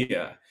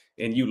idea.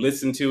 And you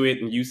listened to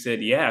it, and you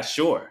said, yeah,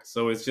 sure.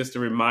 So it's just a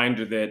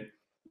reminder that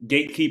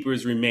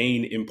gatekeepers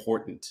remain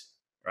important,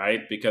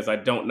 right? Because I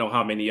don't know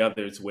how many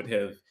others would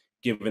have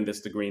given this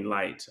the green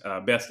light.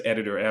 Best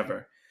editor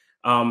ever.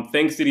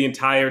 Thanks to the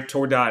entire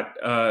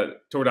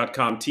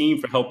Tordotcom team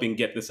for helping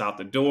get this out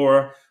the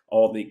door.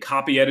 All the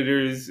copy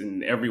editors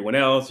and everyone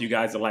else. You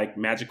guys are like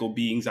magical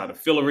beings out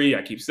of Fillory.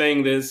 I keep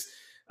saying this.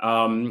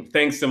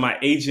 Thanks to my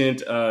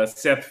agent,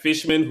 Seth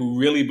Fishman, who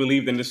really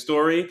believed in the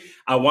story.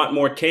 I want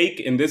more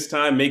cake, and this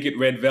time make it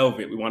red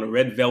velvet. We want a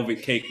red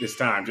velvet cake this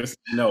time, just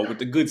with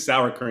the good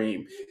sour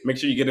cream. Make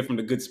sure you get it from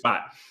the good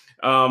spot.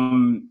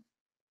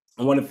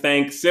 I want to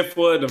thank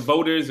SFWA, the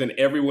voters, and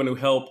everyone who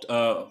helped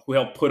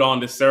put on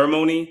this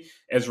ceremony.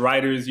 As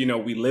writers,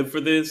 we live for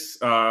this.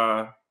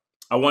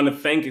 I want to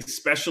thank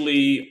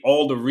especially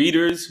all the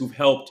readers who've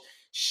helped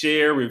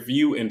share,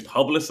 review, and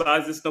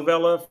publicize this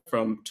novella,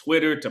 from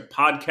Twitter to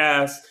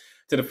podcasts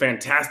to the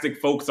fantastic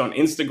folks on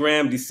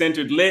Instagram.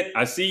 Decentered Lit,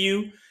 I see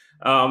you.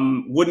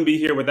 Wouldn't be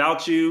here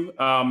without you.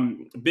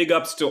 Big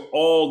ups to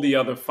all the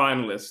other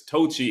finalists,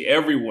 Tochi,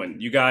 everyone.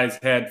 You guys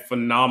had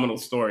phenomenal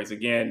stories.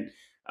 Again,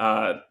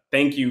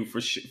 thank you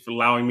for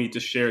allowing me to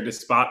share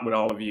this spot with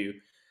all of you.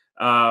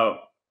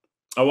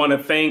 I want to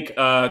thank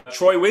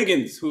Troy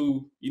Wiggins,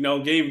 who,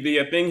 gave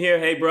the thing here.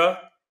 Hey, bruh,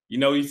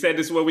 you said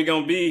this is where we're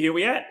going to be. Here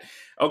we at.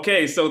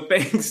 Okay, so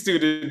thanks to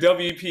the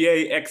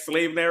WPA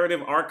Ex-Slave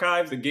Narrative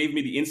Archives that gave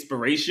me the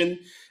inspiration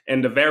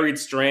and the varied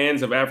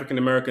strands of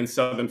African-American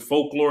Southern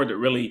folklore that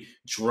really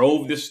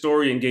drove this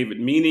story and gave it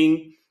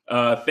meaning.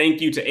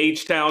 Thank you to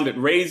H-Town that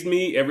raised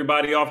me,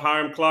 everybody off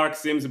Hiram Clark,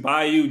 Sims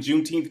Bayou,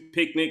 Juneteenth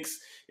picnics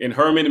in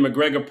Herman and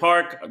McGregor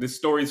Park. This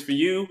story's for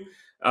you.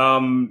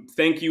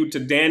 Thank you to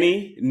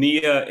Danny,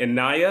 Nia, and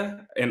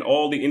Naya, and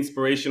all the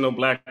inspirational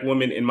Black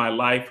women in my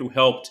life who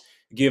helped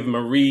give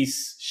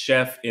Maurice,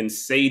 Chef, and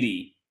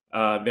Sadie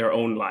their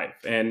own life.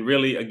 And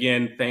really,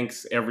 again,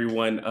 thanks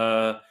everyone.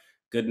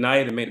 Good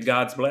night, and may the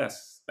gods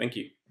bless. Thank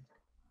you.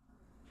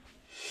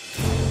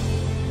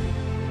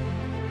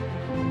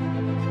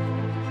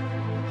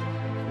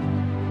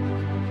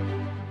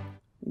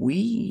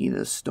 We,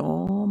 the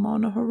storm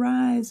on the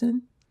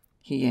horizon,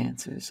 he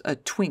answers, a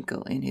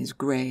twinkle in his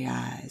gray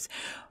eyes.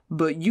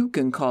 But you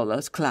can call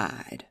us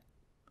Clyde.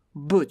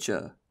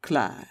 Butcher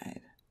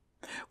Clyde.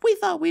 We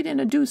thought we'd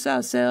introduce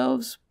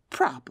ourselves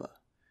proper,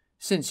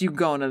 since you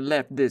gone and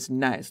left this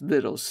nice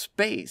little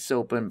space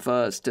open for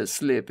us to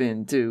slip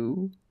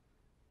into.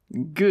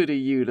 Good of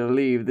you to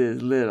leave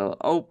this little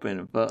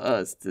open for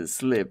us to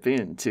slip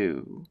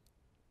into.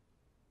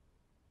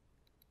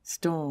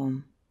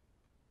 Storm.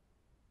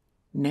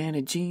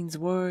 Nana Jean's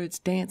words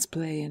dance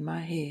play in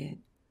my head.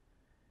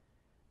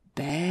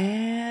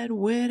 Bad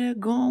weather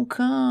gon'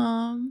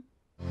 come.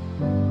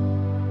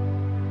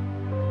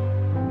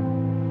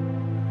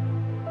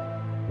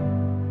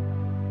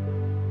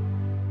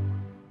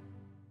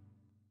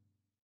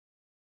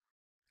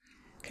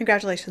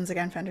 Congratulations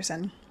again,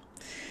 Fenderson.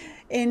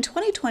 In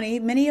 2020,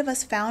 many of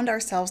us found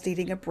ourselves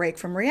needing a break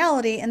from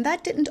reality, and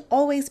that didn't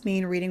always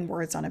mean reading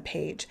words on a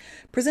page.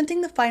 Presenting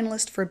the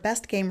finalist for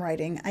Best Game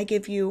Writing, I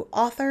give you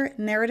author,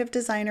 narrative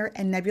designer,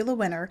 and Nebula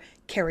winner,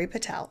 Carrie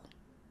Patel.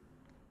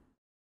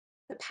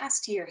 The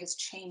past year has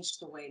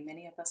changed the way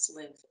many of us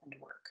live and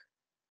work.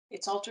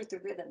 It's altered the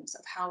rhythms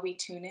of how we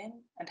tune in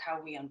and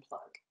how we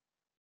unplug.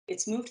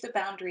 It's moved the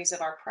boundaries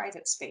of our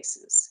private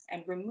spaces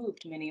and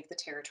removed many of the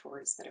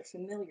territories that are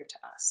familiar to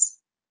us.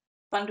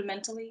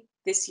 Fundamentally,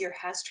 this year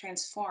has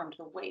transformed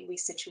the way we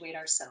situate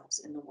ourselves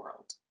in the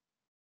world.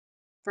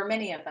 For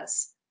many of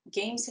us,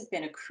 games have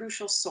been a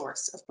crucial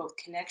source of both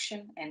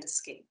connection and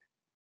escape.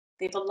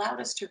 They've allowed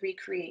us to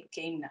recreate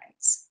game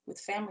nights with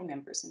family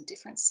members in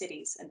different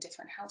cities and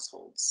different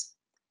households.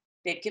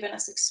 They've given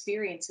us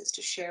experiences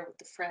to share with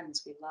the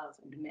friends we love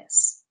and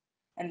miss.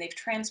 And they've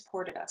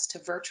transported us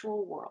to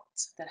virtual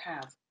worlds that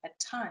have, at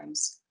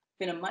times,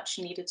 been a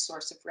much-needed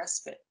source of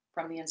respite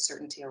from the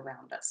uncertainty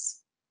around us.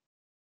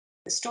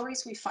 The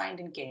stories we find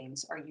in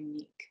games are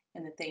unique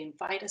in that they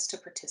invite us to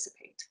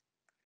participate.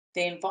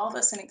 They involve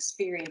us in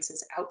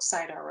experiences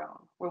outside our own,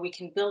 where we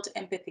can build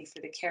empathy for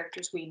the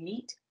characters we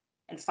meet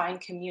and find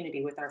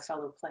community with our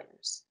fellow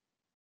players.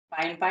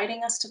 By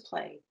inviting us to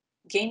play,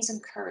 games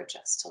encourage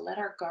us to let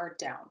our guard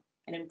down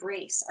and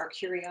embrace our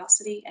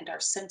curiosity and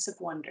our sense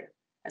of wonder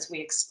as we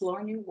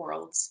explore new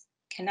worlds,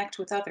 connect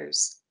with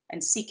others,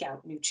 and seek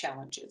out new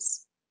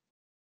challenges.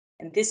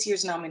 And this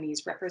year's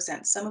nominees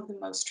represent some of the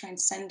most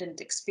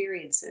transcendent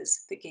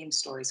experiences that game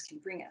stories can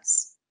bring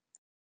us.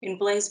 In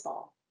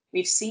Blazeball,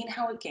 we've seen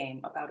how a game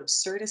about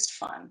absurdist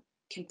fun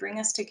can bring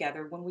us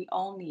together when we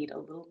all need a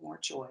little more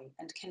joy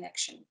and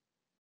connection.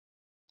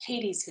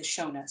 Hades has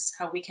shown us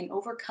how we can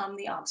overcome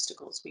the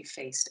obstacles we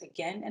faced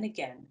again and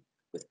again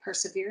with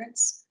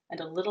perseverance and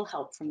a little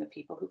help from the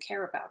people who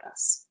care about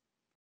us.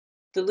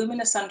 The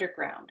Luminous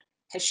Underground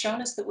has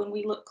shown us that when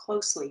we look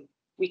closely,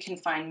 we can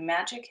find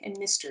magic and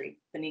mystery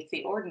beneath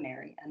the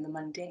ordinary and the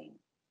mundane.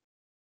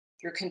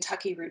 Through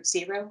Kentucky Route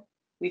Zero,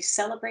 we've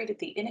celebrated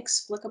the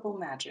inexplicable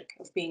magic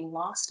of being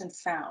lost and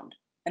found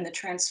and the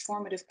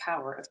transformative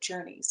power of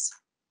journeys.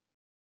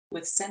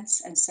 With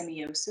Sense and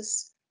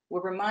Semiosis,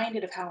 we're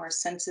reminded of how our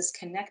senses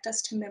connect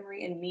us to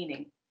memory and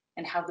meaning,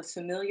 and how the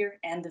familiar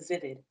and the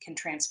vivid can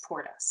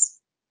transport us.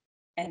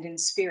 And in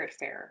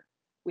Spiritfarer,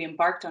 we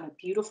embarked on a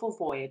beautiful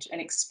voyage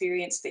and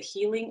experienced the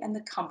healing and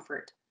the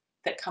comfort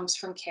that comes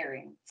from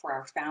caring for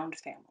our found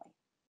family.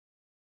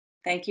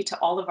 Thank you to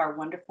all of our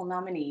wonderful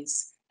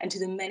nominees and to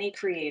the many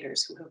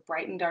creators who have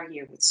brightened our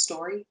year with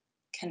story,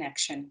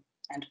 connection,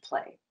 and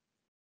play.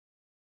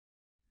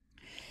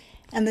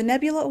 And the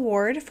Nebula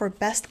Award for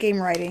Best Game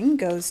Writing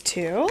goes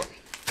to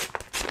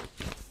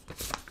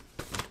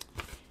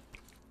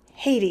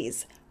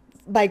Hades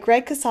by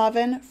Greg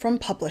Kasavin from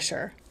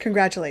Publisher.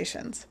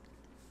 Congratulations.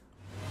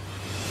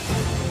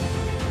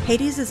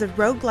 Hades is a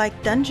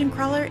roguelike dungeon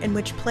crawler in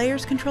which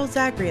players control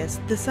Zagreus,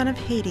 the son of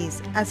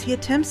Hades, as he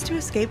attempts to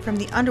escape from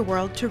the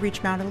underworld to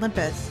reach Mount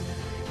Olympus.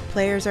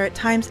 Players are at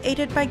times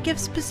aided by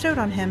gifts bestowed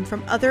on him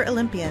from other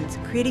Olympians,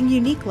 creating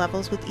unique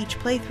levels with each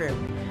playthrough.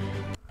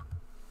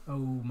 Oh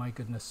my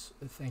goodness,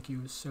 thank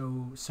you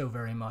so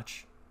very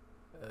much.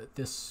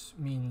 This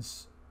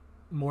means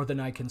more than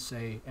I can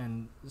say,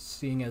 and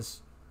seeing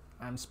as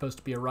I'm supposed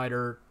to be a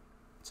writer,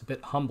 it's a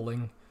bit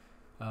humbling.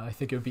 I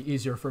think it would be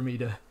easier for me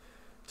to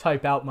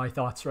type out my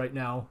thoughts right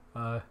now,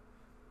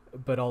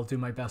 but I'll do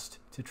my best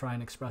to try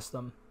and express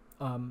them.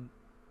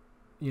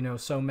 You know,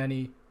 so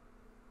many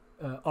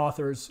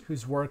authors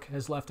whose work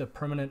has left a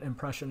permanent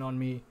impression on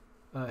me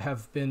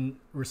have been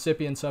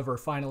recipients of or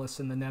finalists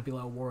in the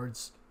Nebula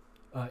Awards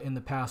in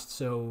the past,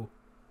 so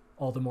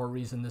all the more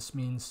reason this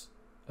means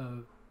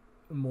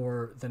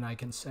more than I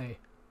can say.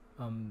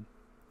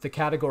 The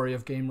category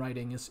of game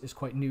writing is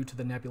quite new to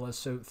the Nebula,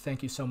 so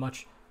thank you so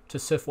much to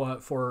SFWA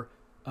for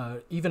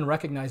even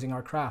recognizing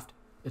our craft.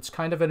 It's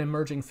kind of an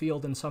emerging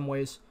field in some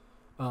ways,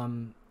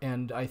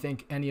 and I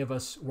think any of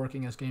us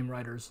working as game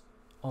writers,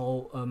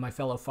 all my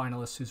fellow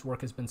finalists whose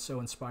work has been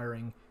so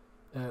inspiring,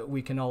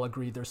 we can all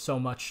agree there's so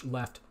much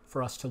left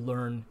for us to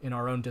learn in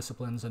our own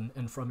disciplines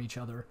and from each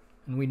other.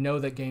 And we know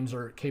that games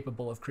are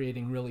capable of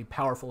creating really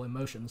powerful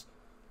emotions,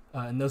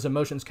 and those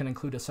emotions can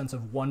include a sense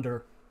of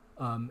wonder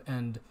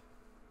and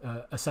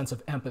a sense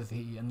of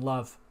empathy and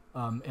love,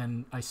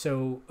 and I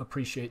so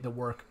appreciate the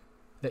work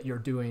that you're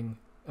doing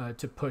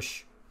to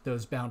push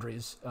those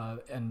boundaries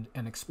and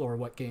explore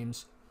what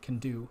games can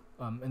do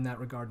in that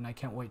regard, and I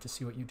can't wait to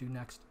see what you do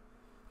next.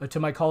 To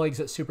my colleagues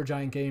at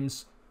Supergiant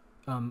Games,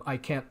 I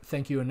can't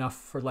thank you enough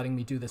for letting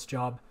me do this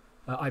job.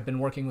 I've been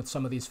working with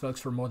some of these folks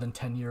for more than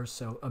 10 years,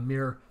 so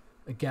Amir,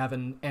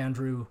 Gavin,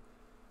 Andrew,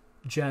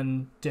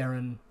 Jen,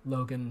 Darren,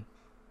 Logan,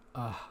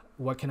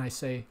 what can I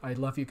say? I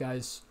love you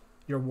guys.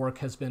 Your work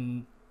has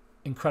been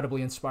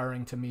incredibly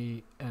inspiring to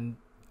me and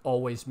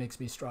always makes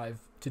me strive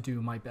to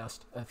do my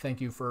best.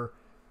 Thank you for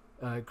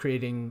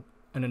creating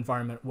an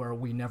environment where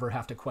we never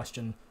have to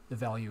question the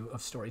value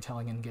of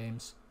storytelling in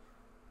games.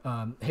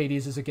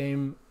 Hades is a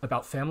game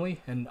about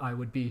family, and I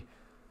would be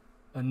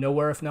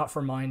nowhere if not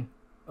for mine.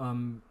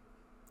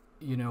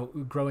 you know,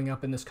 growing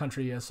up in this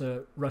country as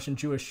a Russian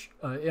Jewish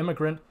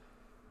immigrant,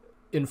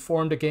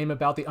 informed a game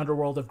about the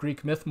underworld of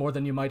Greek myth more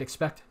than you might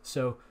expect.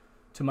 So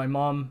to my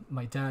mom,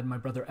 my dad, my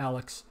brother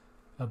Alex,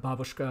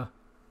 Babushka,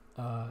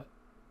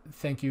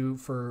 thank you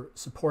for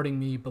supporting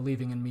me,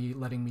 believing in me,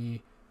 letting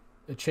me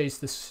chase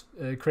this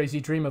crazy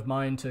dream of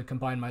mine to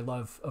combine my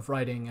love of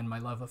writing and my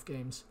love of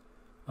games.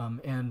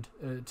 And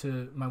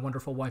to my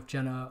wonderful wife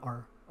Jenna,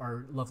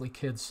 our lovely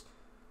kids,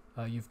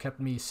 you've kept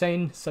me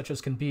sane, such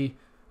as can be,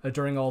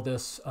 during all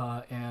this,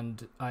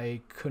 and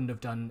I couldn't have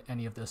done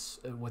any of this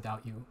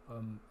without you.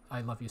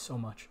 I love you so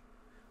much.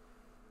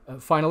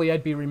 Finally,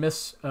 I'd be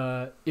remiss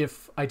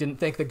if I didn't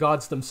thank the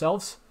gods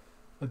themselves.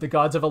 The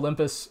gods of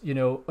Olympus, you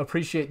know,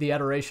 appreciate the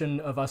adoration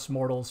of us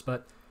mortals,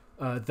 but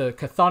the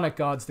chthonic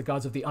gods, the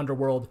gods of the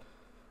underworld,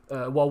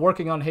 while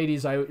working on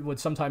Hades, I would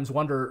sometimes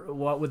wonder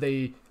what would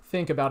they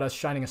think about us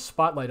shining a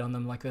spotlight on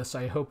them like this.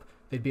 I hope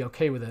they'd be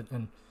okay with it,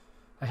 and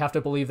I have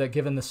to believe that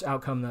given this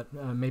outcome that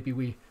maybe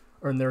we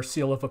earn their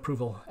seal of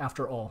approval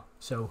after all.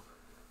 So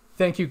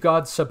thank you,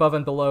 gods above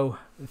and below.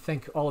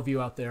 Thank all of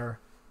you out there.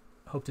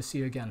 Hope to see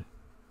you again.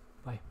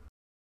 Bye.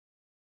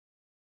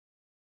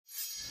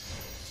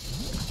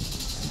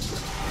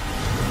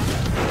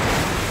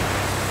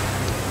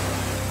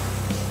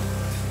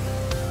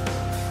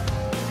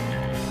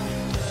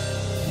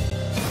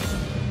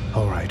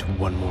 All right,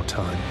 one more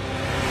time.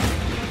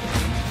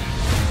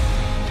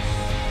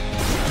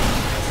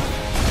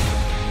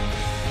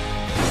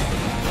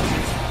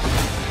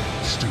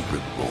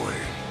 Stupid boy,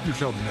 you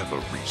shall never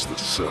reach the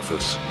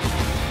surface.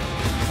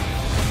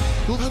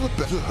 You'll have a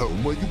better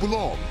home where you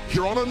belong,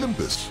 here on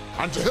Olympus.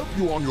 And to help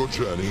you on your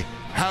journey,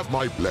 have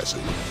my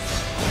blessing.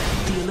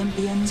 The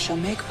Olympians shall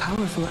make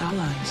powerful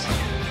allies.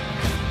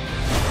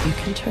 You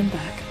can turn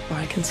back, or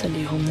I can send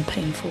you home the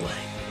painful way.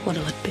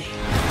 What'll it be?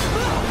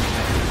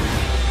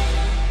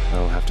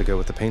 I'll have to go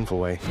with the painful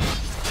way.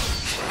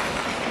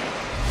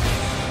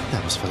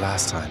 That was for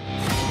last time.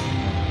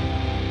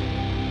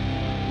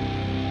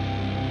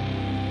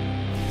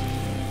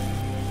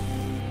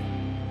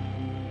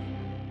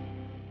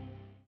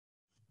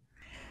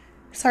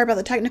 Sorry about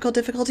the technical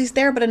difficulties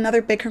there, but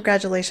another big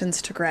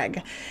congratulations to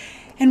Greg.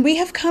 And we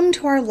have come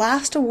to our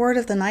last award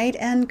of the night,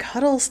 and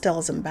Cuddle still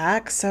isn't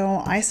back,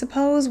 so I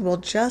suppose we'll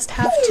just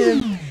have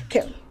to...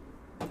 Okay.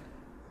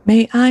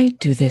 May I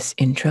do this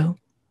intro?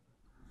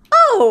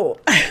 Oh!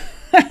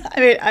 I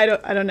mean, I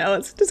don't know.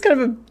 It's just kind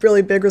of a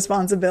really big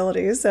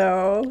responsibility,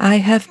 so... I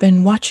have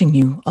been watching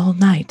you all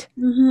night.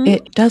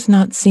 It does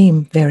not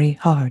seem very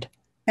hard.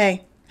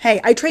 Hey,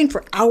 I trained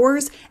for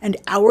hours and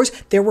hours.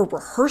 There were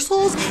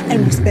rehearsals,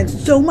 and we spent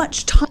so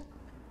much time...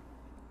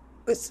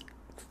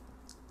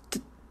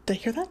 Did I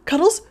hear that?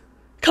 Cuddles?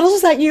 Cuddles,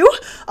 is that you?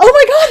 Oh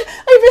my god!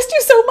 I missed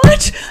you so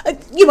much!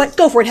 You know what?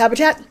 Go for it,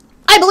 Habitat.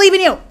 I believe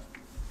in you!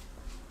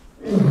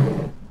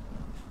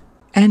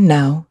 And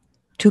now,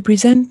 to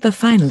present the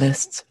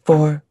finalists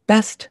for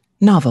Best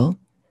Novel,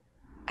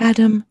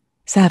 Adam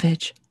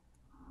Savage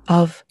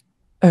of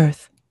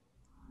Earth.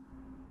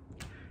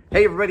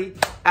 Hey everybody,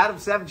 Adam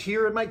Savage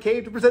here in my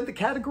cave to present the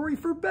category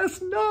for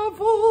Best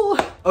Novel.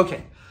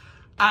 Okay,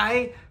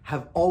 I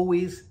have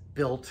always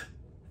built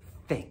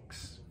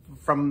things.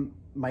 From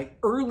my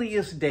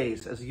earliest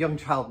days as a young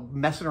child,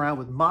 messing around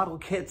with model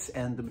kits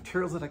and the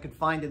materials that I could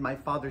find in my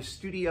father's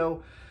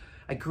studio,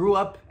 I grew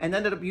up and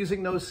ended up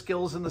using those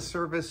skills in the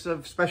service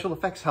of special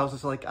effects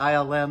houses like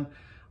ILM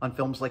on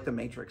films like The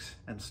Matrix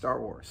and Star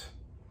Wars.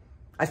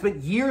 I spent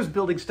years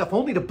building stuff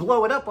only to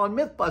blow it up on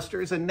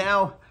Mythbusters, and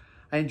now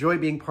I enjoy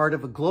being part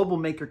of a global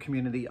maker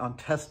community on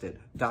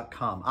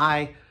Tested.com.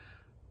 I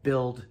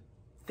build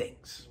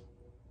things.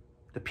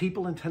 The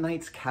people in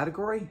tonight's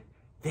category,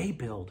 they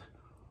build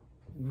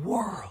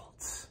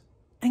worlds.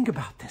 Think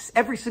about this.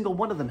 Every single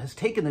one of them has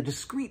taken a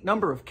discrete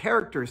number of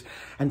characters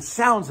and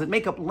sounds that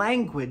make up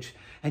language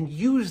and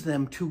use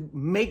them to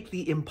make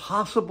the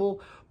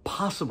impossible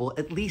possible,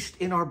 at least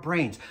in our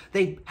brains.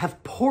 They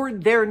have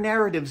poured their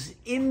narratives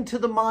into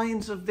the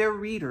minds of their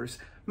readers,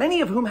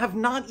 many of whom have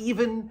not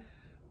even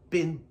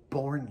been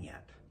born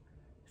yet.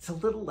 It's a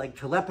little like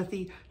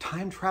telepathy,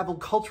 time travel,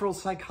 cultural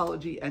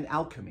psychology, and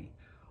alchemy,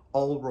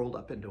 all rolled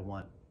up into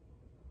one.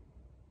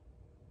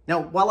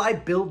 Now, while I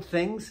build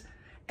things,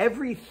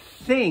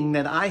 everything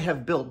that I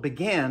have built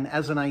began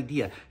as an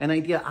idea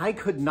I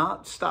could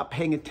not stop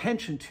paying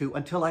attention to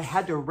until I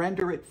had to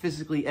render it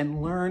physically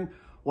and learn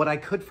what I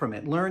could from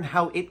it, learn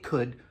how it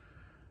could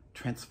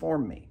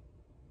transform me.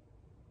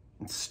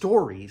 And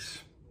stories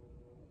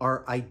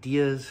are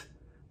ideas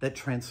that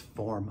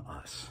transform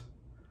us.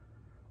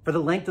 For the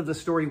length of the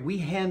story, we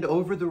hand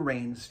over the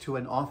reins to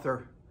an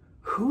author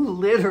who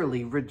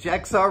literally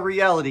rejects our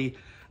reality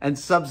and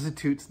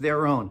substitutes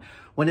their own.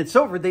 When it's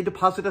over, they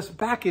deposit us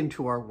back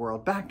into our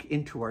world, back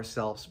into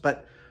ourselves.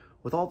 But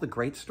with all the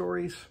great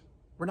stories,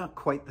 we're not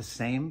quite the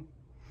same.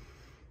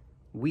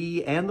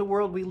 We and the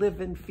world we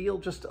live in feel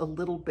just a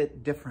little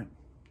bit different.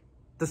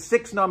 The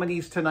 6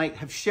 nominees tonight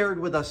have shared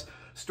with us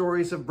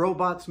stories of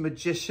robots,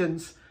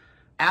 magicians,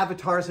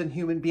 avatars, and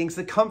human beings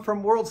that come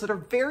from worlds that are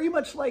very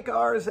much like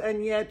ours,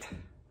 and yet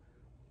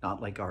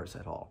not like ours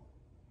at all.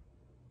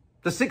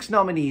 The 6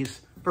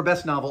 nominees for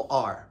Best Novel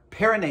are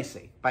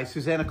Piranesi by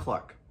Susanna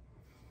Clarke,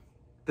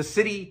 The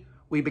City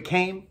We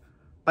Became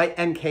by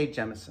N.K.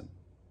 Jemisin,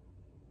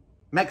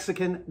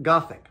 Mexican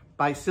Gothic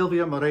by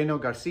Silvia Moreno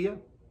Garcia,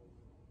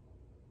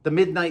 The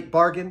Midnight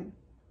Bargain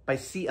by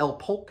C.L.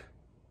 Polk,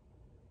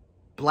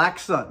 Black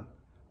Sun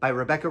by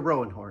Rebecca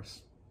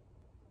Rowanhorse,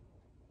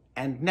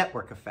 and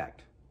Network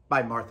Effect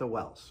by Martha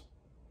Wells.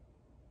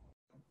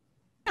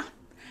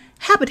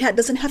 Habitat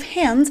doesn't have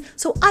hands,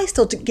 so I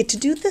still get to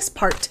do this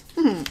part.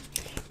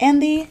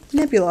 And the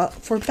Nebula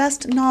for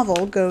Best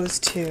Novel goes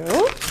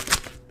to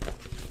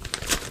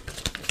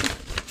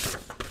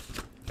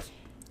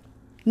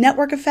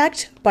Network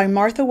Effect by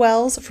Martha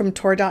Wells from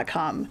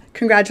Tordotcom.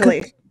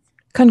 Congratulations.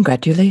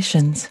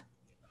 Congratulations.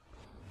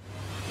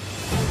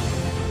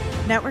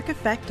 Network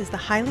Effect is the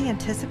highly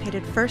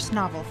anticipated first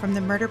novel from the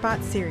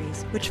Murderbot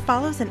series, which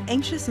follows an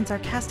anxious and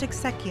sarcastic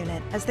sec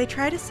unit as they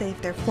try to save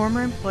their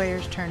former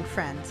employers turned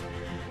friends.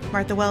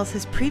 Martha Wells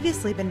has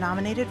previously been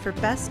nominated for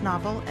Best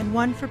Novel and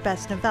won for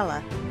Best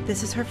Novella.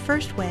 This is her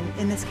first win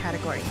in this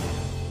category.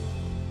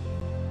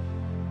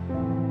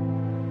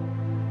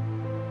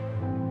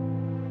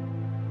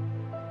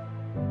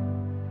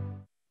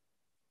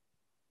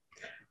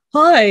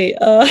 Hi,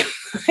 I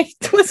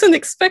wasn't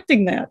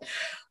expecting that.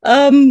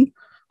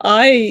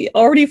 I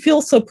already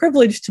feel so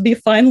privileged to be a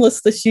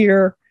finalist this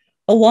year,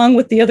 along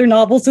with the other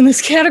novels in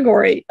this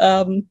category.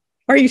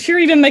 Are you sure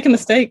you didn't make a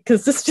mistake?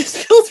 Because this just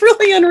feels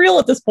really unreal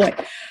at this point.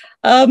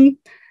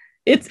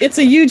 It's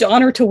a huge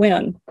honor to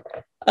win.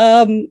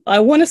 I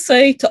want to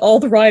say to all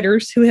the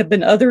writers who have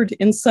been othered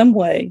in some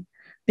way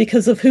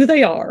because of who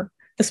they are,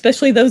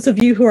 especially those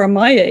of you who are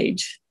my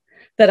age,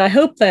 that I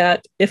hope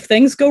that if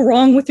things go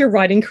wrong with your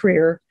writing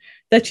career,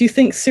 that you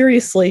think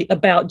seriously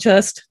about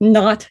just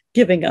not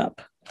giving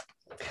up.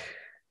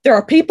 There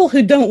are people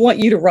who don't want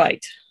you to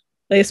write.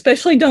 They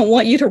especially don't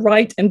want you to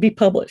write and be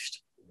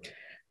published.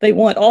 They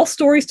want all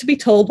stories to be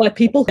told by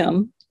people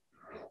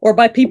or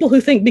by people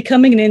who think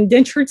becoming an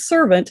indentured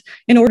servant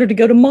in order to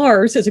go to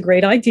Mars is a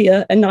great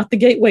idea and not the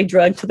gateway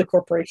drug to the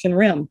corporation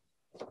rim.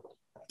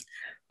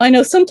 I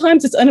know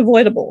sometimes it's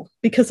unavoidable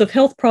because of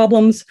health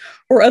problems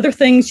or other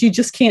things you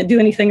just can't do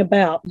anything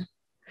about.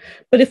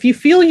 But if you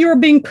feel you're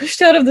being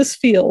pushed out of this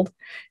field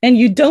and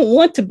you don't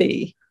want to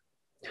be,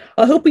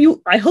 I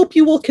hope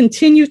you will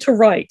continue to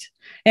write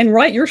and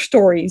write your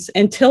stories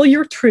and tell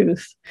your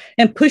truth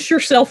and push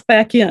yourself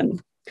back in,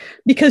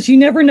 because you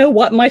never know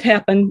what might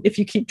happen if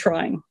you keep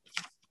trying.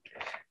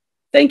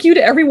 Thank you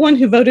to everyone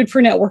who voted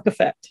for Network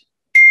Effect.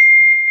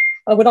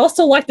 I would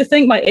also like to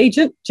thank my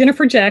agent,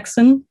 Jennifer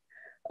Jackson,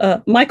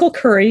 Michael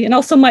Curry, and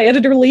also my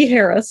editor, Lee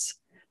Harris,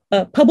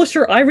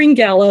 publisher Irene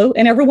Gallo,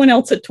 and everyone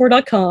else at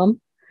Tordotcom,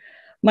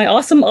 my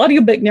awesome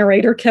audiobook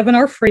narrator, Kevin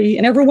R. Free,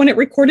 and everyone at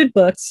Recorded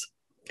Books,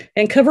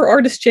 and cover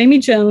artist Jamie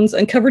Jones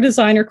and cover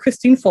designer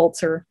Christine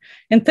Fultzer.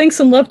 And thanks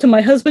and love to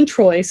my husband,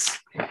 Troyce,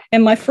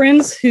 and my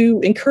friends who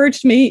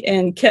encouraged me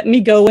and kept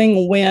me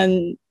going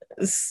when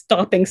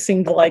stopping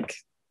seemed like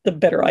the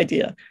better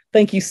idea.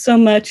 Thank you so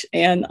much,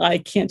 and I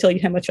can't tell you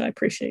how much I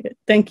appreciate it.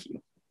 Thank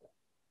you.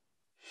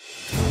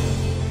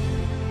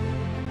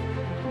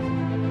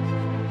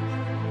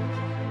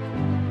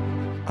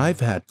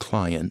 I've had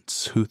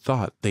clients who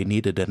thought they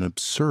needed an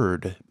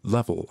absurd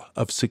level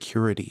of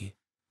security.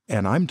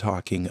 And I'm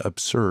talking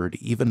absurd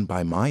even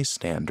by my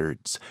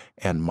standards,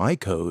 and my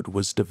code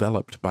was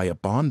developed by a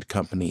bond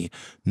company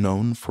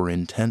known for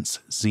intense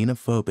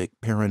xenophobic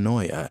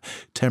paranoia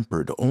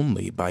tempered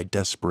only by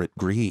desperate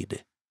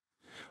greed.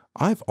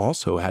 I've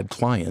also had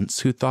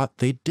clients who thought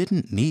they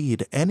didn't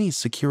need any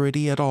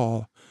security at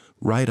all,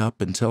 right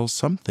up until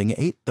something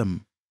ate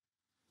them.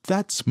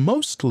 That's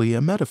mostly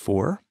a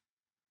metaphor.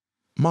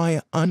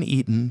 My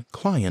uneaten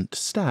client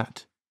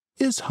stat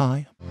is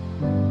high.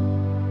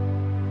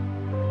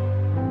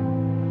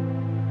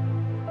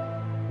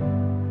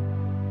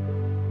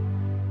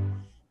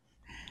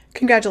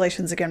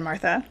 Congratulations again,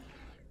 Martha.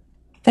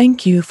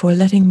 Thank you for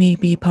letting me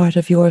be part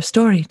of your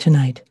story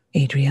tonight,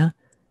 Aydrea,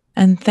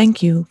 and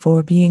thank you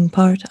for being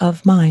part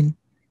of mine.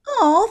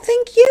 Oh,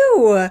 thank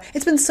you.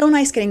 It's been so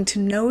nice getting to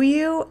know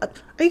you.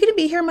 Are you going to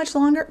be here much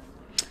longer?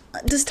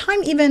 Does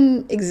time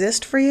even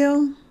exist for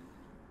you?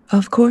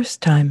 Of course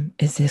time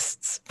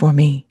exists for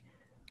me.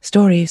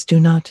 Stories do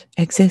not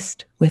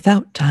exist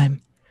without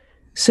time.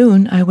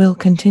 Soon I will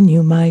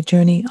continue my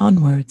journey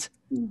onwards.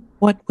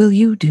 What will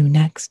you do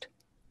next?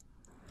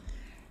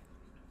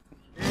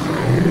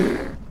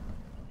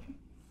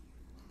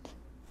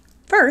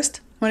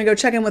 First, I'm going to go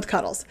check in with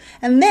Cuddles.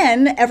 And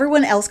then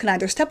everyone else can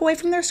either step away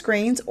from their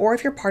screens, or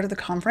if you're part of the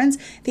conference,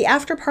 the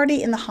after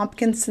party in the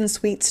Hopkinson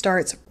Suite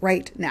starts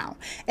right now.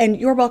 And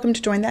you're welcome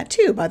to join that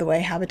too, by the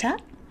way,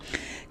 Habitat.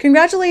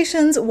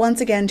 Congratulations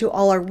once again to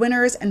all our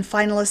winners and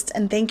finalists,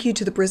 and thank you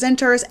to the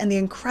presenters and the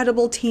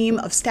incredible team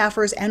of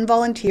staffers and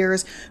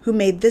volunteers who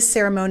made this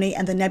ceremony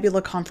and the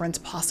Nebula Conference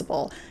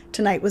possible.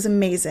 Tonight was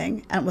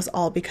amazing, and it was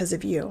all because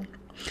of you.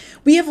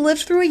 We have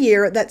lived through a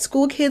year that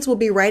school kids will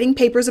be writing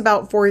papers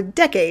about for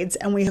decades,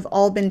 and we have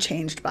all been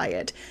changed by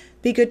it.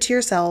 Be good to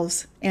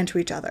yourselves and to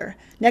each other.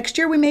 Next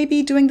year, we may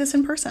be doing this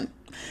in person.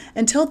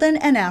 Until then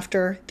and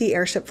after, the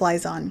airship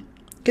flies on.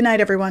 Good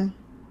night, everyone.